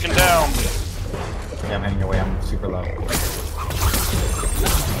 Healing beacon down. Yeah, I'm heading away. I'm super low.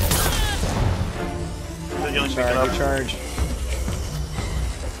 The healing beacon up. Charge.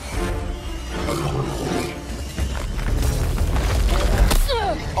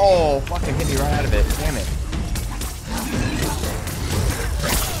 Oh, fucking hit me right out of it. Damn it.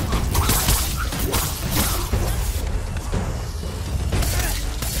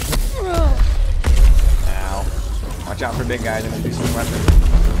 Ow. Watch out for big guys. I'm gonna do some weapons.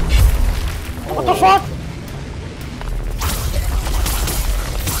 What the fuck?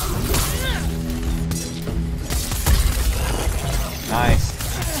 Nice.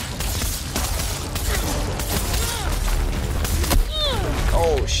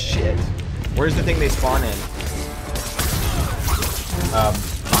 Oh shit. Where's the thing they spawn in?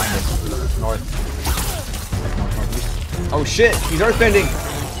 Behind us. North. Northeast. Oh shit, he's earthbending!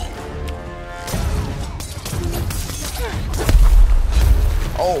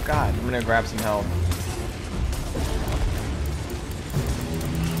 Oh god, I'm gonna grab some help.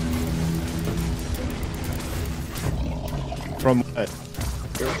 From what?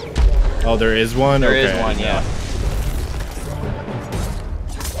 Oh, there is one? There okay. is one, yeah.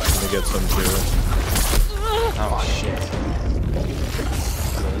 Let me get some too. Oh shit.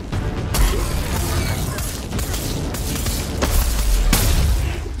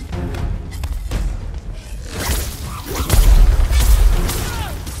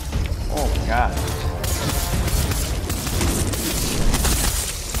 Oh my god.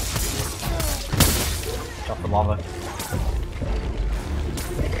 Drop the lava.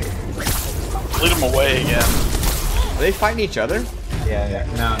 Lead them away again. Are they fighting each other? Yeah, yeah.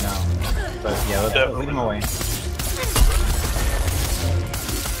 No, no. But yeah, let's lead him away.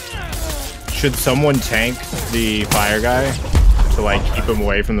 Should someone tank the fire guy to like keep him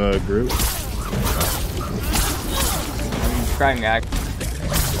away from the group? I'm crying back.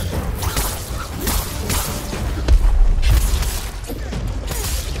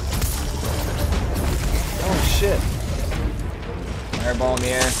 Oh shit. Fireball in the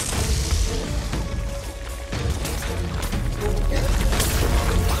air.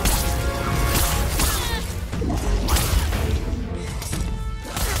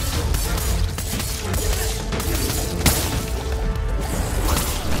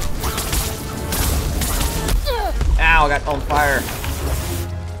 Ow, I got on fire.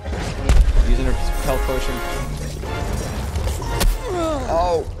 Using her health potion.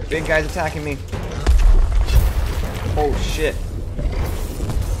 Oh, big guy's attacking me. Oh shit.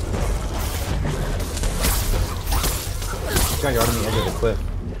 This guy, you're on the edge of the cliff.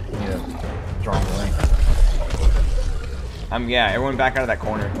 You need to draw him away. Yeah, everyone back out of that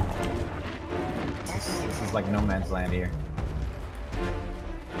corner. This is It's like no man's land here.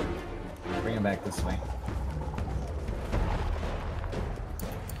 Bring him back this way.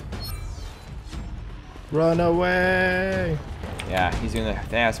 Run away! Yeah, he's doing the.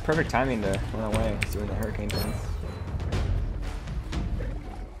 Yeah, it's perfect timing to run away. He's doing the hurricane thing.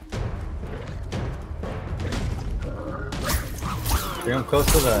 Bring him close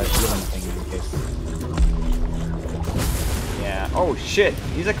to the healing thing in case. Yeah. Oh shit!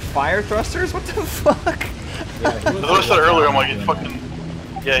 He's like fire thrusters. What the fuck? Yeah, I noticed that earlier. I'm like, he's fucking.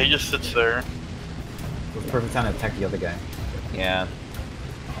 Yeah, he just sits there. It was perfect time to attack the other guy. Yeah.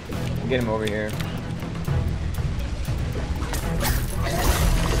 Get him over here.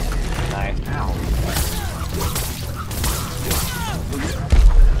 Nice. Ow.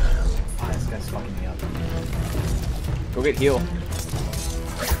 Oh, this guy's fucking me up. Go get heal.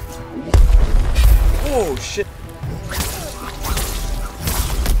 Oh shit.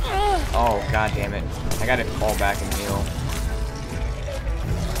 Oh god damn it. I gotta fall back and heal.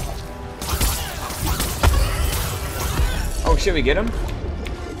 Oh shit, we get him?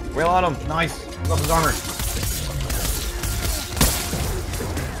 Wail on him. Nice. Love his armor.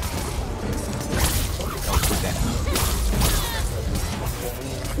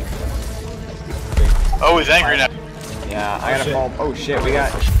 Oh, he's angry now. Yeah, I gotta fall. Oh shit, we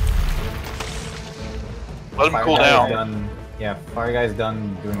got. Let him Fire cool guy's down. Done. Yeah, fire guy's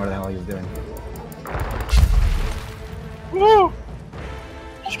done doing what the hell he was doing. Woo!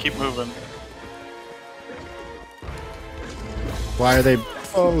 Just keep moving. Why are they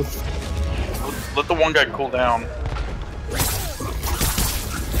both? Let the one guy cool down.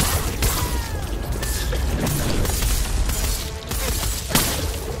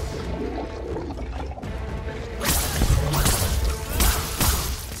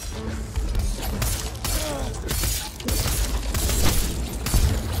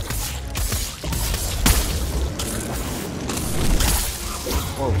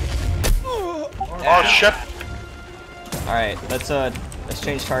 Oh shit! All right, let's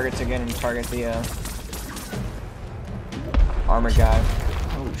change targets again and target the armor guy.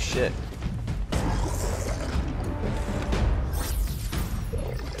 Oh shit!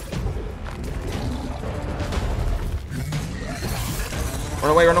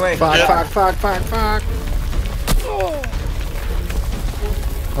 Run away! Run away! Fuck! Yeah. Fuck! Fuck! Fuck! Fuck!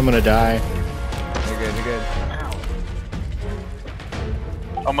 I'm gonna die. You're good. You're good.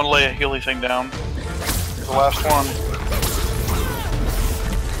 I'm gonna lay a healy thing down. The last one.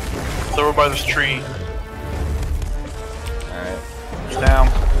 It's over by this tree. All right, It's down.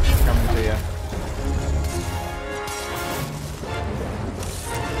 coming to you.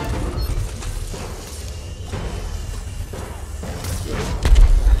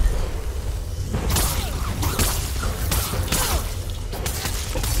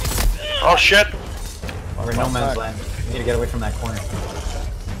 Oh shit! We're in no man's land. We need to get away from that corner.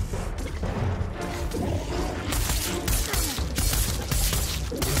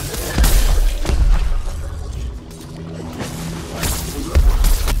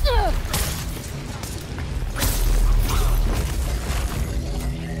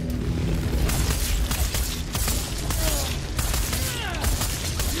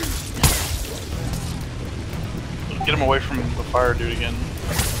 Get him away from the fire dude again.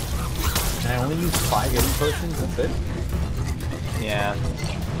 Can I only use 5 healing potions? That's it? Yeah.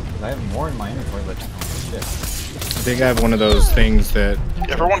 I have more in my inventory, but oh, shit. I think I have one of those things that.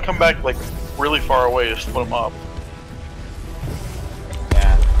 Everyone come back like really far away to split them up.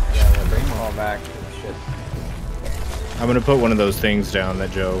 Yeah. Yeah. Bring them all back. Shit. I'm gonna put one of those things down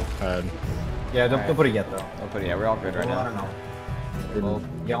that Joe had. Yeah, don't put it yet though. Don't put it. Yeah, we're all good right Well, I now. don't know. Well,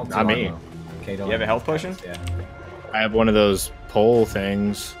 Yeah, not me. Okay, You have a health potion? Yeah. I have one of those pole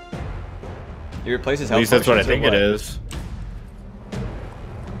things. You replace his At health least that's what I potions or think it is.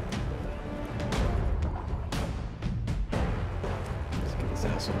 Let's get this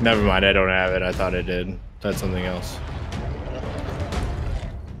asshole. Never mind, I don't have it. I thought it did. That's something else.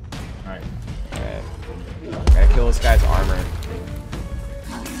 Alright. Alright. Gotta kill this guy's armor.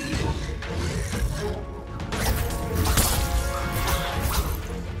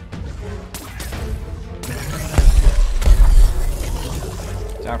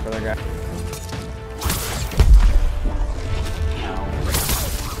 Down for the guy.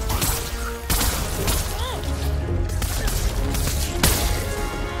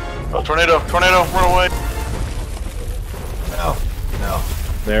 Oh, tornado! Tornado! Run away! No. No.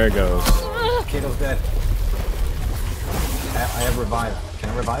 There it goes. Kato's dead. I have revive. Can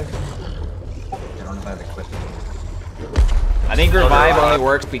I revive? I don't revive equip. I think revive only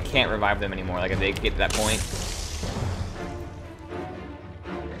works if we can't revive them anymore. Like if they get to that point.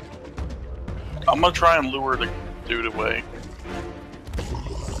 I'm gonna try and lure the dude away.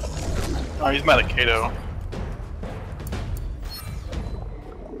 Oh, he's mad at Kato.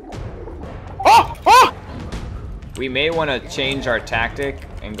 Oh! Oh! We may want to change our tactic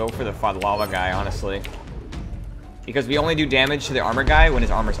and go for the lava guy, honestly. Because we only do damage to the armor guy when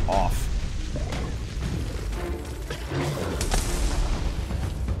his armor's off.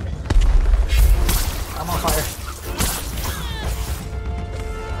 I'm on fire.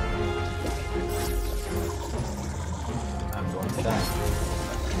 I'm going to die.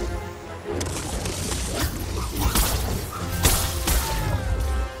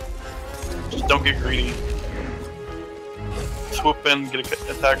 Just don't get greedy. Swoop in, get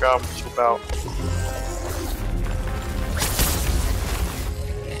an attack off, swoop out.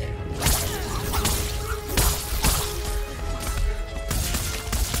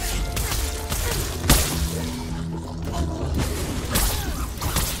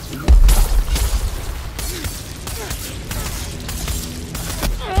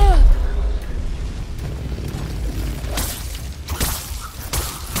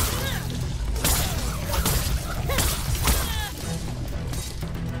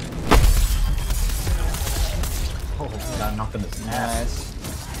 Got knocked in his ass.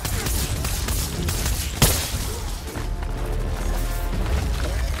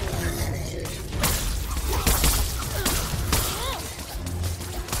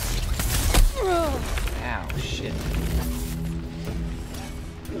 Ow, shit.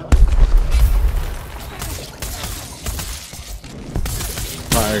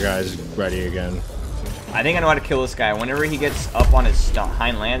 Fire guy's ready again. I think I know how to kill this guy. Whenever he gets up on his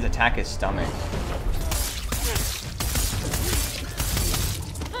hind lands, attack his stomach.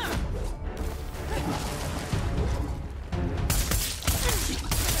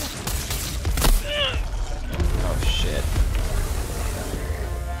 Oh shit.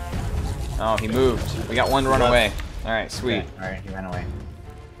 Oh, he moved. We got one to run away. Alright, sweet. Okay. Alright, he ran away.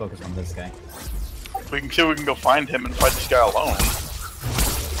 Focus on this guy. We can see if we can go find him and fight this guy alone.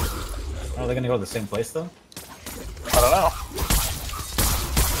 Are they gonna go to the same place though? I don't know.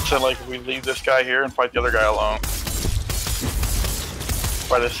 So like if we leave this guy here and fight the other guy alone.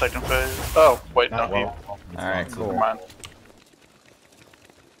 By the second phase. Oh, wait, no. Well. Alright, cool. Never mind.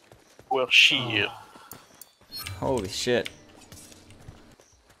 Well, shit. Holy shit.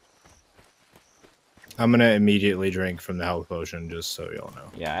 I'm gonna immediately drink from the health potion, just so y'all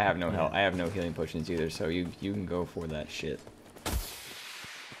know. Yeah, I have no health. I have no healing potions either, so you can go for that shit.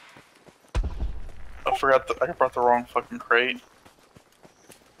 I forgot that I brought the wrong fucking crate.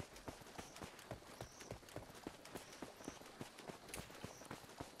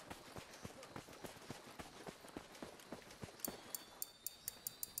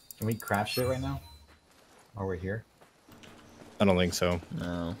 Can we craft shit right now? While we're here? I don't think so.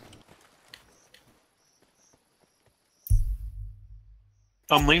 No.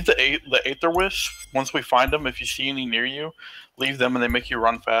 Leave the Aether Wisp. Once we find them, if you see any near you, leave them and they make you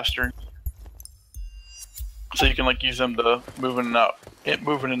run faster. So you can like use them to move in and out,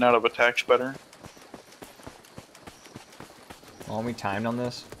 moving in and out of attacks better. Are we timed on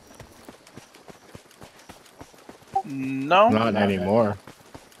this? No, Not anymore.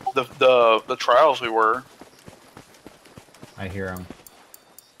 The trials we were. I hear him.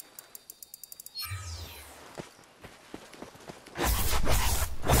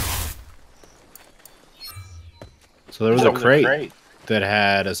 So there was a crate that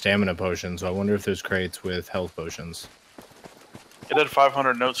had a stamina potion, so I wonder if there's crates with health potions. It had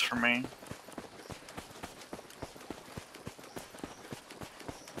 500 notes for me.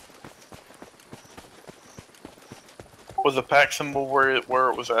 Was the pack symbol where it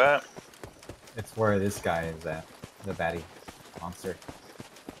was at? It's where this guy is at. The baddie monster.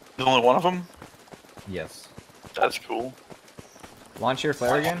 There's only one of them? Yes. That's cool. Launch your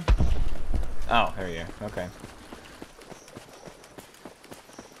flare again? Oh, there you go. Okay.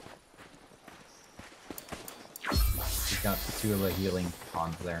 He's got two of the healing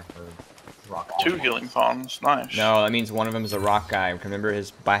pawns there. Or rock. Two healing pawns. Nice. No, that means one of them is a rock guy. Remember, his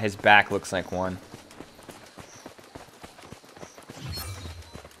back looks like one.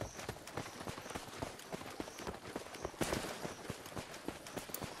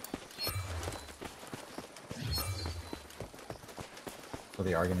 So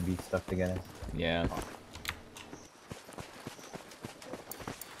they are going to be stuck together? Yeah.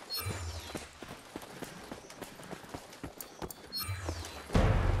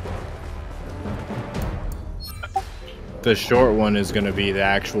 The short one is going to be the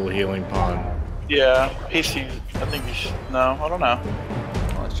actual healing pawn. Yeah, I think he's. No, I don't know.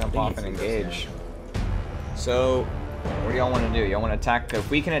 Well, let's jump off and engage. So, What do y'all want to do? Y'all want to attack? If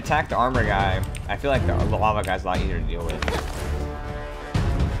we can attack the armor guy, I feel like the lava guy's a lot easier to deal with.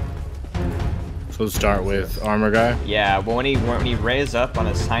 So start with armor guy. Yeah, but when he raises up on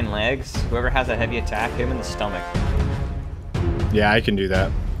his hind legs, whoever has a heavy attack, hit him in the stomach. Yeah, I can do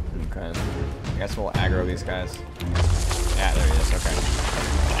that. Okay. I guess we'll aggro these guys. Yeah, there he is. Okay.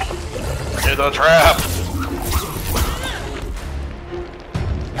 Here's the trap.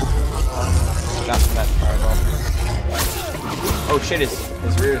 That's that fireball. Oh shit!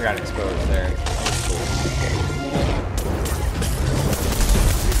 His rear got exposed there. That was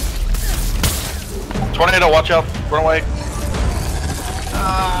cool. Tornado, watch out! Run away!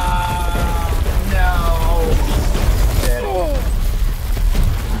 No. Dead.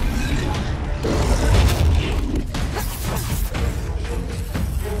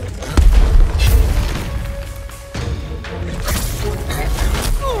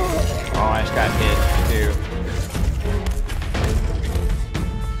 Oh, I just got hit too.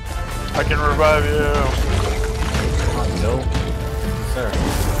 I can revive you. No, sir.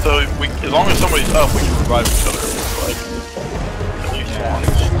 So as long as somebody's up, we can revive each other. Like, at least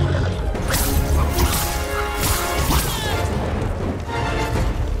once.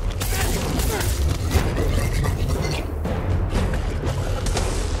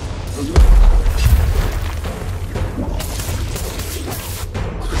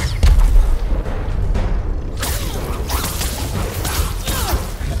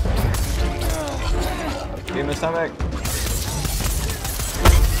 Give him a stomach.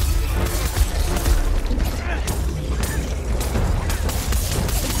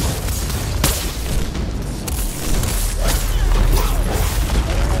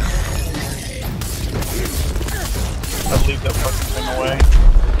 I'll leave that fucking thing away.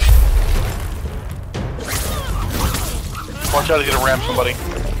 Watch out, he's gonna ram somebody.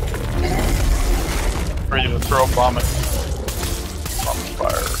 Or he's gonna throw a bomb at fire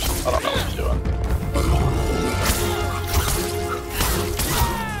or something. I don't know what he's doing.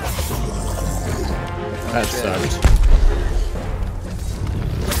 That sucked.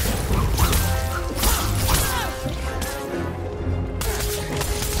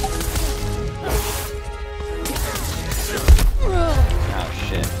 Oh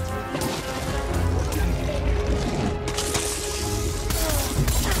shit.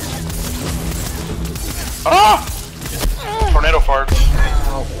 Ah! Tornado farts.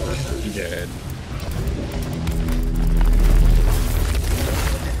 Dead.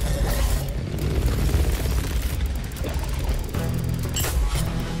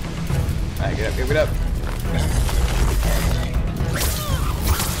 Alright, get up, give it up.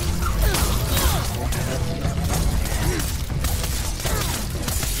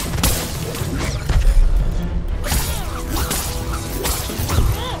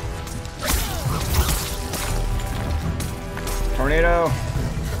 Tornado.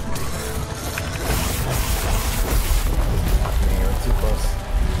 You were too close.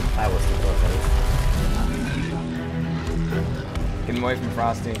 I was too close. Get him away from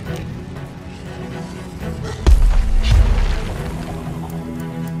Frosty.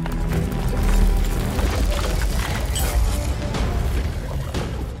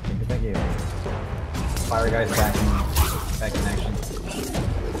 Thank you. Fire guys back in action.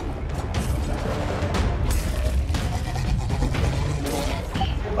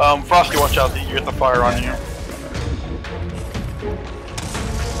 Frosty, watch out, you get the fire on you.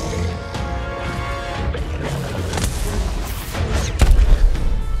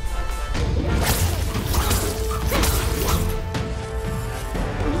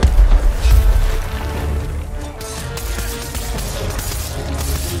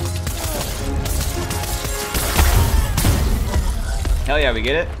 Hell yeah, we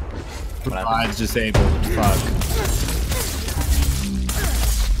get it. Revive's disabled. Fuck.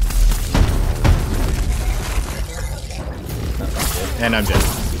 And I'm dead.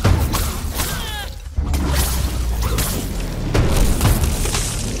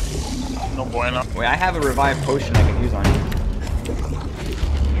 No bueno. Wait, I have a revived potion I can use on you.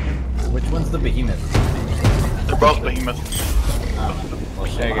 Which one's the behemoth? They're both behemoths. Well,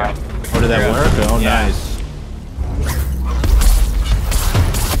 There you go. Oh, did that work? Oh, Yeah. nice.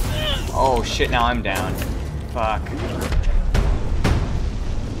 Oh shit, now I'm down. Fuck.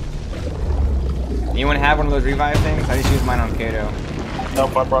 Anyone have one of those revive things? I just used mine on Kato.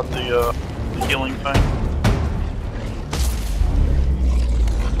 Nope, I brought the healing thing.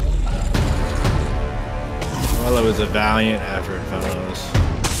 Well, it was a valiant effort, fellows.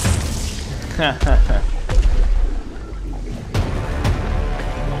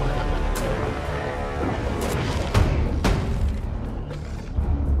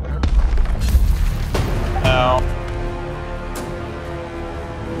 Now,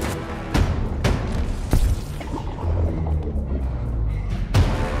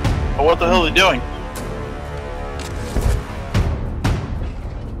 Oh, what the hell are they doing?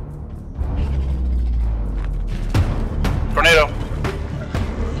 Tornado.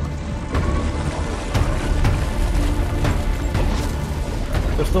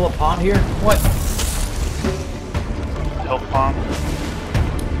 There's still a pond here? What? Health pond.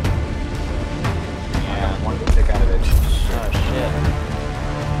 Yeah. One to stick out of it. Oh shit.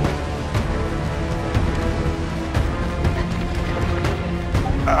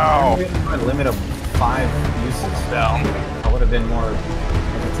 Ow. A limit of 5 uses. Down. I would have been more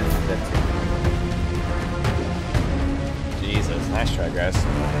hesitant to that too. Jesus, nice try, guys.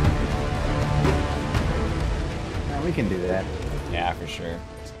 Yeah, we can do that. Yeah, for sure.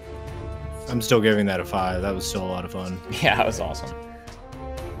 I'm still giving that a 5. That was still a lot of fun. Yeah, that was awesome.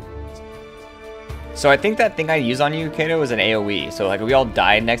 So I think that thing I used on you, Kato, was an AoE. So like if we all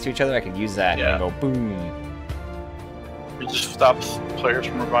died next to each other, I could use that and go boom. It just stops players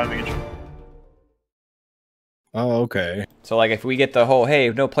from reviving each other. Oh, okay. So like if we get the whole, hey,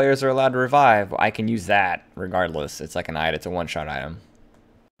 no players are allowed to revive, I can use that regardless. It's like an item. It's a one-shot item.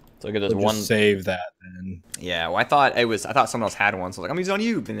 So look at this one. Save that then. Yeah, well, I thought someone else had one, so I was like, I'm using on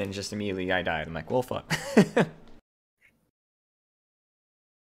you, and then just immediately I died. I'm like, well, fuck. That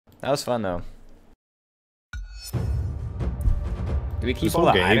was fun though. Do we keep all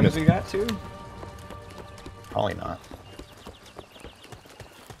the items we got too? Probably not.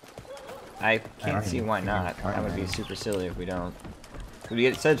 I can't see why not. That would be super silly if we don't.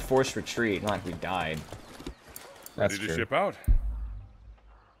 It said forced retreat, not like we died. Ready to ship out?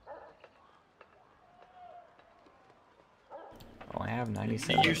 Oh, I have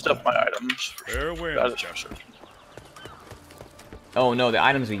 97. You used up my items. Farewell. Oh no, the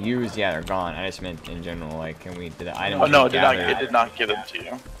items we used, yeah, they're gone. I just meant in general, like, can we, did the items Oh no, it gathered? did not give them to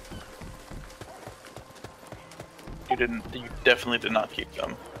you. You definitely did not keep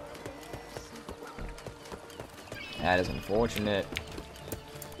them. That is unfortunate.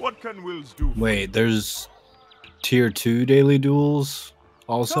 What can Wills do? Wait, there's tier 2 daily duels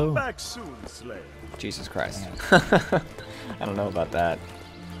also? Come back soon, Slayer. Jesus Christ. I don't know about that.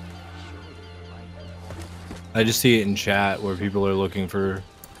 I just see it in chat where people are looking for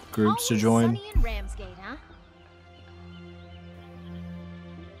groups to join. Sunny in Ramsgate, huh?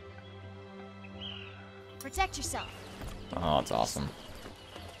 Protect yourself. Oh, that's awesome.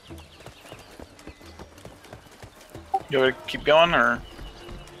 You want to keep going, or?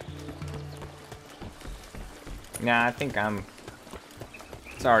 Nah, I think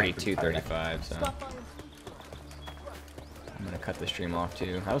it's already 2:35, so I'm gonna cut the stream off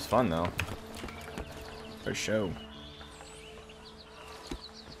too. That was fun though. For sure.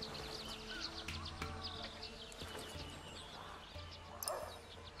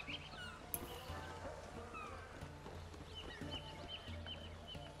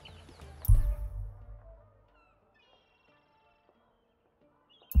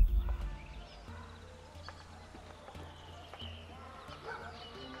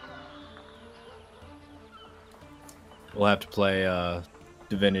 We'll have to play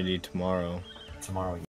Divinity tomorrow. Tomorrow.